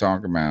nothing to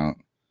talk about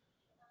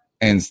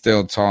and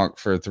still talk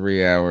for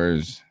 3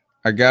 hours.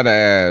 I got to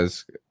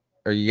ask,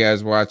 are you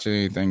guys watching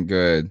anything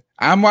good?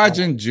 I'm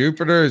watching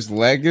Jupiter's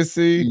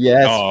Legacy.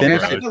 Yes,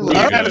 I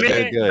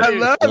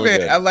love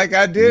it.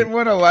 I didn't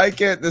want to like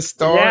it at the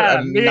start.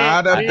 I'm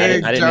not a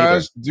big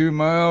Josh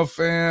Duhamel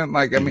fan.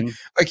 Like, I mean,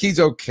 like he's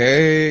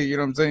okay. You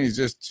know what I'm saying? He's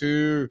just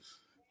too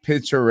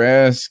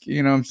picturesque.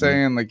 You know what I'm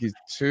saying? Like he's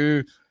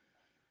too...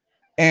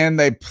 And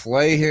they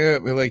play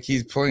him like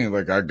he's playing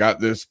like I got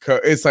this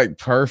code. It's like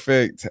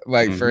perfect,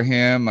 like for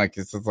him, like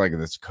it's just like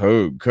this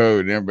code.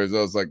 And everybody's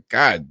else like,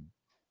 God,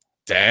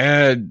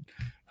 Dad,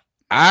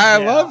 I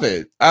love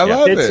it. I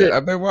love it.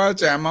 I've been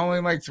watching. I'm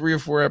only like 3 or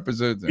 4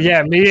 episodes in.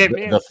 Yeah, me.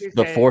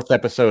 The 4th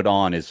episode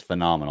on is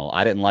phenomenal.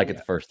 I didn't like it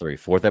the first 3.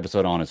 4th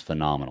episode on is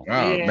phenomenal.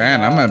 Oh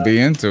man, I'm gonna be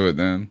into it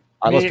then.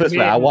 Let's put it this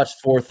way. I watched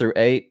 4 through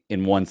 8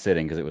 in one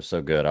sitting because it was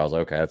so good. I was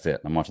like, okay, that's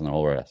it. I'm watching the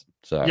whole rest.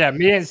 So yeah,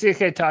 me and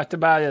CK talked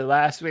about it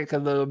last week a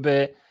little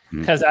bit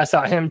because I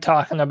saw him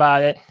talking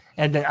about it,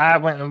 and then I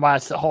went and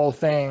watched the whole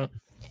thing.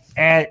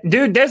 And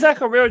dude, there's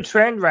like a real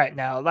trend right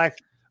now. Like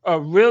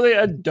really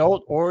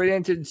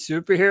adult-oriented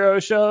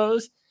superhero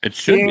shows. It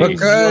should be.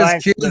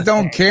 Because kids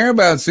don't care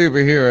about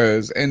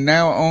superheroes, and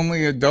now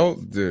only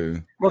adults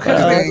do.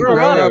 Because they grow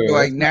up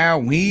like now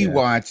we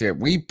watch it.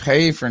 We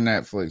pay for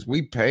Netflix.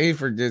 We pay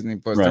for Disney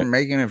Plus. They're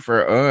making it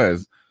for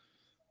us.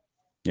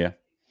 Yeah.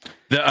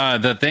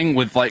 The thing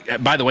with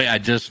by the way, I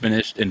just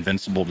finished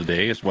Invincible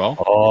today as well.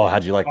 Oh,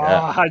 how'd you like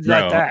that? How'd you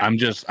like that?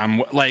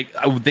 I'm like,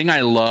 the thing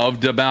I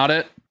loved about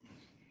it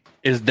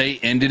is they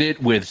ended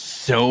it with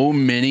so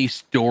many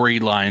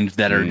storylines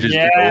that are just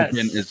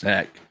open as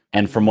heck.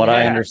 And from what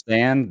I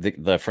understand,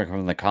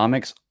 from the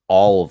comics,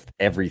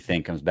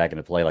 everything comes back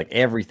into play. Like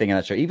everything in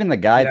that show, even the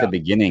guy at the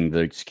beginning,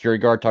 the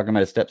security guard talking about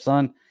his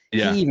stepson,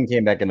 he even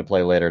came back into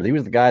play later. He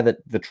was the guy that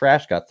the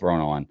trash got thrown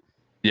on.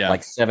 Yeah,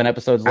 like 7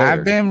 episodes later.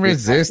 I've been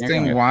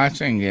resisting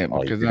watching it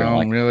because I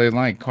don't really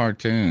like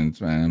cartoons,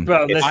 man.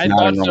 Bro, I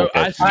thought so.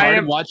 I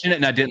started watching it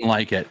and I didn't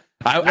like it.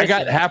 I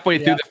got halfway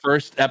through the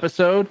first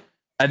episode,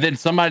 and then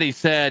somebody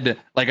said,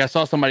 I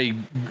saw somebody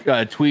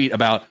tweet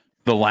about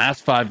the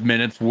last 5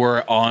 minutes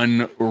were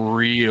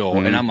unreal,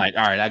 and I'm like,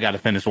 all right, I got to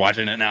finish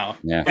watching it now.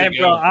 Yeah. Hey,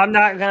 bro, I'm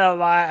not gonna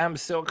lie. I'm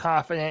so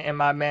confident in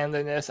my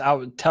manliness. I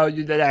would tell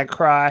you that I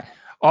cry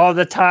all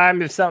the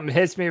time if something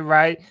hits me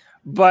right.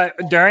 But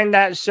during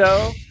that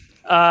show,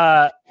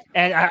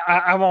 and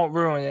I won't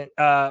ruin it,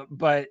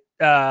 but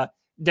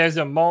there's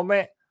a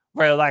moment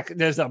where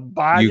there's a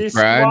body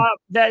swap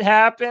that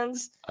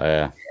happens. Oh,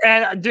 yeah.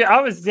 And dude,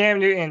 I was damn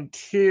near in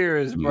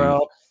tears,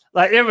 bro.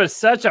 It was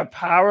such a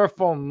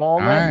powerful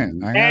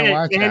moment. I gotta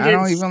watch it. I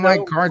don't even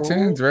like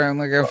cartoons, cool.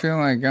 Right? I feel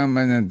like I'm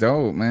an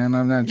adult, man.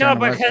 I'm not trying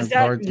to watch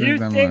cartoons. You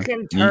think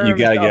in terms you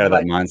gotta get out of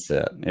that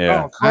mindset.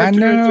 Yeah. I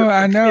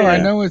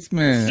know it's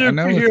meant.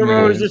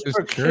 Superheroes is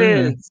for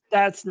kids.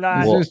 That's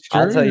not. Well,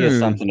 I'll tell you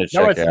something to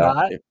check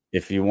out.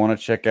 If you want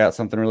to check out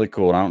something really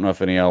cool, and I don't know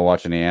if any of y'all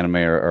watch any anime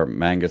or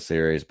manga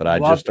series, but I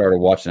just started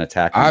watching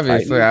Attack on Titan.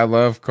 Obviously, I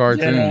love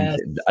cartoons. Yes.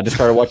 I just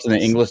started watching the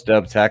English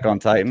dub Attack on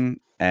Titan,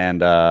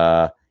 and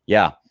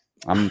yeah,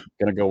 I'm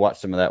gonna go watch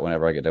some of that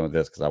whenever I get done with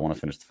this because I want to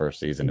finish the first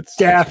season. It's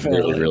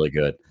really, really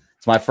good.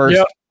 It's my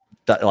first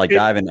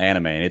dive in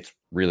anime, and it's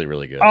really,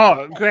 really good.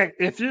 Oh, Greg,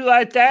 if you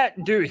like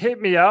that, dude,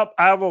 hit me up.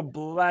 I will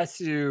bless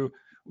you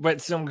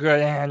with some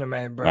good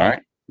anime, bro.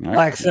 All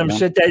right. Some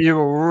shit that you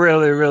will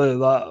really, really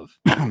love.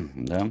 Yeah.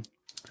 All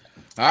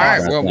right.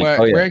 Well,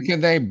 where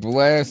can they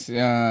bless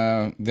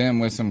them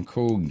with some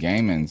cool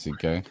gaming,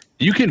 CK?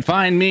 You can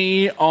find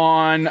me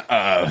on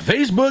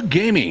Facebook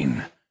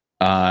Gaming.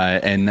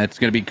 And that's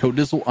going to be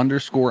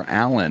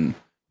Codizzle_Allen.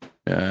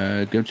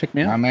 Go check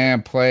me out. My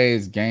man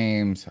plays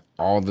games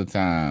all the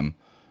time.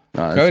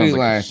 Cody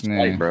last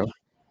name, bro.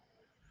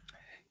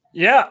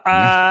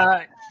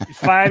 Yeah.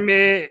 Find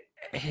me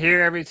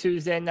here every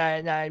Tuesday night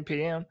at 9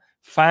 p.m.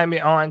 Find me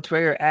on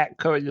Twitter at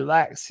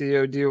CodyLax,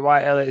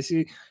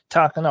 CodyLac,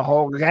 talking a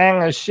whole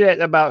gang of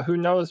shit about who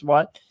knows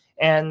what.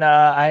 And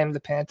I am the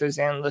Panthers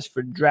analyst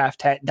for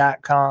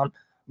DraftHat.com.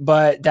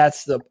 But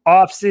that's the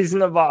off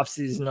season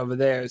over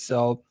there.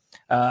 So,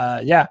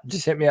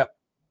 just hit me up.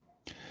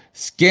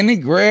 Skinny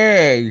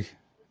Greg.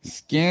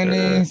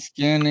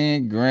 Skinny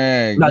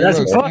Greg. No, that's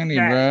skinny,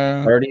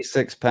 bro.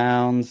 36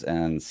 pounds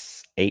and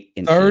 8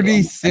 inches.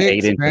 36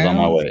 8 inches pounds? on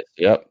my waist.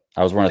 Yep.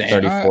 I was wearing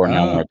 34 and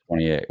now I'm wearing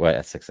 28. Wait,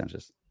 that's 6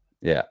 inches.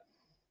 Yeah.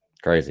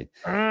 Crazy.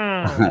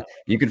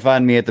 You can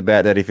find me at the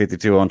Bat Daddy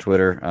 52 on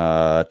Twitter.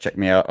 Check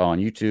me out on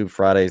YouTube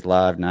Fridays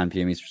live 9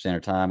 p.m. Eastern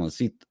Standard Time on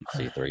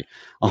C3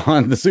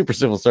 on the Super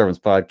Civil Servants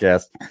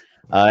podcast.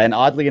 And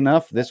oddly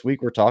enough, this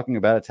week we're talking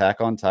about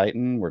Attack on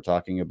Titan. We're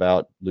talking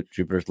about Luke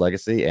Jupiter's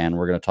Legacy, and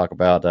we're going to talk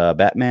about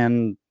Dark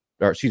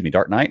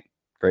Knight,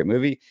 great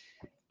movie.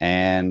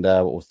 And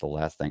what was the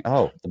last thing?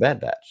 Oh, The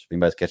Bad Batch. If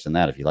anybody's catching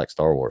that, if you like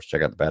Star Wars,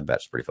 check out The Bad Batch.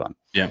 It's pretty fun.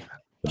 Yeah.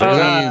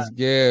 Please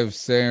give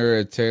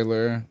Sarah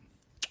Taylor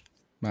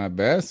my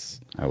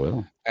best. I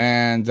will.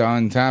 And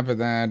on top of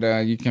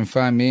that, you can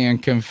find me in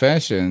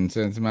confession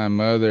since my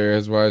mother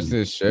has watched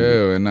this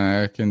show and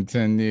I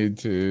continue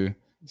to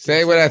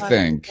say what I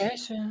think. I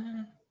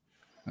know.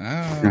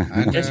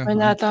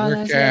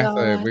 We're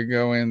Catholic. We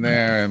go in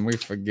there and we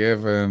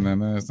forgive him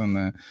and this and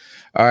that.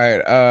 All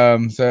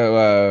right.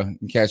 So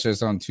catch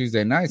us on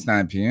Tuesday nights,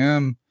 9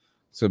 p.m.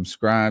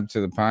 Subscribe to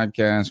the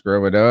podcast,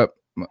 grow it up.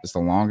 It's the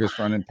longest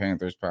running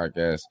Panthers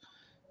podcast.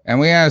 And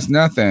we ask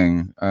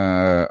nothing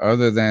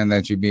other than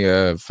that you be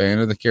a fan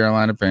of the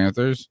Carolina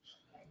Panthers.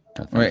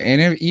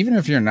 And even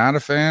if you're not a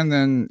fan,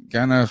 then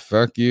kind of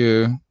fuck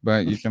you,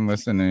 but you can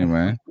listen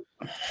anyway.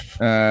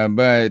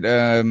 But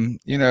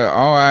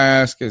all I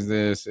ask is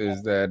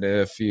that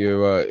if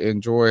you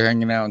enjoy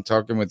hanging out and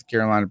talking with the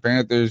Carolina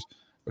Panthers,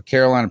 or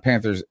Carolina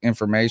Panthers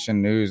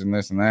information, news, and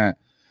this and that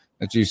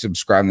you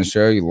subscribe to the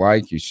show, you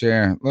like, you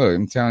share. Look,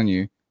 I'm telling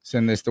you,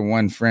 send this to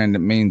one friend. It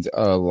means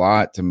a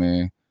lot to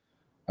me.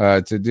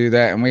 To do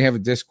that. And we have a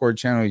Discord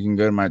channel. You can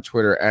go to my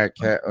Twitter at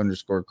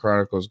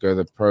 @cat_chronicles, go to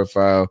the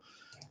profile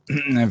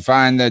and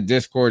find that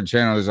Discord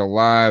channel. There's a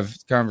live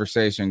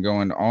conversation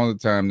going all the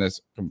time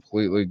that's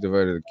completely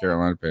devoted to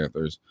Carolina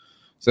Panthers.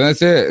 So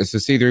that's it. It's the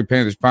C3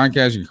 Panthers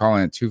podcast. You can call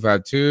in at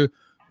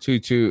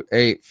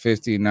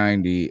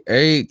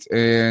 228-5098.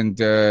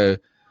 And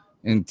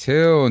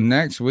until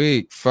next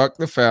week, fuck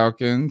the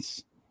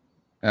Falcons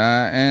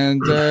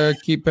and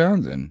keep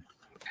pounding.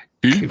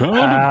 Keep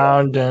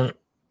pounding.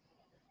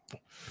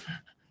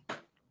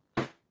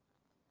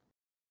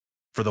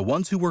 For the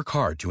ones who work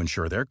hard to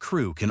ensure their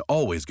crew can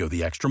always go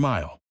the extra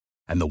mile,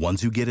 and the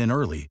ones who get in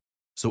early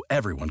so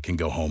everyone can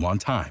go home on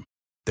time,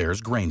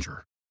 there's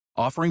Grainger,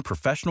 offering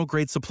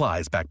professional-grade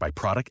supplies backed by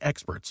product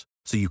experts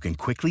so you can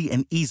quickly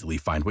and easily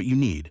find what you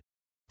need.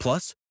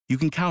 Plus, you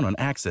can count on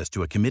access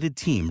to a committed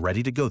team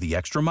ready to go the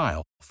extra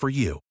mile for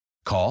you.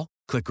 Call,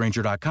 click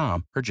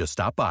Grainger.com, or just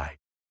stop by.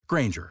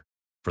 Grainger,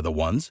 for the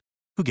ones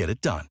who get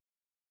it done.